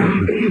on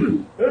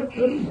them.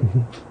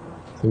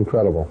 It's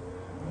incredible.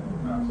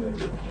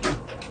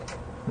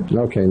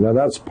 Okay, now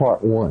that's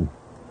part one.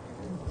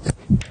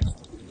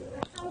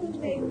 How do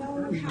they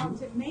know how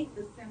to make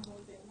the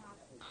symbols and not?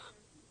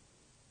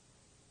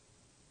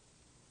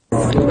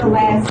 The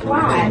last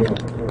slide,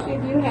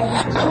 if you had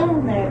not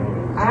shown that,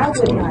 I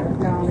would not have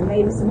known, and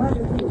maybe some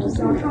other people.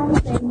 So how do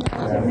they know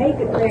to make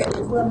it where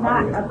it will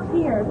not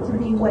appear to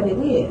be what it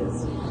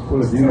is?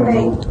 Well, if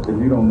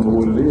you don't know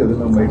what it is, it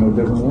don't make no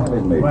difference what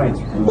they make. Right. If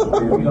you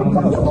don't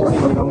know,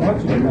 you don't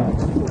want you to know.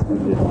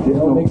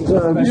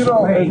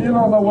 If you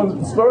don't know what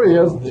the story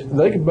is,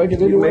 they can make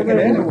it anyway.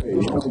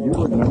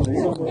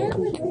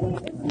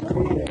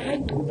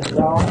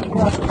 Now,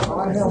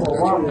 I have a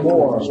lot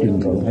more. How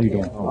you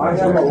doing? I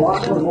have a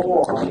lot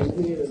more.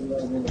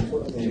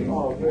 You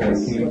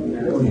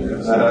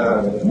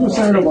were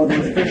saying about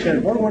these fish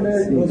heads. What were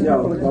they? Yeah, I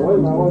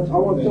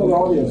want to tell the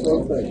audience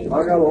something. I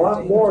got a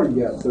lot more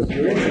yet, so if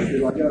you're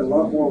interested, I got a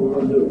lot more we're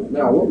going to do.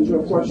 Now, what was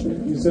your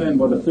question? You saying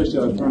about the fish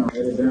that are trying to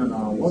write it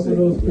down. What are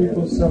those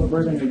people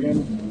celebrating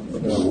again?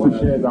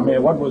 Fish heads. I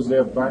mean, what was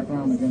their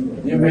background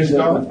again? You mean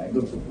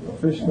the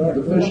fish head?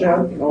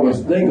 Oh, it's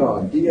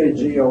Dagon.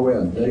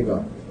 D-A-G-O-N.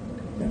 Dagon.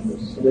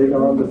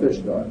 Dagon, the fish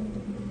god.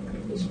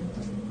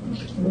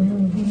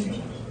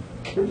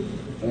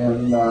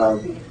 And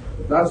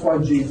that's why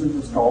Jesus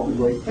is called the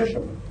great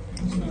fisherman.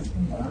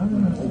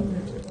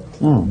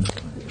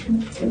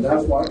 And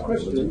that's why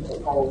Christians are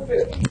called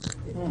fish.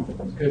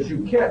 Because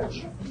you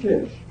catch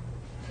fish.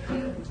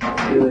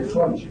 They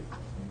clutch you.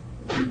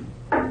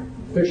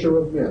 Fisher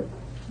of men.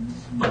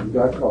 You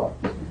got caught.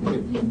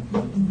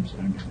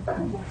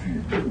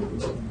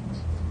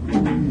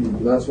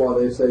 And that's why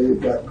they say you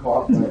got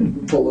caught by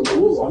pulling the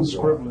wool off.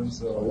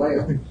 A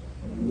lamb.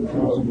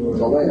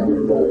 The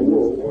lamb pulled the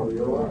wool over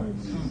your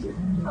eyes.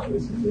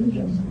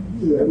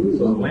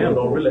 So the lamb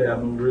don't really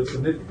have no real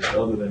significance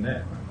other than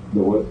that.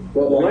 Well,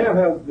 the lamb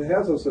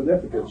has a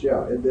significance,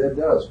 yeah, it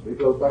does. It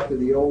goes back to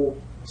the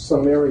old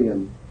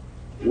Sumerian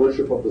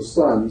worship of the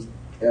sun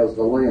as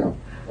the lamb.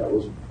 That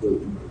was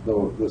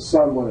the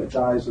sun, when it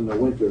dies in the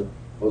winter,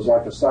 was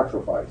like a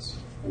sacrifice,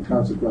 and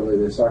consequently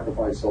they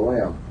sacrificed the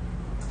lamb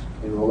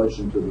in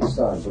relation to the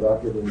sun. But I'll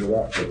get into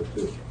that further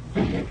too.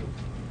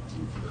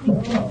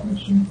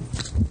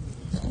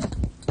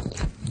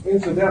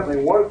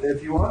 Incidentally,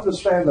 if you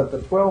understand that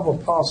the 12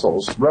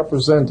 apostles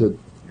represented,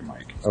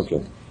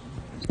 okay,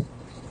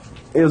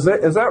 is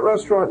that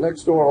restaurant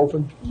next door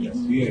open? Yes.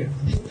 Yeah.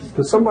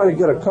 Could somebody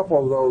get a couple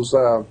of those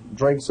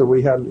drinks that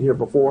we had here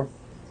before?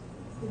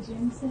 The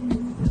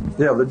ginseng.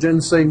 Yeah, the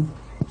ginseng.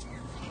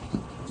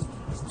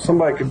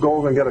 Somebody could go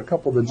over and get a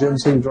couple of the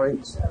ginseng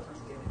drinks.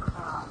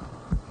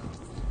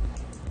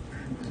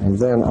 And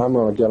then I'm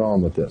going to get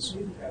on with this.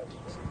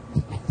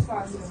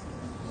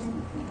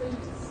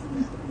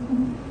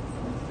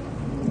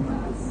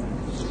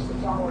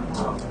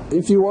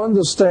 If you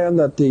understand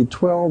that the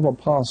 12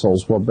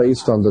 apostles were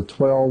based on the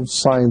 12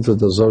 signs of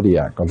the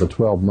zodiac, or the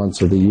 12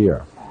 months of the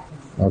year,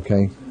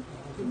 okay?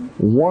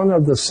 One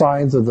of the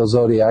signs of the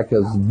zodiac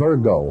is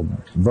Virgo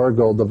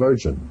the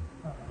Virgin,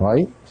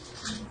 right?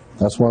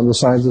 That's one of the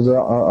signs of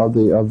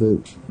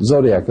the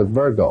zodiac is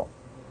Virgo.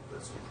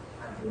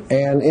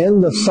 And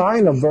in the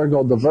sign of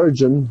Virgo the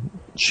Virgin,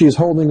 she's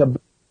holding a baby,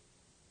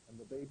 and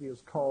the baby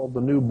is called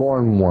the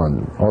newborn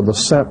one, or the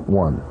sent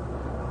one,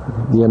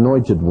 the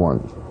anointed one.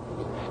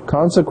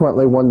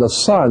 Consequently, when the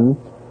sun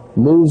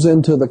moves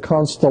into the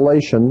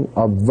constellation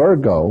of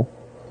Virgo,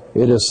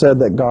 it is said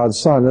that God's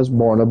Son is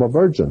born of a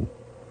virgin.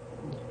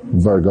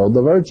 Virgo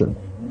the Virgin.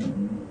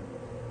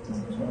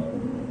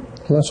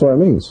 That's what it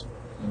means.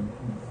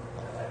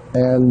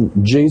 And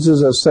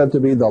Jesus is said to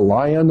be the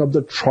Lion of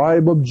the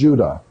tribe of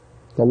Judah.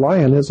 The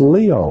lion is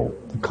Leo,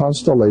 the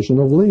constellation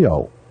of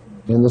Leo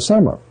in the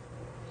summer.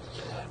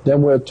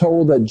 Then we're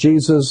told that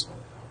Jesus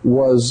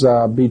was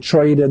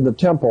betrayed in the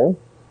temple,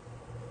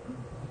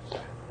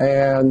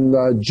 and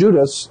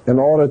Judas, in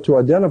order to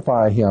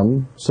identify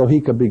him so he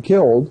could be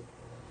killed,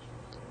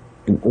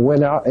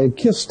 went out and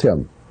kissed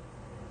him.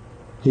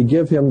 He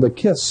gave him the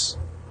kiss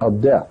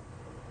of death.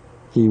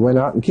 He went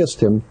out and kissed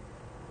him.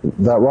 Is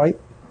that right?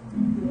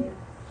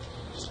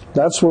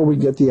 That's where we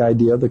get the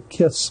idea of the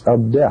kiss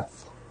of death.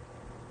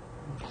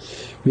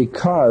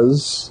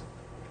 Because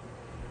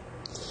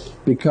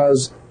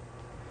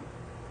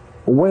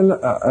when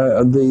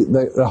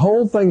the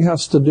whole thing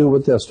has to do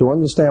with this, to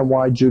understand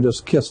why Judas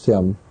kissed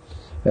him,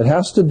 it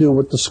has to do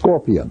with the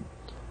scorpion.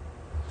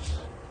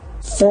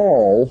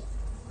 Fall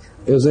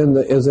is in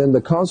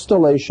the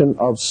constellation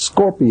of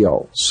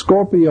Scorpio.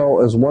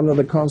 Scorpio is one of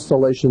the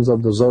constellations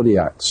of the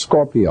zodiac,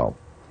 Scorpio.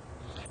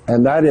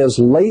 And that is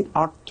late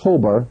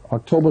October,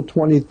 October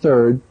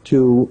 23rd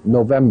to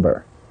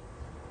November,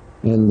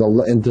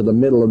 into the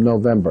middle of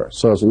November.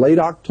 So it's late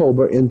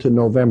October into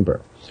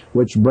November,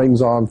 which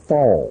brings on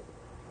fall.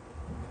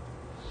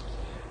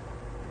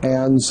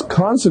 And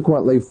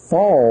consequently,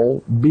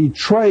 fall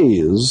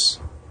betrays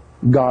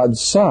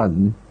God's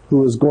Son,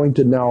 who is going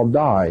to now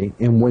die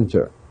in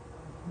winter.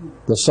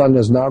 The Son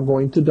is now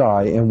going to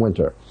die in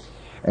winter.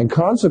 And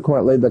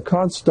consequently, the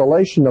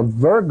constellation of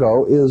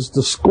Virgo is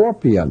the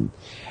scorpion.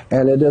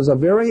 And it is a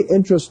very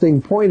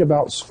interesting point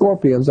about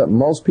scorpions that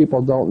most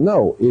people don't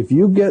know. If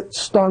you get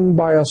stung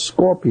by a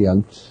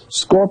scorpion,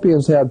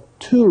 scorpions have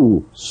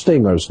two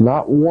stingers,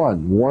 not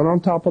one on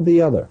top of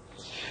the other.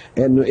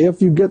 And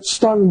if you get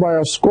stung by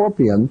a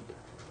scorpion,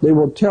 they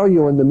will tell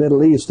you in the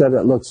Middle East that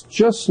it looks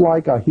just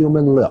like a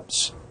human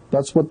lips.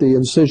 That's what the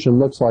incision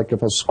looks like.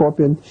 If a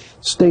scorpion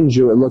stings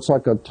you, it looks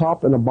like a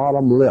top and a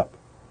bottom lip.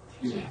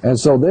 And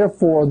so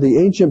therefore, the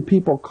ancient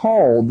people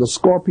called the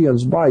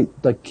scorpion's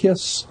bite the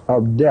kiss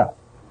of death.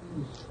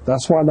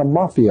 That's why the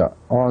mafia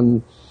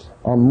on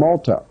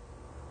Malta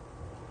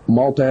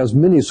has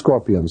many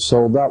scorpions.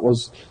 So that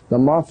was, the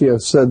mafia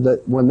said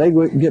that when they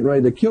get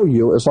ready to kill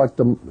you, it's like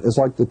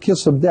the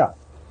kiss of death.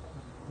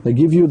 They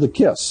give you the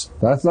kiss.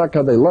 That's not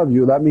because they love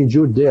you. That means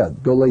you're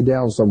dead. Go lay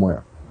down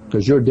somewhere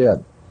because you're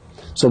dead.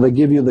 So they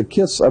give you the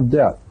kiss of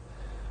death.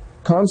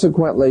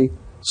 Consequently,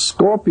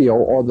 Scorpio,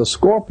 or the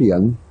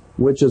scorpion,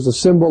 which is a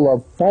symbol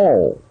of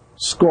fall,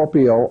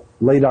 Scorpio,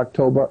 late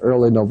October,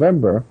 early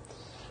November,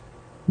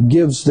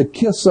 gives the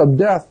kiss of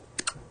death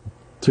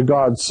to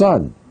God's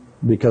Son,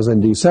 because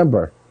in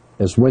December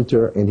is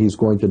winter and he's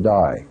going to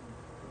die.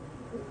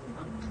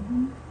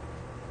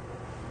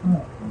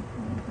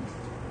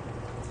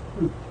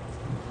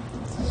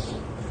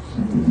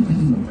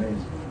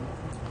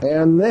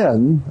 And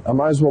then, I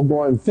might as well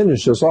go and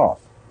finish this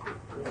off.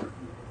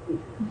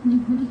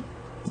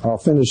 I'll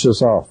finish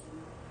this off.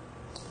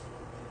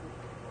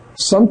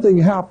 Something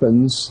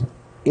happens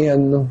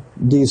in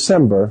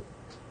December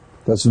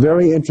that's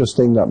very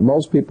interesting that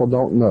most people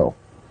don't know.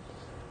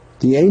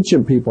 The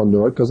ancient people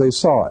knew it because they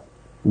saw it.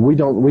 We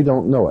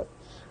don't know it.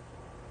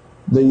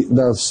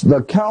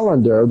 The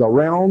calendar, the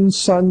round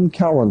sun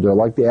calendar,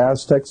 like the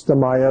Aztecs, the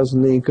Mayas,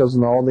 and the Incas,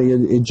 and all the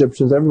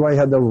Egyptians, everybody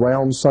had the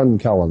round sun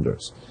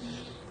calendars.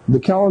 The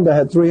calendar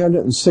had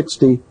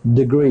 360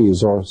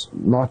 degrees or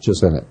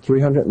notches in it,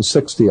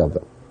 360 of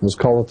them. It was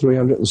called a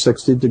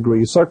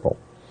 360-degree circle.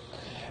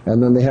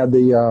 And then they had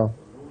the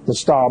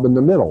stab in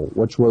the middle,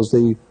 which was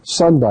the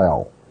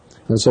sundial.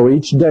 And so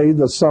each day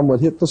the sun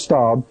would hit the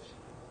stab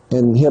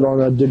and hit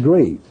on a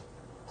degree.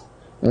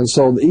 And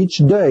so each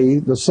day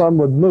the sun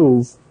would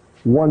move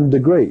 1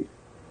 degree.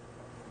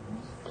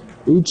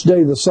 Each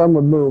day the sun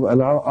would move,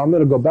 and I'm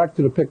going to go back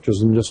to the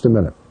pictures in just a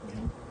minute.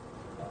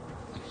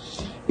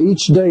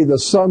 Each day the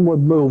sun would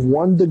move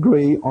 1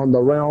 degree on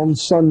the round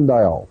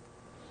sundial.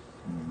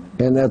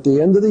 And at the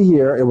end of the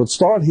year, it would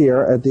start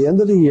here. At the end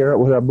of the year, it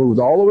would have moved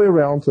all the way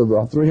around to the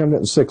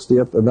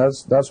 360th, and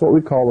that's what we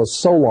call a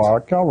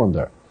solar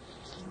calendar,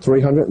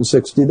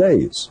 360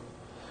 days.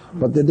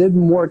 But they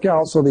didn't work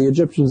out, so the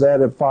Egyptians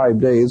added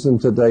 5 days,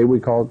 and today we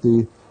call it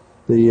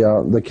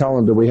the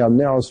calendar we have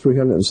now is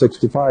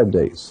 365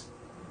 days.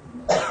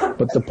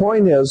 But the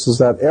point is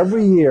that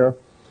every year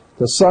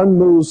the sun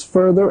moves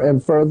further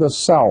and further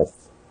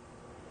south,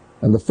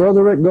 and the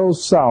further it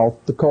goes south,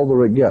 the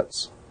colder it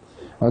gets.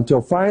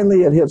 Until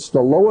finally it hits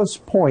the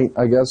lowest point,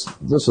 I guess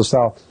this is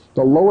south,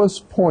 the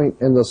lowest point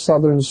in the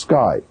southern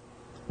sky.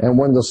 And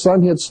when the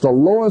sun hits the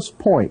lowest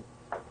point,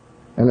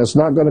 and it's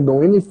not going to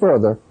go any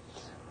further,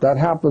 that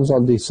happens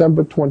on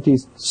December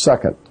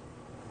 22nd.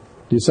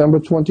 December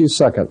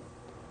 22nd,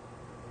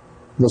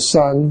 the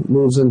sun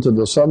moves into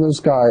the southern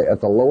sky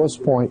at the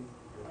lowest point.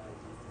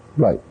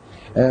 Right.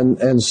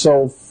 And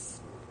so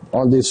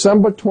on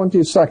December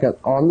 22nd,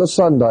 on the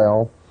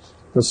sundial,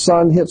 the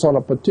sun hits on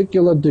a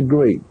particular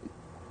degree.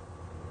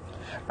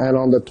 And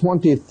on the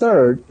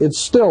 23rd, it's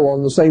still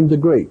on the same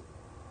degree.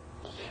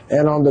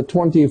 And on the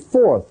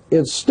 24th,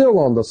 it's still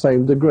on the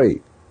same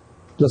degree.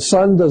 The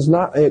sun does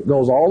not, it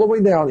goes all the way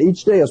down.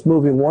 Each day it's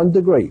moving 1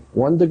 degree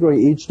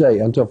each day,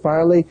 until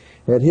finally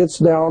it hits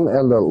down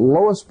at the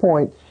lowest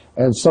point,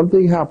 and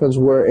something happens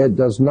where it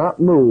does not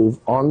move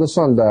on the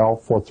sundial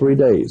for 3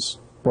 days.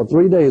 For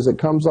 3 days it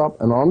comes up,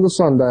 and on the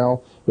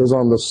sundial is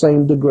on the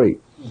same degree.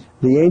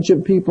 The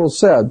ancient people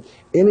said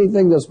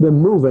anything that's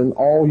been moving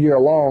all year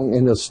long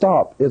and has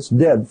stopped, it's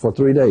dead for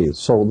 3 days.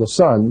 So the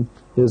sun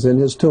is in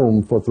his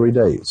tomb for 3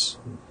 days.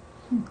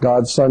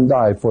 God's Son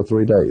died for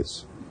 3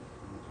 days.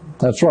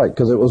 That's right,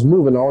 because it was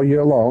moving all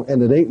year long,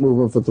 and it ain't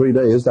moving for 3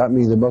 days. That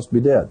means it must be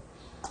dead.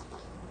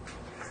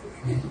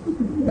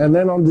 And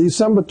then on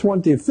December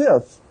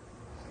 25th,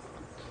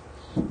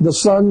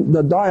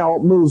 the dial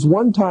moves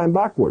one time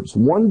backwards,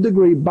 1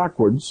 degree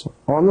backwards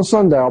on the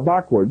sundial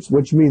backwards,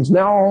 which means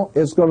now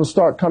it's going to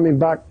start coming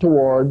back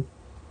toward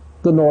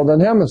the northern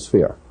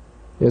hemisphere.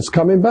 It's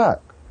coming back.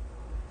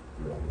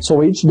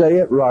 So each day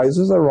it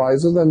rises and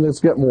rises, and it's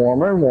getting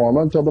warmer and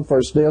warmer until the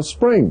first day of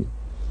spring.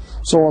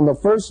 So on the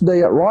first day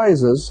it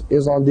rises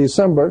is on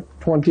December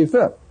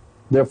 25th.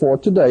 Therefore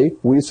today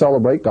we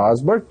celebrate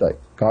God's birthday,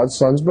 God's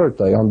Son's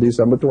birthday on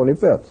December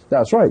 25th.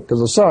 That's right,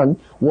 because the sun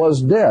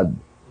was dead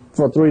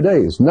for 3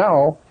 days.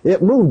 Now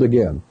it moved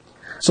again.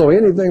 So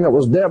anything that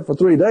was dead for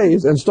 3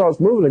 days and starts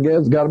moving again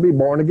has got to be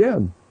born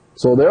again.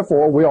 So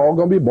therefore we're all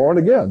going to be born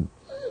again.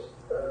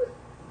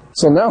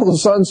 So now the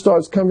sun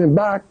starts coming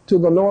back to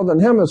the northern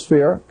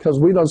hemisphere because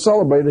we done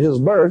celebrated his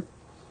birth,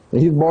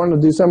 and he's born on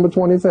December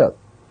 25th.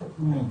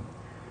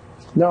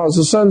 Now as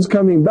the sun's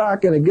coming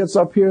back and it gets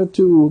up here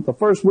to the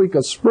first week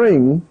of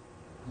spring,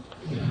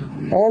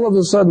 all of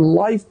a sudden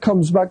life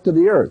comes back to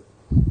the earth.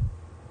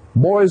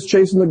 Boys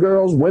chasing the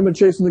girls, women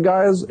chasing the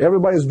guys,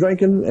 everybody's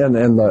drinking,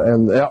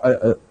 and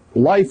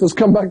life has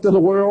come back to the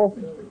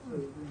world.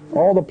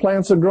 All the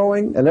plants are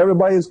growing, and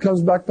everybody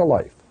comes back to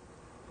life.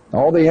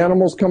 All the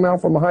animals come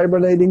out from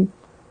hibernating,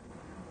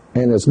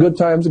 and it's good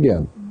times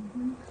again.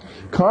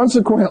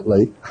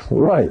 Consequently,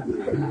 right.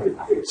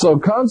 So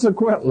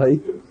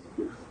consequently,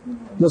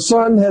 the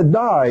sun had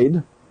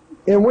died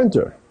in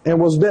winter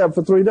and was dead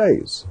for 3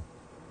 days.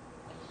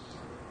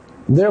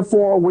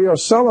 Therefore, we are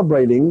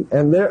celebrating,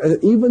 and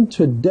even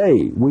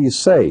today we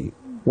say,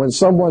 when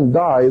someone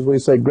dies, we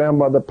say,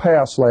 grandmother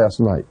passed last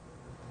night,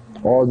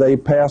 or they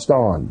passed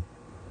on,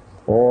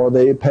 or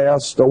they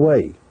passed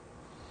away.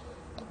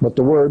 But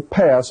the word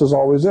pass is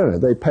always in it.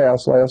 They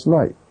passed last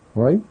night,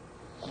 right?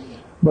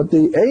 But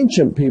the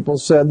ancient people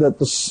said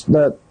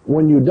that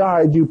when you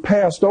died, you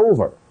passed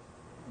over.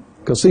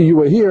 Because see, you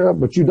were here,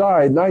 but you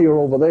died, now you're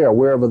over there,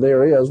 wherever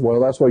there is. Well,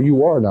 that's where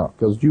you are now,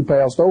 because you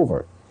passed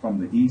over. From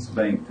the east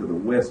bank to the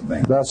west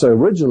bank. That's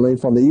originally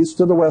from the east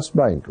to the west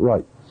bank,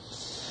 right.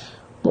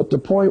 But the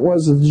point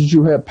was that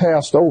you had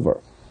passed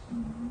over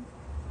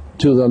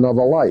to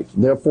another life.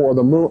 Therefore,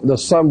 the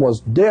sun was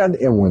dead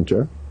in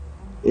winter.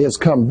 It's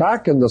come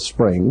back in the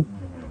spring.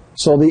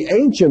 So the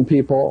ancient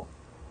people,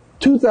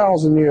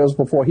 2,000 years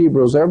before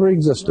Hebrews ever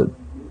existed,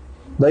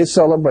 they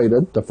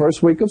celebrated the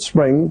first week of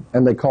spring,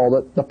 and they called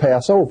it the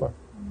Passover.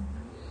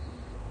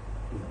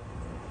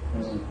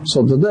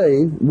 So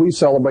today, we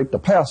celebrate the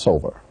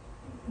Passover,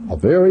 a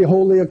very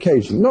holy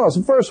occasion. No, it's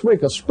the first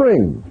week of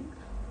spring.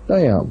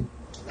 Damn.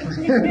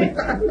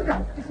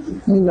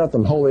 Ain't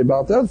nothing holy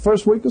about that.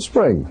 First week of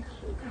spring.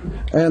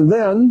 And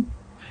then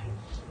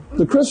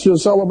the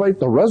Christians celebrate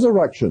the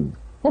resurrection.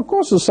 Of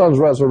course the sun's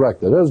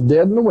resurrected. It was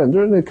dead in the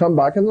winter and it come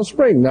back in the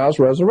spring. Now it's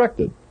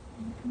resurrected.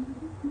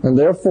 And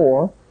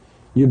therefore,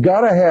 you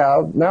got to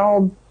have,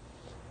 now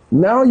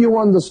you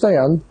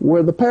understand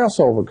where the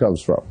Passover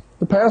comes from.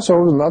 The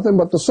Passover is nothing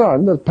but the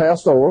sun that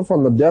passed over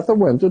from the death of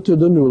winter to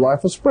the new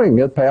life of spring.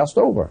 It passed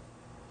over.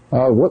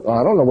 I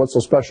don't know what's so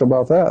special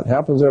about that. It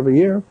happens every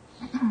year.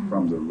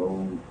 From the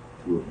low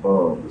to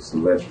above the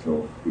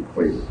celestial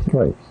equator.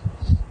 Right.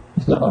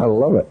 I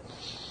love it.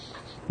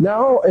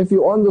 Now, if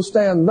you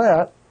understand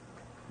that,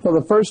 for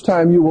the first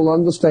time you will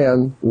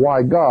understand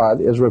why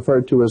God is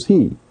referred to as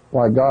He.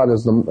 Why God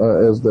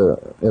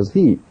is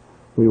He.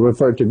 We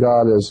refer to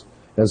God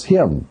as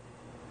Him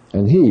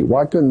and He.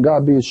 Why couldn't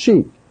God be a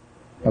she?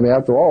 I mean,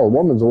 after all, a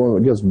woman's the one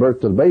that gives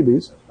birth to the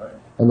babies,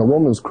 and the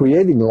woman's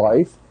creating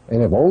life,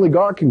 and if only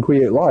God can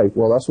create life,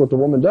 well, that's what the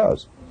woman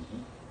does.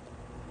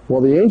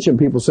 Well, the ancient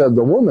people said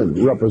the woman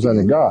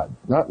represented God,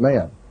 not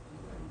man.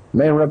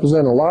 Man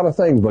represented a lot of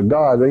things, but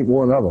God ain't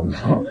one of them.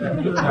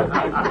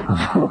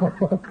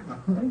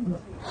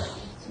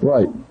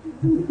 Right.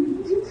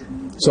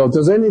 So if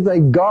there's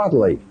anything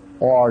godly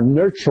or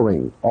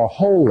nurturing or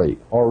holy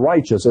or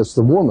righteous, it's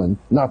the woman,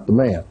 not the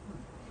man.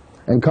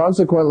 And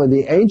consequently,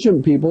 the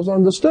ancient peoples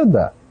understood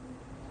that.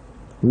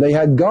 And they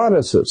had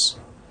goddesses.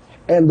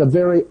 And the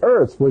very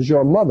earth was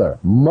your mother.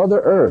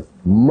 Mother Earth,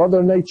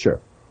 Mother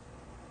Nature.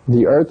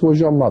 The earth was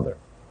your mother.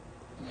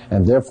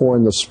 And therefore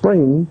in the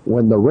spring,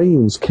 when the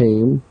rains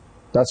came,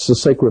 that's the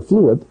sacred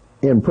fluid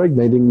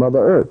impregnating Mother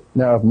Earth.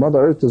 Now if Mother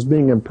Earth is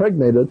being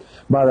impregnated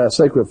by that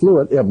sacred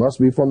fluid, it must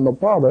be from the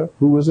Father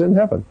who is in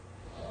heaven.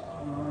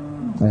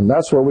 And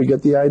that's where we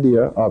get the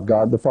idea of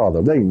God the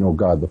Father. There ain't no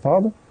God the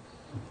Father.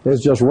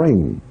 It's just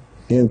rain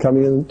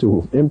coming in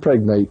to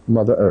impregnate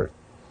Mother Earth.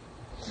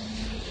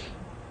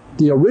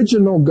 The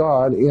original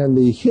God in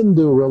the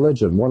Hindu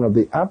religion, one of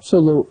the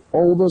absolute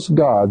oldest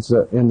gods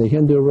in the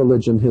Hindu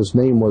religion, his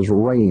name was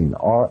Rain,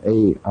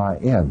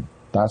 R-A-I-N.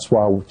 That's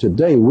why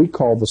today we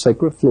call the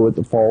sacred fluid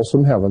that falls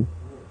from heaven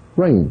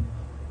rain.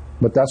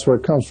 But that's where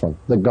it comes from,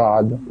 the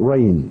god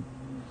Rain,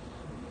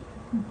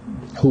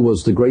 who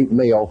was the great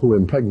male who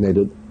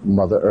impregnated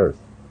Mother Earth.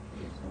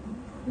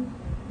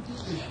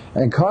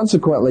 And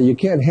consequently, you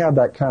can't have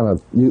that kind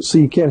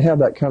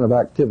of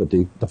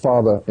activity, the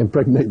father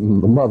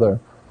impregnating the mother,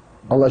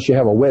 unless you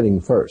have a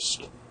wedding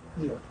first.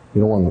 You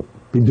don't want to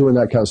be doing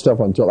that kind of stuff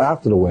until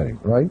after the wedding,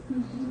 right?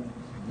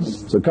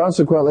 So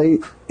consequently,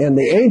 in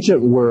the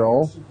ancient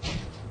world,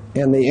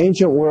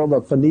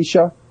 of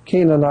Phoenicia,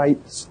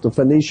 Canaanites, the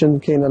Phoenician,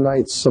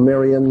 Canaanites,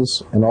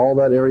 Sumerians, and all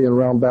that area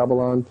around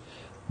Babylon,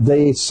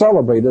 they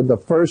celebrated the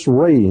first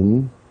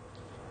rain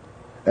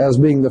as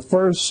being the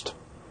first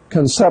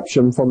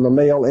conception from the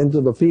male into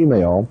the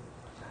female.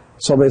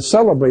 So they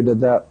celebrated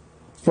that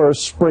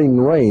first spring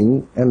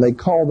rain, and they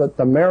called it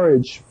the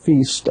marriage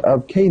feast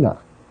of Cana,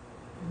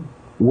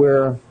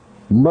 where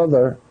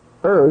Mother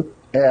Earth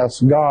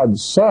asked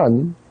God's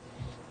Son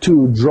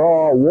to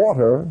draw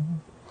water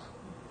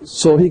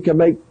so he can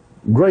make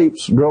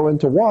grapes grow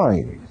into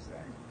wine.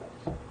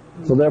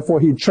 So therefore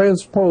he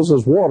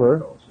transposes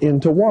water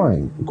into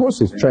wine. Of course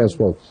he's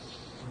transposed.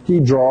 He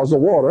draws the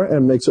water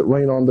and makes it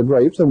rain on the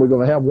grapes, and we're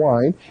going to have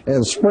wine. And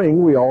in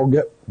spring we all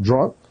get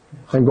drunk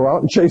and go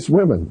out and chase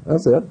women.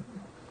 That's it.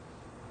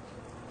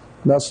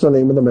 That's the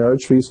name of the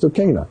marriage feast of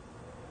Cana.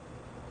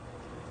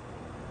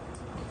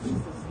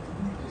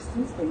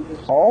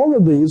 All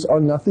of these are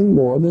nothing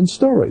more than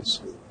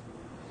stories.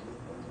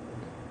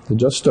 They're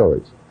just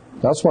stories.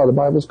 That's why the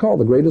Bible is called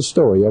the greatest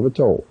story ever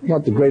told. It's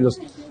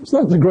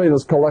not the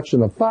greatest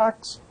collection of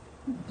facts.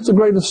 It's the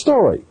greatest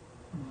story.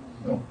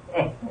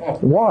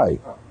 Why?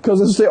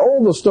 Because it's the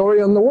oldest story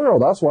in the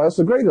world. That's why it's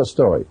the greatest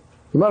story.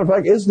 As a matter of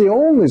fact, it's the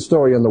only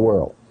story in the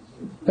world.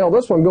 Hell,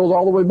 this one goes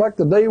all the way back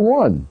to day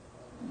one.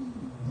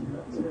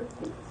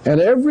 And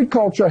every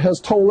culture has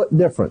told it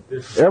different.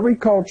 Every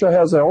culture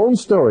has their own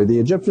story. The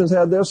Egyptians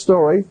had their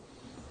story,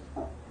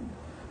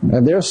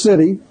 and their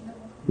city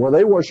where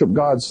they worship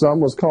God's sun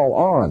was called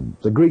On.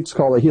 The Greeks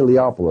call it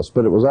Heliopolis,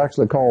 but it was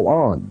actually called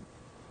On.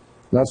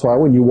 That's why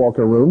when you walk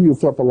in a room, you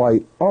flip a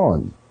light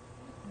on,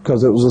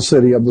 because it was the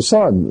city of the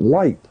sun,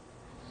 light.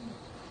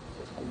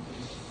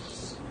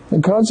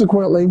 And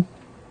consequently,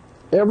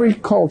 every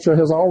culture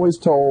has always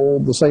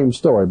told the same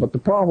story, but the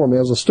problem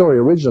is the story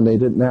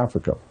originated in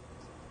Africa.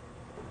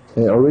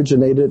 It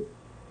originated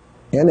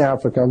in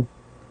Africa,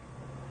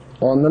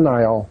 on the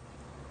Nile.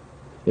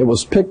 It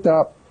was picked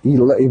up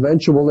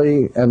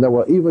eventually, and there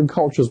were even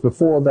cultures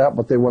before that,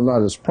 but they were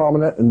not as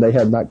prominent, and they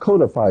had not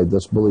codified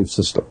this belief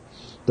system.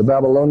 The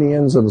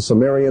Babylonians and the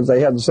Sumerians,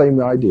 they had the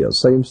same ideas,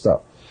 same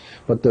stuff.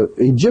 But the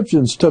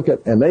Egyptians took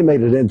it, and they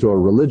made it into a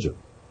religion.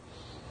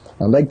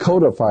 And they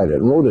codified it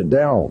and wrote it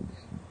down.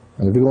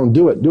 And if you're going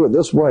to do it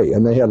this way.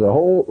 And they had it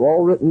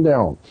all written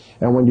down.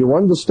 And when you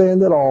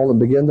understand it all and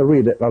begin to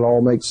read it, that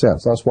all makes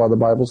sense. That's why the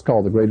Bible's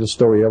called the greatest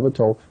story ever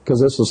told,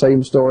 because it's the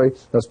same story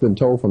that's been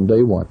told from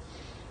day one.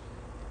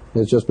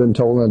 It's just been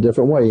told in a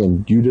different way,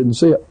 and you didn't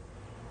see it.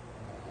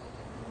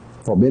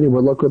 For many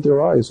would look with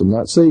their eyes and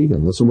not see,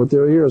 and listen with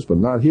their ears, but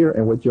not hear,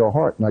 and with your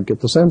heart not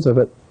get the sense of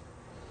it.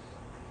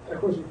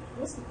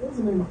 What's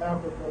the name of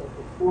Africa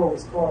before it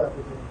was called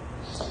Africa?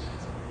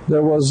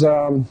 There was,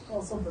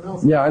 something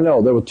else. Yeah, I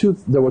know. There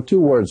were two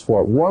words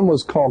for it. One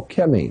was called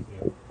Chemi,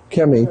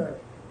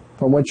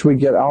 from which we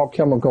get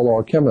alchemical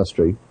or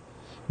chemistry.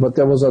 But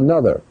there was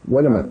another.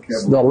 Wait a minute.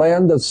 The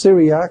land of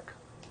Syriac.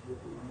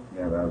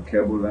 Yeah,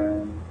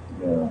 Kebulan.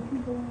 Yeah.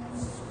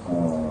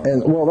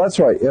 And well, that's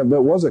right. It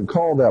wasn't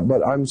called that,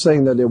 but I'm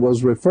saying that it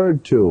was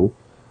referred to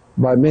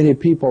by many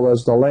people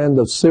as the land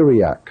of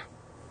Syriac.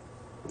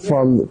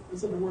 From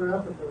the word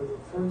Africa is a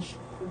French.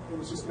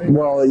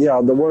 Well,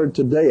 yeah, the word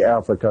today,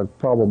 Africa,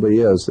 probably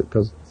is,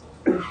 because,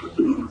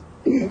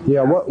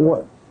 yeah,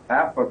 what?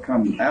 Alpha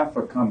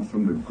comes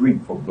from the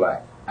Greek for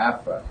black,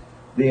 Alpha.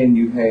 Then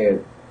you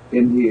had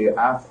in here,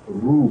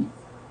 Ruth.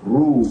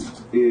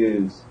 Ruth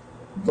is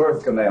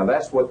birth canal.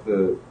 That's what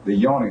the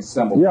yawning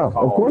symbol was called.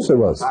 Yeah, of course it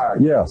was.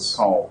 Yes. It's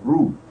called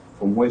Ruth,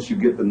 from whence you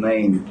get the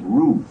name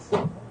Ruth.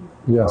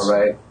 Yes. All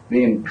right.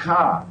 Then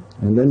Ka.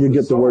 And then you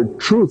get the word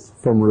truth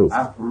from Ruth.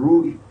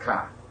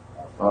 Afruka.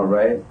 All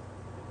right.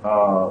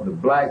 The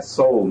black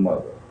soul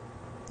mother.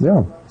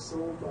 Yeah.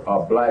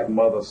 Black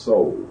mother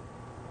soul.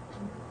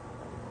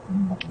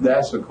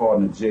 That's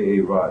according to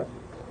J.A. Rogers.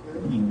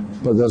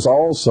 But there's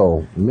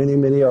also many,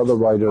 many other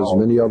writers,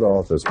 many other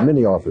authors,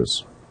 many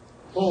authors.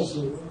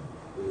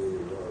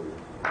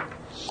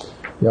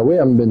 Yeah, we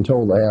haven't been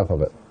told the half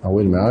of it. Oh,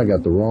 wait a minute, I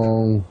got the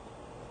wrong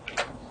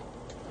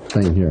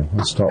thing here.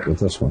 Let's start with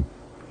this one.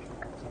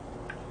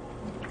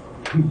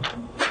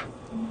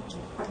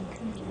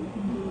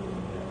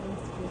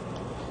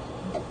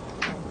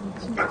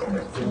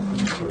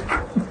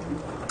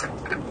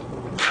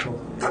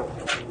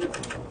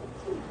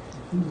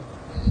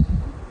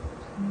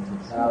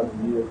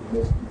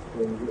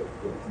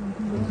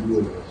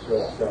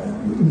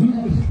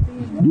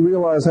 You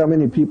realize how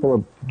many people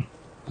have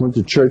went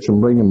to church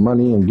and bringing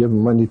money and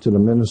giving money to the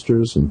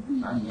ministers and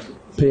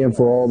paying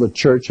for all the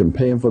church and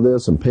paying for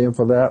this and paying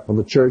for that for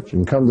the church,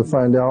 and come to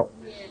find out,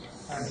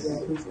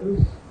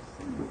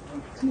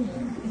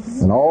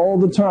 and all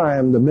the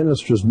time the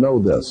ministers know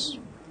this.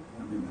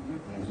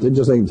 They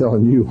just ain't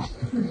telling you.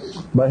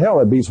 But hell,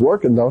 it beats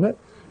working, don't it?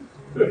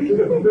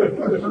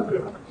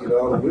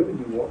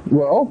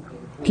 Well,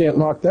 can't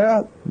knock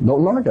that.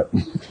 Don't knock it.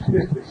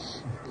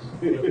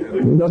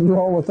 Nothing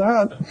wrong with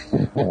that.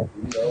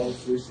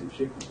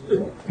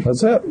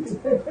 That's it.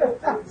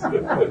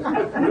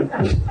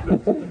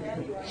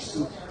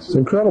 It's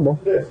incredible.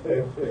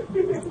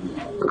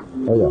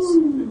 Oh, yes.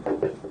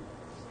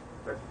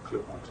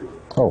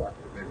 Oh.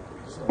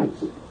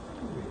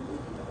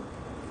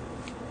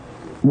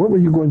 What were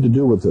you going to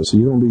do with this? Are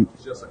you going to be...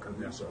 Just a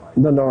condenser mic.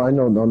 No, I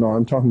know. No,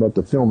 I'm talking about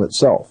the film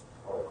itself.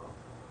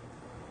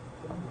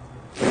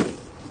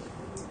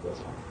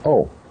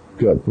 Oh,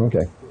 good.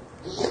 Okay.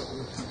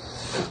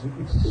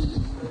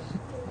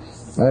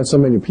 I had so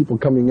many people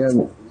coming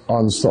in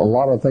on a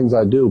lot of things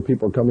I do.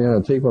 People come in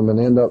and take them and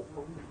end up,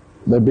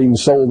 they're being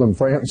sold in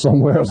France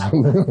somewhere or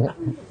something.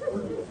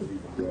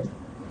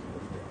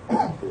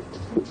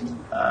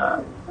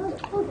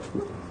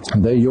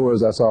 They're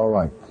yours, that's all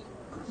right.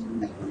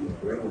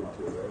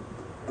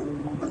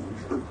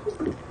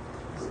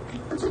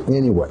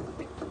 Anyway,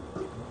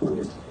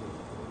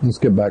 let's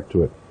get back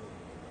to it.